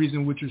understand the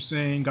reason what you're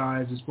saying,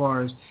 guys, as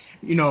far as,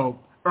 you know,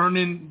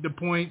 earning the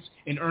points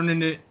and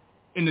earning it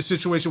in the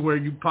situation where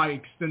you probably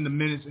extend the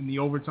minutes in the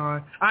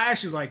overtime. I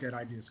actually like that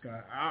idea,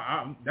 Scott.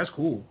 That's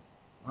cool.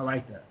 I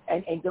like that.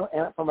 And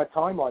from a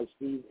time-wise,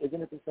 Steve,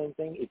 isn't it the same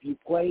thing? If you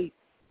play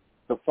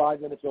the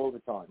 5 minutes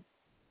overtime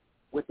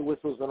with the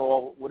whistles and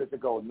all, what does it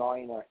go,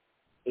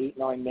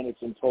 9 minutes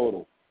in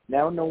total?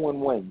 Now no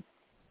one wins.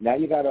 Now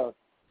you got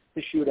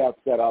the shootout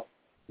set up.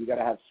 You got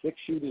to have 6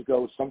 shooters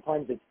go.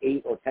 Sometimes it's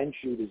 8 or 10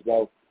 shooters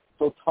go.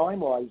 So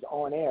time-wise,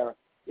 on air,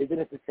 isn't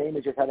it the same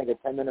as just having a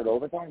 10-minute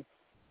overtime?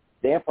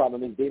 Their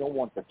problem is they don't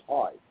want the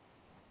tie.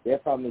 Their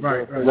problem is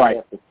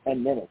after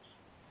 10 minutes.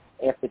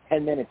 After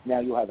 10 minutes, now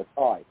you have a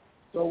tie.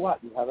 So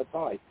what? You have a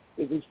tie.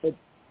 It was for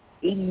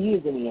 80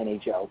 years in the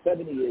NHL,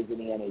 70 years in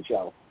the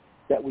NHL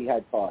that we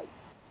had ties.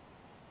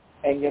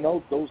 And, you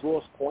know, those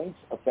lost points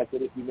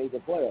affected if you made the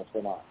playoffs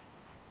or not.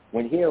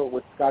 When here,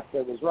 what Scott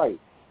said was right.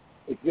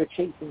 If you're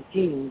chasing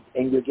teams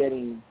and they're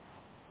getting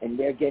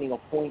a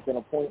point and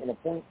a point and a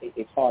point,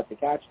 it's hard to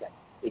catch them.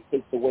 It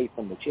takes away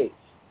from the chase.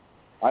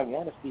 I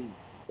want to see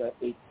the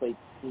 8th place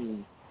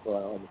team,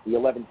 the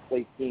 11th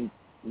place team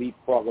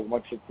leapfrog a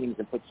bunch of teams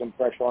and put some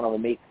pressure on them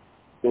and make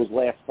those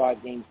last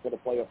 5 games to the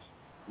playoffs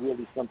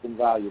really something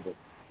valuable.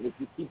 But if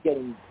you keep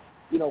getting,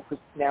 you know,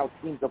 because now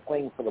teams are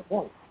playing for the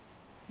point.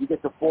 You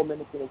get to 4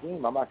 minutes in a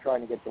game. I'm not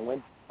trying to get the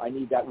win. I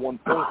need that 1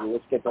 point. Well,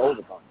 let's get to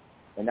overtime.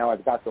 And now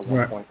I've got the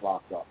 1 point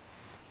locked up.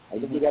 I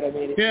think you got to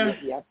make it. Yeah.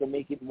 You have to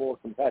make it more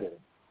competitive.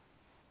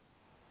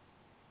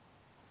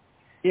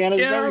 Yeah, and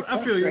it's very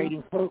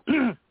frustrating.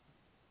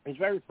 It's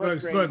very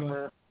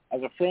frustrating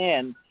as a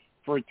fan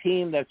for a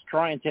team that's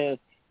trying to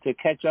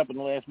catch up in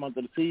the last month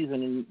of the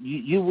season, and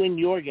you win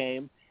your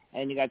game,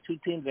 and you got 2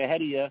 teams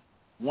ahead of you.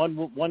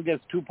 One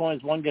gets 2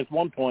 points, one gets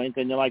 1 point,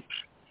 and you're like,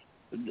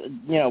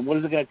 you know, what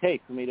is it going to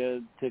take for me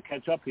to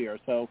catch up here?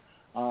 So,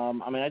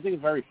 I mean, I think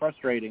it's very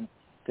frustrating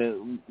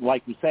to,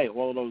 like you say,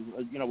 all those,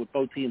 you know, with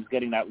both teams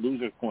getting that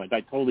loser's point.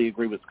 I totally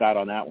agree with Scott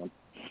on that one.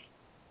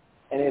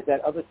 And there's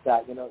that other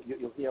stat, you know,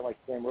 you'll hear like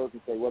Sam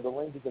Rosen say, well, the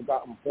Rangers have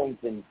gotten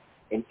points in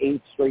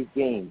 8 straight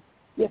games.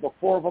 Yeah, but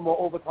 4 of them are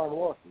overtime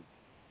losses.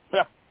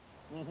 Yeah.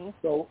 Mm-hmm.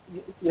 So,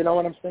 you know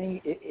what I'm saying?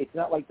 It's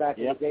not like back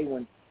in the day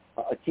when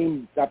a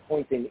team got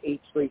points in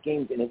 8 straight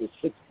games and it was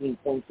 16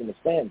 points in the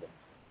standings.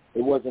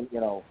 It wasn't,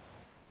 you know,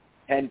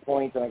 10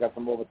 points and I got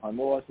some overtime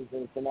losses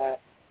and this and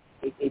that.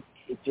 It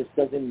just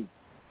doesn't,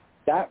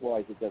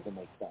 stat-wise, it doesn't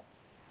make sense.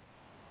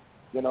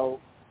 You know,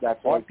 that's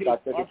why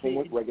Scott said the thing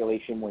with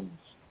regulation wins.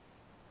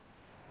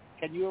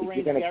 Can you arrange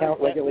if you're going to count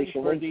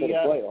regulation wins for the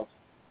playoffs.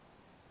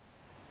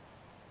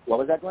 What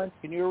was that, Glenn?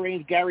 Can you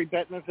arrange Gary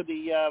Bettman for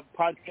the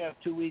podcast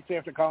 2 weeks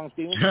after Colin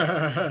Stevens?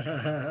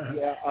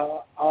 Yeah,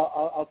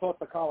 I'll talk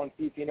to Colin,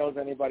 see if he knows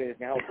anybody that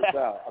can help us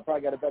out. I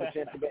probably got a better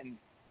chance of getting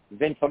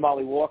Vince or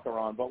Molly Walker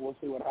on, but we'll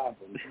see what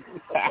happens.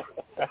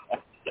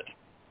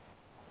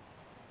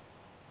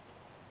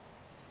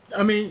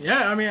 I mean,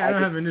 I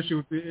don't have an issue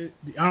with it.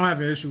 I don't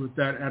have an issue with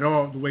that at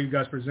all. The way you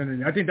guys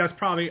presented it, I think that's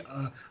probably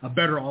a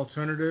better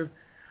alternative.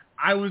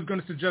 I was going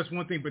to suggest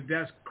one thing, but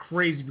that's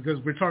crazy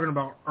because we're talking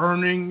about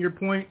earning your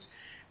points.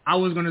 I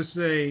was going to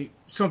say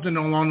something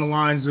along the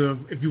lines of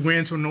if you went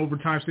into an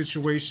overtime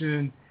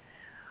situation,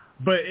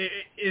 but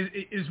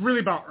it's really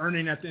about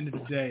earning at the end of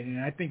the day.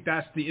 And I think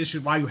that's the issue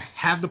why you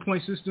have the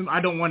point system.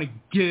 I don't want to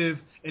give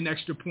an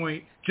extra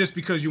point just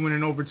because you win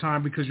in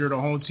overtime because you're the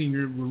home team,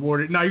 you're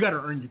rewarded. No, you got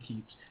to earn your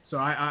keeps. So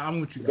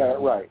I'm with you guys. Got it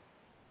right.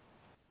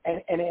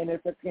 And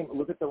if that game,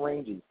 look at the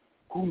Rangers.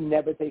 Who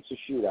never takes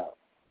a shootout?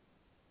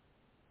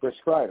 Chris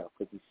Kreider,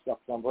 because he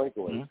sucks on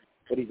breakaways. Mm-hmm.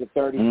 But he's a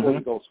 30,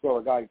 40-goal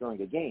scorer guy during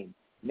a game.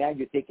 Now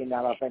you're taking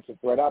that offensive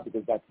threat out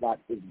because that's not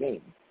his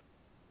game.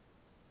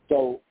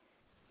 So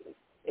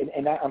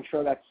and I'm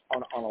sure that's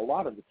on a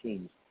lot of the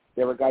teams.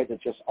 There are guys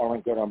that just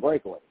aren't good on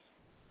breakaways.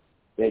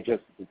 They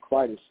just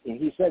try to, and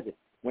he says it,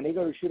 when they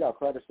go to shootout,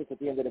 try to stick at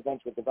the end of the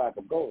bench with the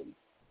backup goalies.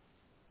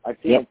 I've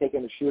seen him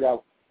taking the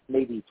shootout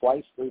maybe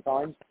twice, 3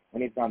 times,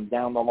 when he's gone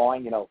down the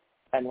line,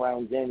 10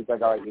 rounds in, it's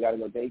like, all right, you got to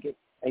go take it.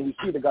 And you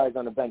see the guys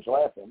on the bench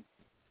laughing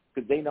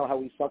because they know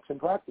how he sucks in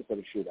practice at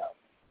a shootout.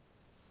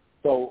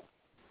 So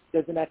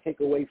doesn't that take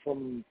away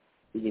from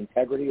the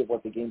integrity of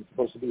what the game's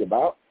supposed to be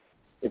about?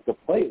 If the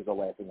players are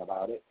laughing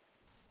about it,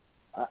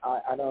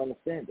 I don't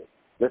understand it.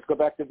 Let's go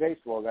back to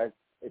baseball, guys.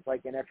 It's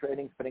like in extra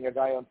innings putting a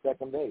guy on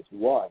second base.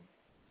 Why?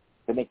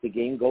 To make the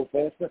game go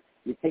faster?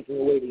 You're taking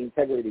away the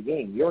integrity of the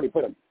game. You already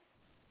put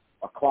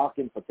a clock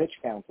in for pitch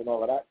counts and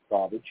all of that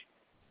garbage.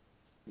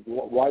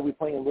 Why are we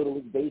playing Little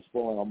League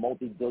Baseball in a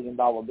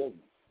multi-billion-dollar business?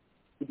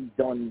 It could be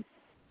done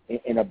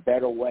in a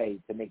better way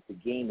to make the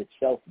game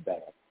itself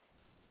better.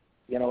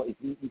 If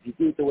you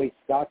do it the way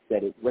Scott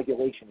said it,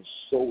 regulation is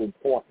so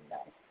important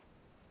now.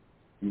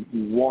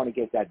 You want to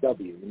get that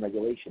W in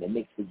regulation. It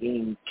makes the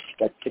game,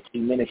 that 60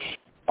 minutes,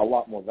 a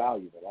lot more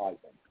valuable, I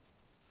think.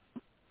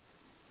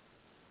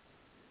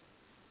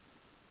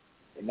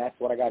 And that's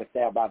what I got to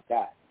say about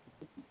that.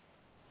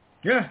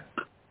 Yeah.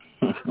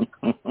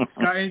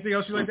 Scott, anything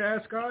else you'd like to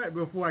ask, Scott,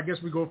 before I guess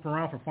we go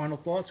around for final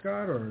thoughts,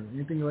 Scott, or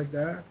anything like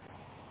that?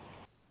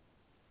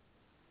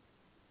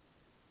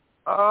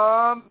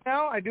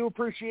 No, I do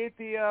appreciate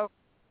the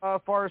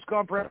Forrest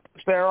Gump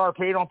reference there,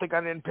 RP. Don't think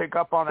I didn't pick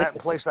up on that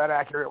and place that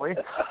accurately.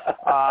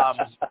 I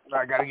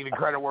got to give you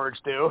credit where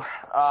it's due.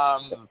 I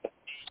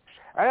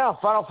know,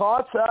 final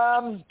thoughts.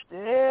 I don't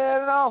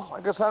know.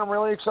 I guess I'm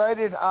really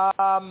excited.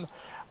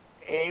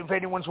 If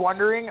anyone's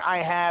wondering, I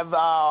have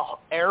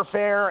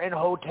airfare and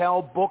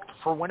hotel booked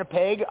for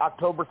Winnipeg,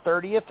 October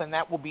 30th, and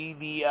that will be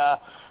the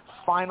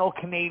final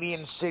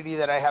Canadian city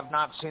that I have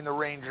not seen the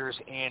Rangers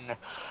in.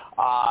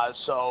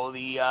 So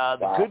the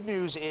good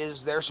news is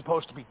they're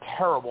supposed to be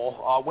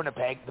terrible,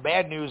 Winnipeg. The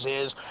bad news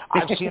is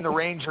I've seen the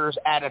Rangers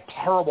at a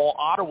terrible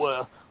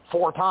Ottawa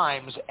 4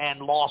 times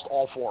and lost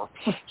all 4.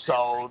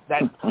 So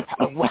that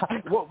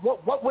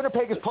what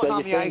Winnipeg is putting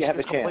on the ice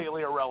is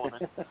completely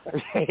irrelevant.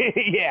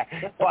 Yeah,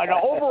 but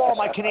overall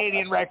my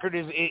Canadian record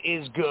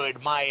is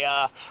good.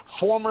 My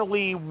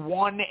formerly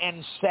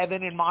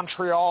 1-7 in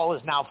Montreal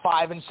is now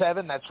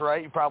 5-7. That's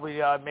right. You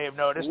probably may have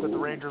noticed that the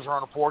Rangers are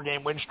on a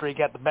 4-game win streak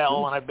at the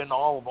Bell, and I've been to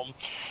all of them.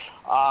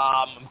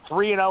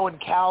 3-0 in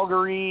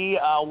Calgary,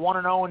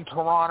 1-0 in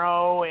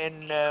Toronto,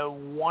 and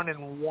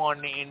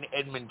 1-1 in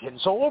Edmonton.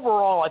 So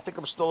overall, I think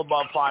I'm still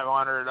above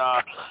 500.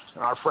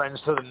 Our friends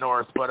to the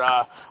north, but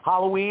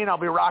Halloween, I'll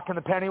be rocking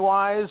the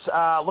Pennywise.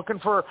 Looking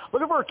for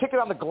a ticket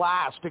on the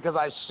glass because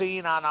I've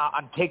seen on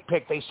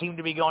TakePick they seem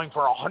to be going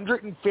for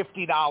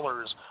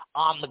 $150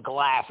 on the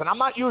glass, and I'm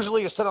not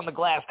usually a sit on the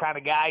glass kind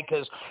of guy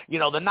because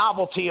the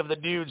novelty of the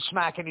dudes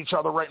smacking each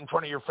other right in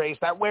front of your face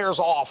that wears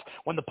off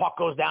when the puck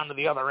goes down to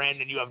the other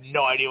end and you have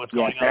no idea what's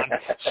going on.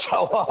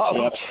 So,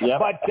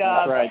 but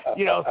right.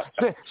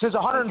 Since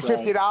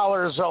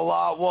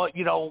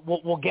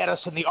 $150 will get us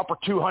in the upper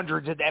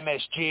 200s at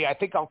MSG, I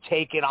think I'll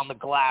take it on the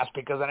glass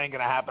because that ain't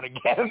going to happen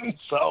again.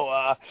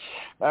 So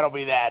that'll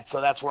be that. So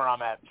that's where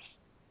I'm at.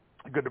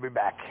 Good to be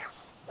back.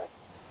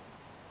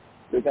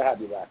 Good to have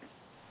you back.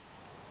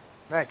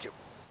 Thank you.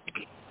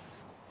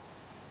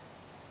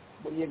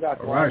 What do you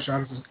got? All right,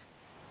 Sean.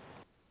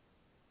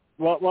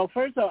 Well,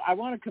 first of all, I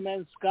want to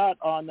commend Scott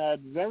on that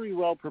very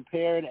well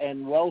prepared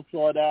and well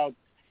thought out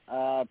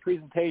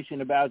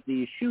presentation about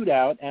the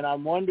shootout, and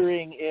I'm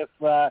wondering if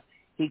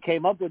he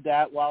came up with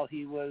that while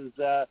he was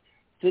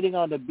sitting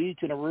on the beach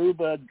in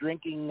Aruba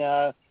drinking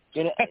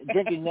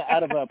drinking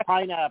out of a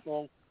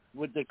pineapple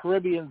with the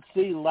Caribbean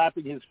Sea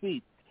lapping his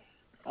feet.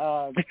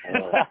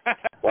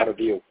 What a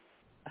view!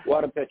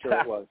 What a picture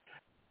it was.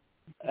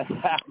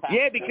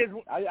 Yeah, because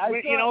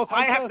if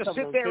I have to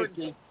sit there,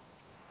 if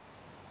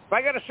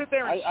I got to sit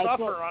there and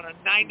suffer on a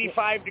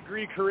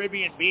 95-degree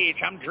Caribbean beach,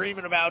 I'm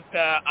dreaming about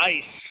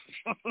ice.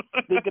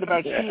 Thinking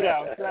about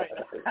shootouts, right?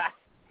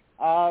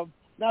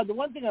 Now, the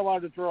one thing I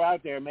wanted to throw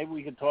out there, maybe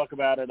we could talk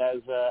about it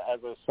as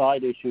a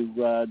side issue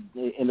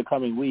in the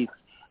coming weeks.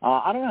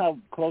 I don't know how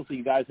closely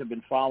you guys have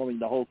been following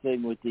the whole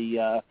thing with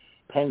the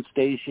Penn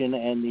Station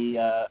and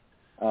the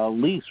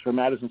lease for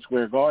Madison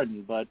Square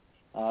Garden, but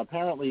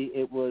apparently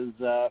it was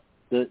the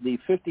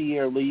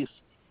 50-year lease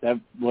that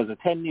was a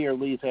 10-year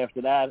lease after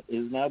that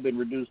has now been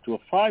reduced to a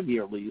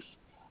 5-year lease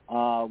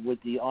with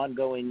the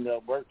ongoing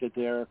work that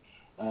they're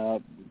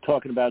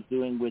talking about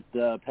doing with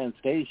Penn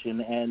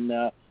Station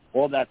and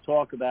all that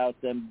talk about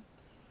them,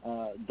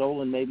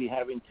 Dolan maybe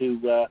having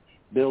to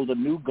build a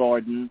new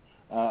garden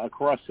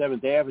across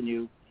 7th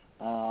Avenue,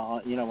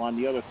 on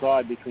the other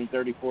side between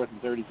 34th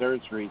and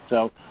 33rd Street.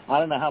 So I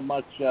don't know how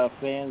much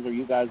fans or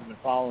you guys have been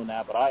following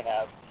that, but I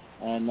have.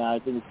 And I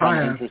think it's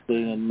kind of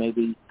interesting, and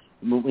maybe,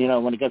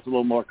 when it gets a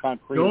little more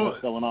concrete what's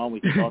going on, we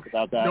can talk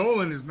about that.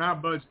 Dolan is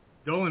not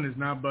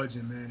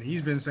budging, man.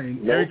 He's been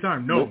saying every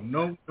time, no.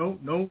 Nope.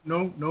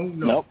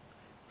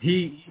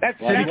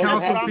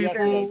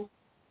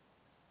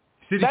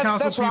 City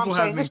council people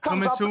have been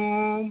coming to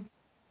him.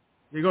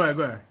 Yeah, go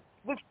ahead.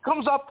 This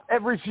comes up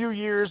every few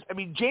years. I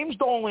mean, James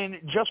Dolan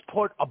just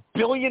put $1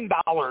 billion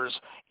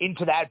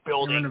into that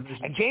building.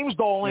 And James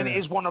Dolan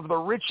is one of the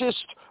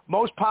richest,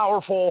 most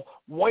powerful,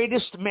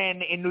 whitest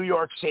men in New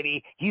York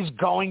City. He's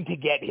going to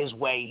get his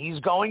way. He's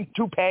going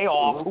to pay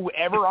off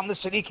whoever on the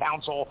city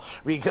council,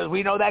 because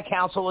we know that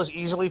council is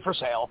easily for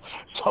sale.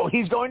 So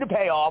he's going to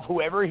pay off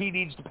whoever he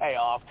needs to pay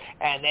off.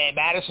 And then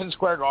Madison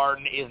Square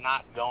Garden is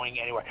not going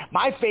anywhere.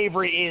 My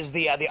favorite is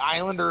the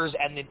Islanders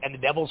and the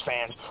Devils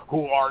fans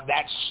who are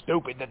that stupid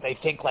that they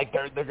think like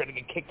they're going to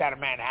get kicked out of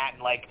Manhattan.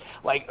 Like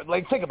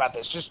think about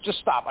this. Just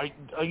stop.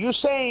 Are you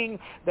saying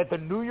that the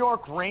New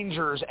York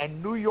Rangers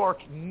and New York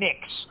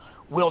Knicks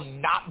will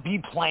not be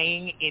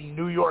playing in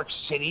New York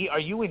City? Are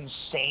you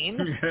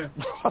insane?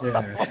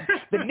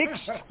 The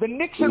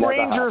Knicks and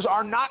Rangers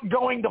are not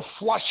going to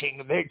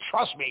Flushing.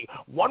 Trust me,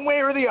 one way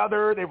or the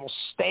other, they will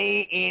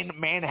stay in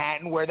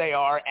Manhattan where they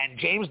are, and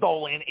James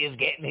Dolan is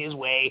getting his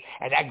way,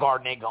 and that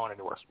Garden ain't going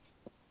anywhere.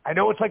 I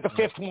know it's like the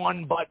fifth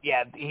one, but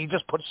yeah, he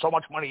just put so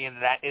much money into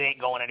that, it ain't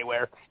going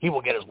anywhere. He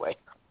will get his way.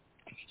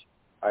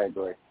 I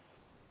agree.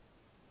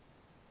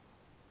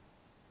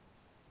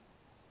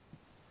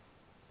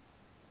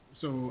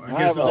 So I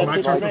guess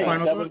my turn for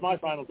final thoughts. That was my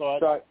final thought.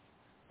 Sorry.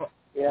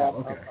 Yeah,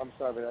 okay. I'm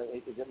sorry, but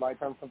is it my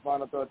turn for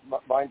final thoughts?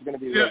 Mine's going to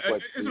be real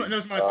quick.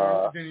 That's my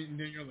turn.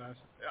 Then you're last.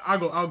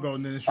 I'll go,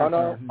 and then it's your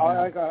turn.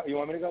 You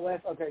want me to go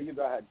last? Okay, you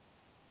go ahead.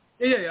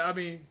 Yeah. I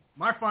mean,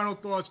 my final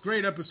thoughts.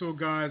 Great episode,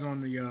 guys.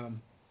 On the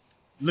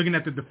looking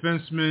at the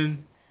defenseman.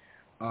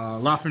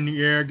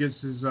 Lafreniere gets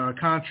his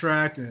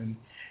contract, and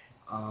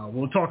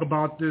we'll talk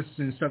about this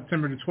in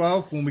September the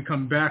 12th when we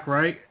come back,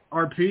 right,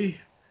 RP?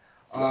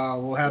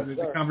 We'll have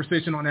the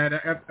conversation on that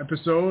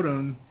episode,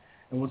 and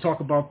we'll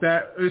talk about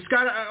that.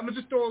 Scott, I'm going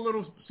to just throw a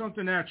little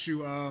something at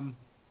you.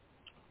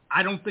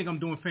 I don't think I'm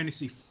doing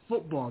fantasy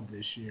football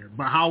this year,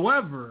 but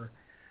however,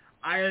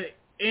 I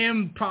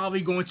am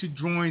probably going to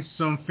join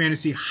some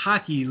fantasy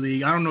hockey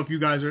league. I don't know if you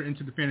guys are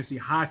into the fantasy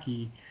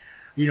hockey.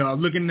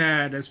 Looking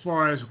at as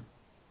far as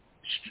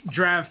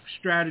draft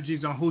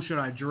strategies on who should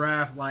I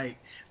draft, like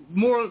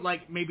more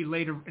like maybe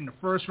later in the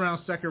first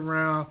round, second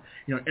round.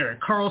 Erik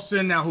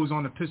Karlsson now, who's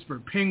on the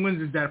Pittsburgh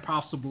Penguins, is that a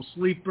possible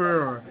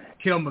sleeper? Or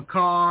Cale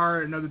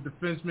Makar, another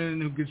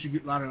defenseman who gives you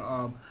a lot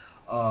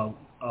of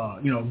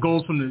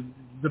goals from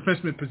the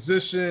defenseman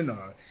position.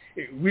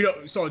 We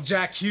saw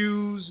Jack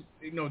Hughes,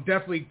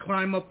 definitely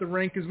climb up the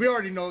rankings. We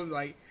already know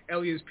like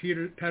Elias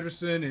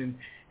Pettersson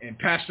and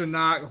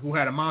Pasternak, who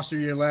had a monster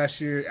year last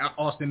year,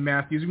 Austin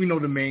Matthews. We know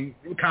the main,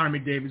 Connor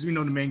McDavid. We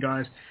know the main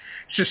guys.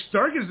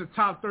 Shesterkin is a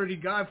top 30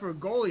 guy for a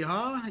goalie,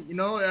 huh?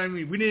 I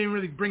mean, we didn't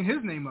really bring his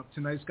name up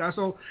tonight, Scott.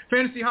 So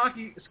fantasy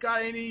hockey,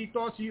 Scott, any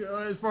thoughts?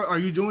 Are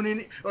you doing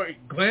any? Or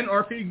Glenn,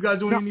 RP, you guys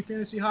doing any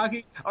fantasy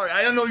hockey? All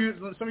right, I know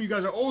some of you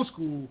guys are old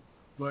school,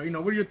 but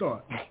what are your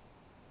thoughts?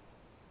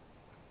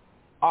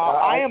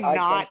 I'm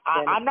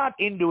not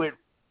into it.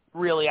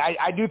 Really,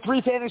 I do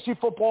 3 fantasy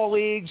football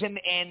leagues, and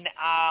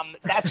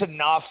that's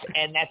enough.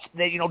 And that's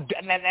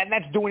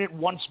doing it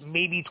once,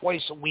 maybe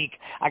twice a week.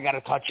 I got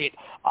to touch it.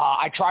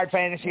 I tried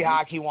fantasy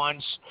hockey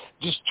once,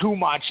 just too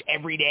much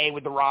every day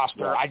with the roster.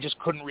 Yeah. I just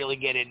couldn't really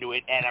get into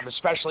it, and I'm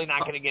especially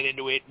not going to get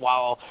into it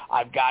while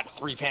I've got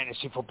 3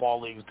 fantasy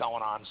football leagues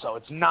going on. So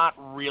it's not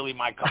really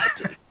my cup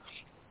of tea.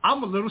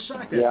 I'm a little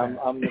shocked. Yeah,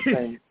 I'm the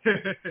same.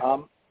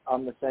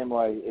 I'm the same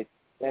way.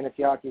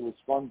 Fantasy hockey was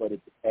fun, but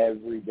it's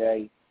every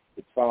day.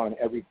 It's following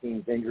every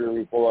team's injury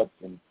reports,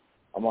 and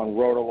I'm on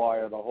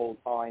RotoWire the whole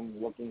time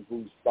looking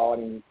who's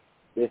starting,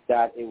 this,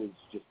 that. It was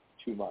just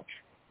too much.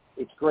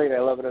 It's great.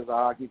 I love it as a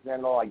hockey fan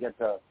and all.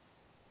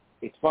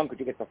 It's fun because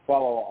you get to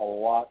follow a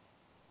lot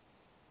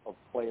of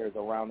players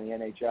around the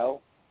NHL,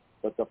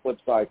 but the flip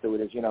side to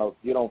it is, if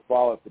you don't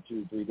follow it for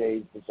 2-3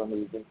 days for some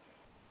reason,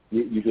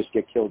 you just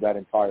get killed that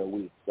entire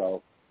week.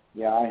 So,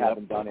 yeah, I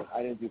haven't done it.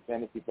 I didn't do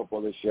fantasy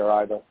football this year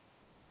either.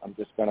 I'm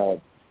just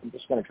gonna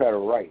try to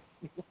write.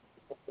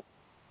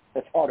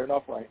 It's hard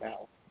enough right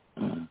now.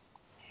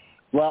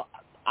 Well,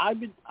 I've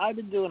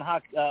been doing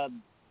hockey,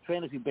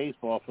 fantasy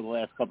baseball for the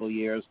last couple of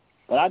years,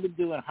 but I've been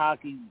doing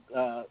hockey,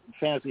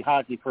 fantasy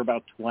hockey for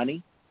about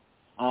 20.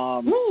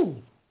 Woo!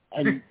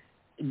 And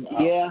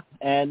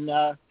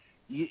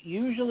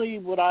usually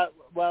you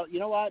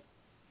know what?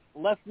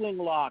 Left Wing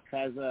Lock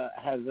has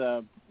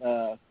a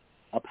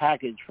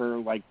package for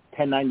like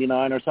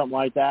 $10.99 or something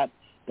like that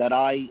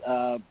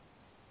I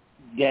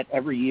get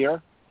every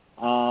year.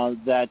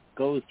 That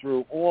goes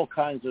through all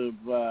kinds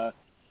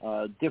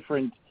of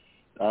different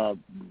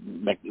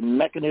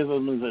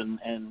mechanisms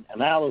and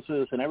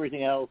analysis and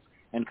everything else,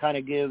 and kind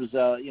of gives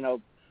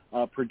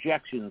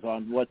projections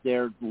on what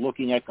they're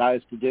looking at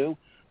guys to do.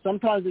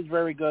 Sometimes it's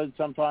very good,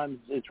 sometimes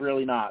it's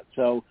really not.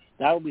 So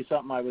that would be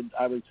something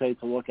I would say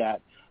to look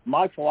at.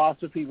 My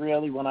philosophy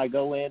really when I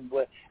go in,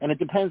 and it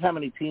depends how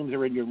many teams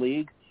are in your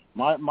league.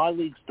 My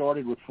league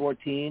started with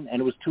 14, and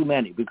it was too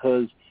many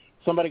because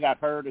somebody got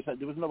hurt or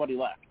there was nobody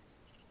left.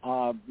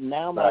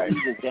 Now my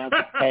league is down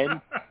to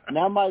 10.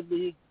 Now my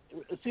league,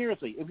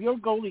 seriously, if your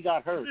goalie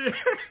got hurt,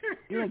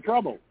 you're in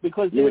trouble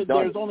because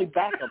there's only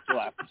backups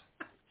left.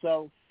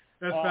 So,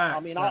 that's fact. I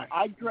mean,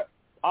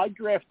 I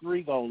draft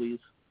 3 goalies,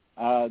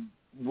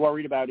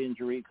 worried about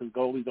injury because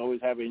goalies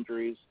always have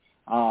injuries.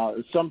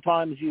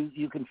 Sometimes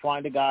you can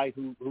find a guy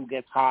who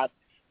gets hot,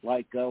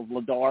 like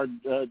Vladar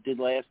did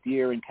last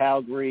year in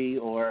Calgary,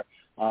 or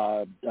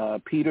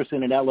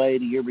Peterson in L.A.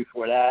 the year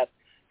before that.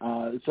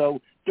 So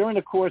during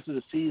the course of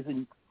the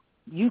season,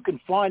 you can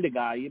find a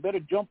guy. You better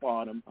jump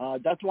on him.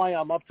 That's why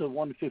I'm up to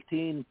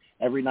 1:15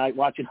 every night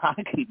watching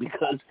hockey,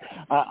 because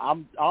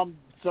I'm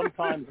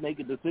sometimes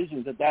making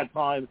decisions at that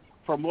time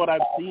from what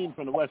I've seen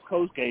from the West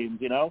Coast games.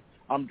 You know,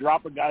 I'm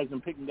dropping guys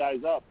and picking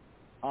guys up.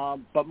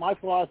 But my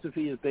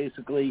philosophy is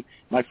basically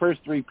my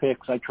first 3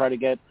 picks, I try to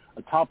get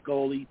a top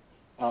goalie,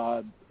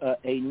 a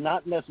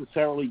not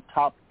necessarily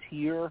top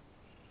tier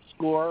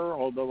scorer,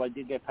 although I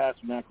did get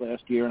Pasternak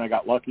last year and I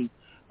got lucky,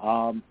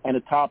 and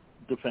a top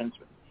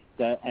defenseman.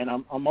 And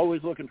I'm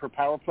always looking for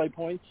power play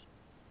points.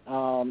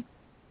 You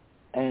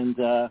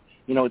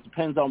know, it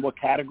depends on what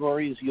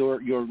categories your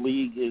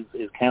league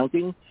is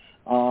counting.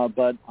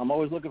 But I'm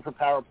always looking for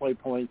power play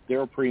points.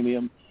 They're a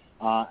premium.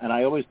 And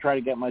I always try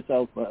to get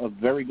myself a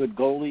very good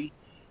goalie,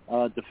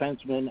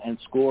 defenseman, and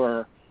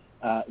scorer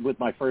with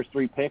my first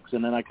 3 picks,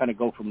 and then I kind of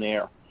go from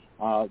there.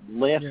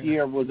 Last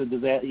year was a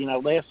disaster. You know,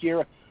 last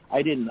year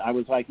I didn't. I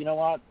was like, you know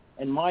what?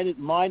 And mine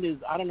is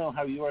I don't know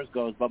how yours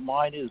goes, but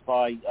mine is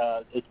by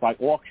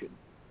auction,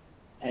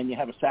 and you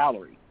have a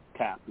salary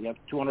cap. You have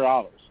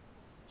 $200.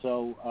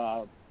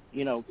 So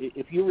you know,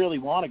 if you really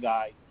want a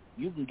guy,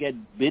 you can get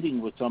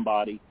bidding with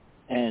somebody.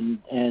 And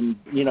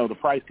you know, the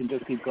price can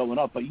just keep going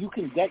up. But you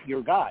can get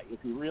your guy if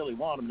you really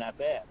want him that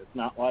bad. It's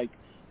not like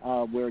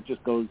where it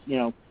just goes, you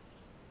know,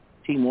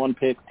 team 1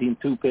 picks, team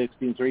 2 picks,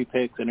 team 3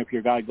 picks, and if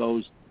your guy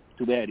goes,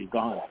 too bad, he's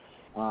gone.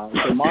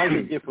 So mine's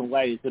a different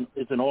way.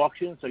 It's an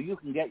auction, so you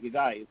can get your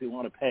guy if you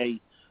want to pay,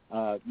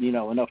 you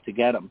know, enough to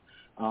get him.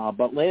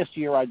 But last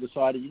year I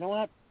decided, you know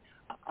what,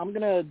 I'm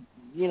going to,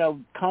 you know,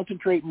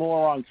 concentrate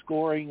more on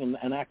scoring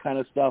and that kind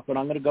of stuff, but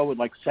I'm going to go with,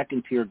 like,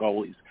 second-tier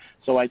goalies.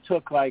 So I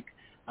took, like,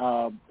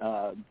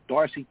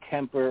 Darcy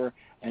Kemper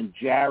and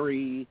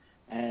Jarry,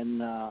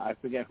 and I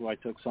forget who I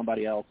took,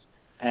 somebody else,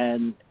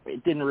 and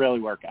it didn't really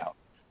work out.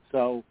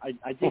 So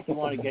I think you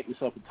want to get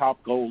yourself a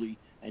top goalie,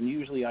 and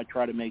usually I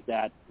try to make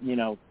that, you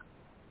know,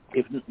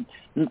 if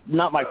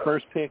not my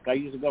first pick, I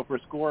usually go for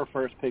a scorer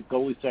first pick,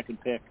 goalie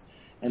second pick,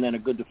 and then a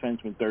good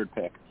defenseman third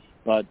pick.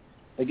 But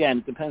again,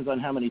 it depends on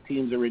how many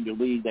teams are in your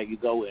league that you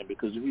go in,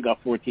 because if you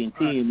got 14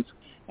 teams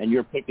and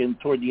you're picking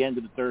toward the end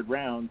of the 3rd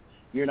round,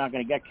 you're not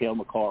going to get Cale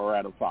McCarr or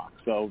Adam Fox.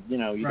 So, you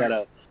know, you got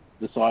to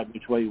decide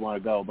which way you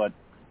want to go. But,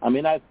 I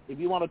mean, if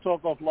you want to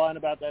talk offline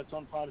about that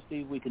sometime,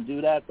 Steve, we can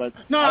do that. But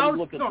I would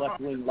look at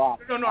left-wing lock.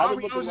 I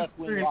would look at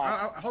left-wing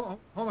lock. Hold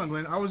on,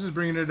 Glenn. I was just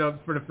bringing it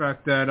up for the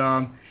fact that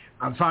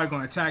I'm probably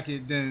going to attack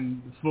it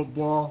than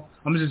football.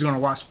 I'm just going to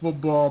watch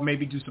football,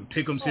 maybe do some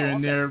pick-ems here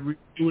and there. We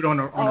do it on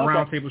a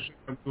roundtable show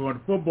on the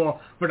football.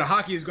 But the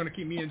hockey is going to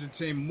keep me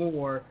entertained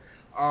more.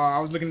 I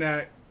was looking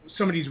at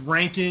some of these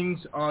rankings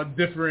are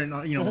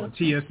different, you know,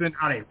 TSN,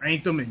 how they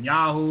ranked them in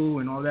Yahoo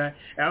and all that.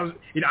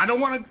 I don't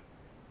want to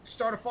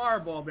start a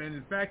fireball, man.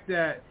 The fact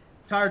that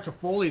Tyler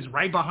Toffoli is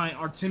right behind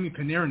Artemi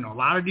Panarin on a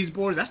lot of these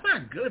boards, that's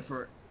not good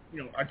for,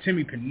 you know,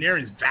 Artemi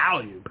Panarin's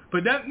value.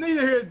 But that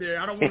neither here nor there.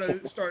 I don't want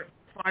to start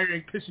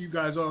firing, pissing you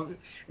guys off,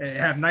 and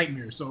have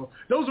nightmares. So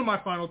those are my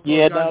final thoughts,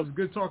 guys. It was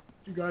good talking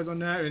to you guys on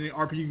that. And then,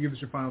 RP, you can give us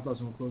your final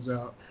thoughts and we'll close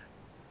out.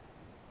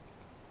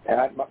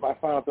 My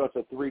final thoughts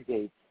are 3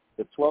 dates.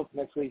 The 12th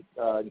next week,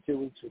 in 2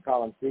 weeks with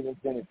Colin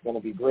Stevenson. It's going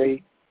to be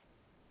great.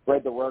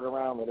 Spread the word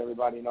around. Let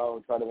everybody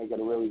know. Try to make it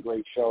a really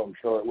great show. I'm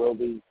sure it will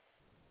be.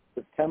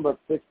 September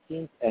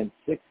 15th and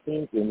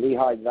 16th in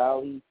Lehigh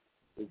Valley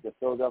is the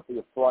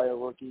Philadelphia Flyer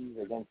rookies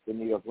against the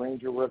New York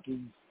Ranger rookies.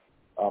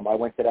 I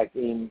went to that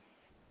game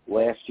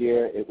last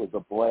year. It was a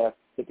blast.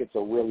 Tickets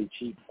are really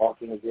cheap.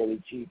 Parking is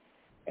really cheap.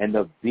 And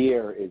the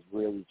beer is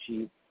really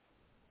cheap.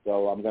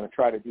 So I'm going to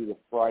try to do the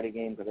Friday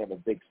game because I have a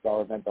big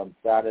star event on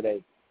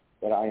Saturday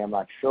that I am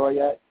not sure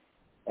yet.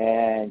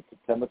 And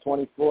September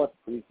 24th,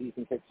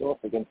 preseason kicks off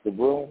against the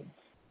Bruins.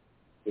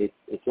 It's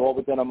all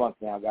within a month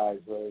now, guys.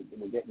 We're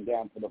getting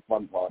down to the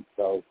fun part.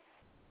 So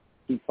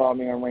keep following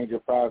me on Ranger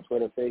Proud,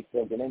 Twitter,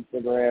 Facebook, and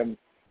Instagram.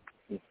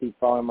 And keep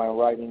following my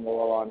writing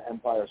all on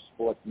Empire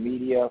Sports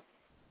Media.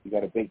 We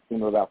got a big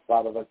team of about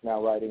 5 of us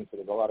now writing, so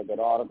there's a lot of good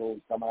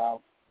articles coming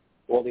out.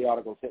 All the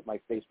articles hit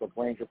my Facebook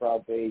Ranger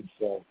Proud page,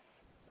 so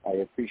I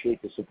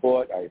appreciate the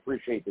support. I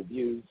appreciate the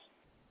views.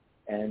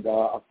 And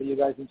I'll see you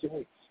guys in 2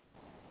 weeks.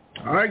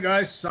 All right,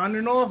 guys,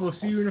 signing off. We'll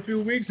see you in a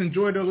few weeks.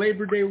 Enjoy the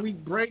Labor Day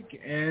week break,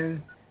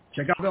 and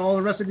check out all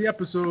the rest of the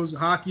episodes,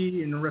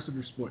 hockey, and the rest of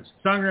your sports.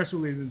 Signing off,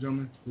 ladies and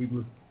gentlemen. We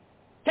blue.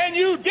 Can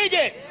you dig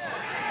it?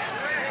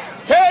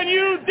 Can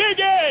you dig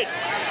it?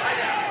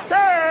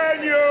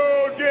 Can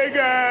you dig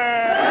it?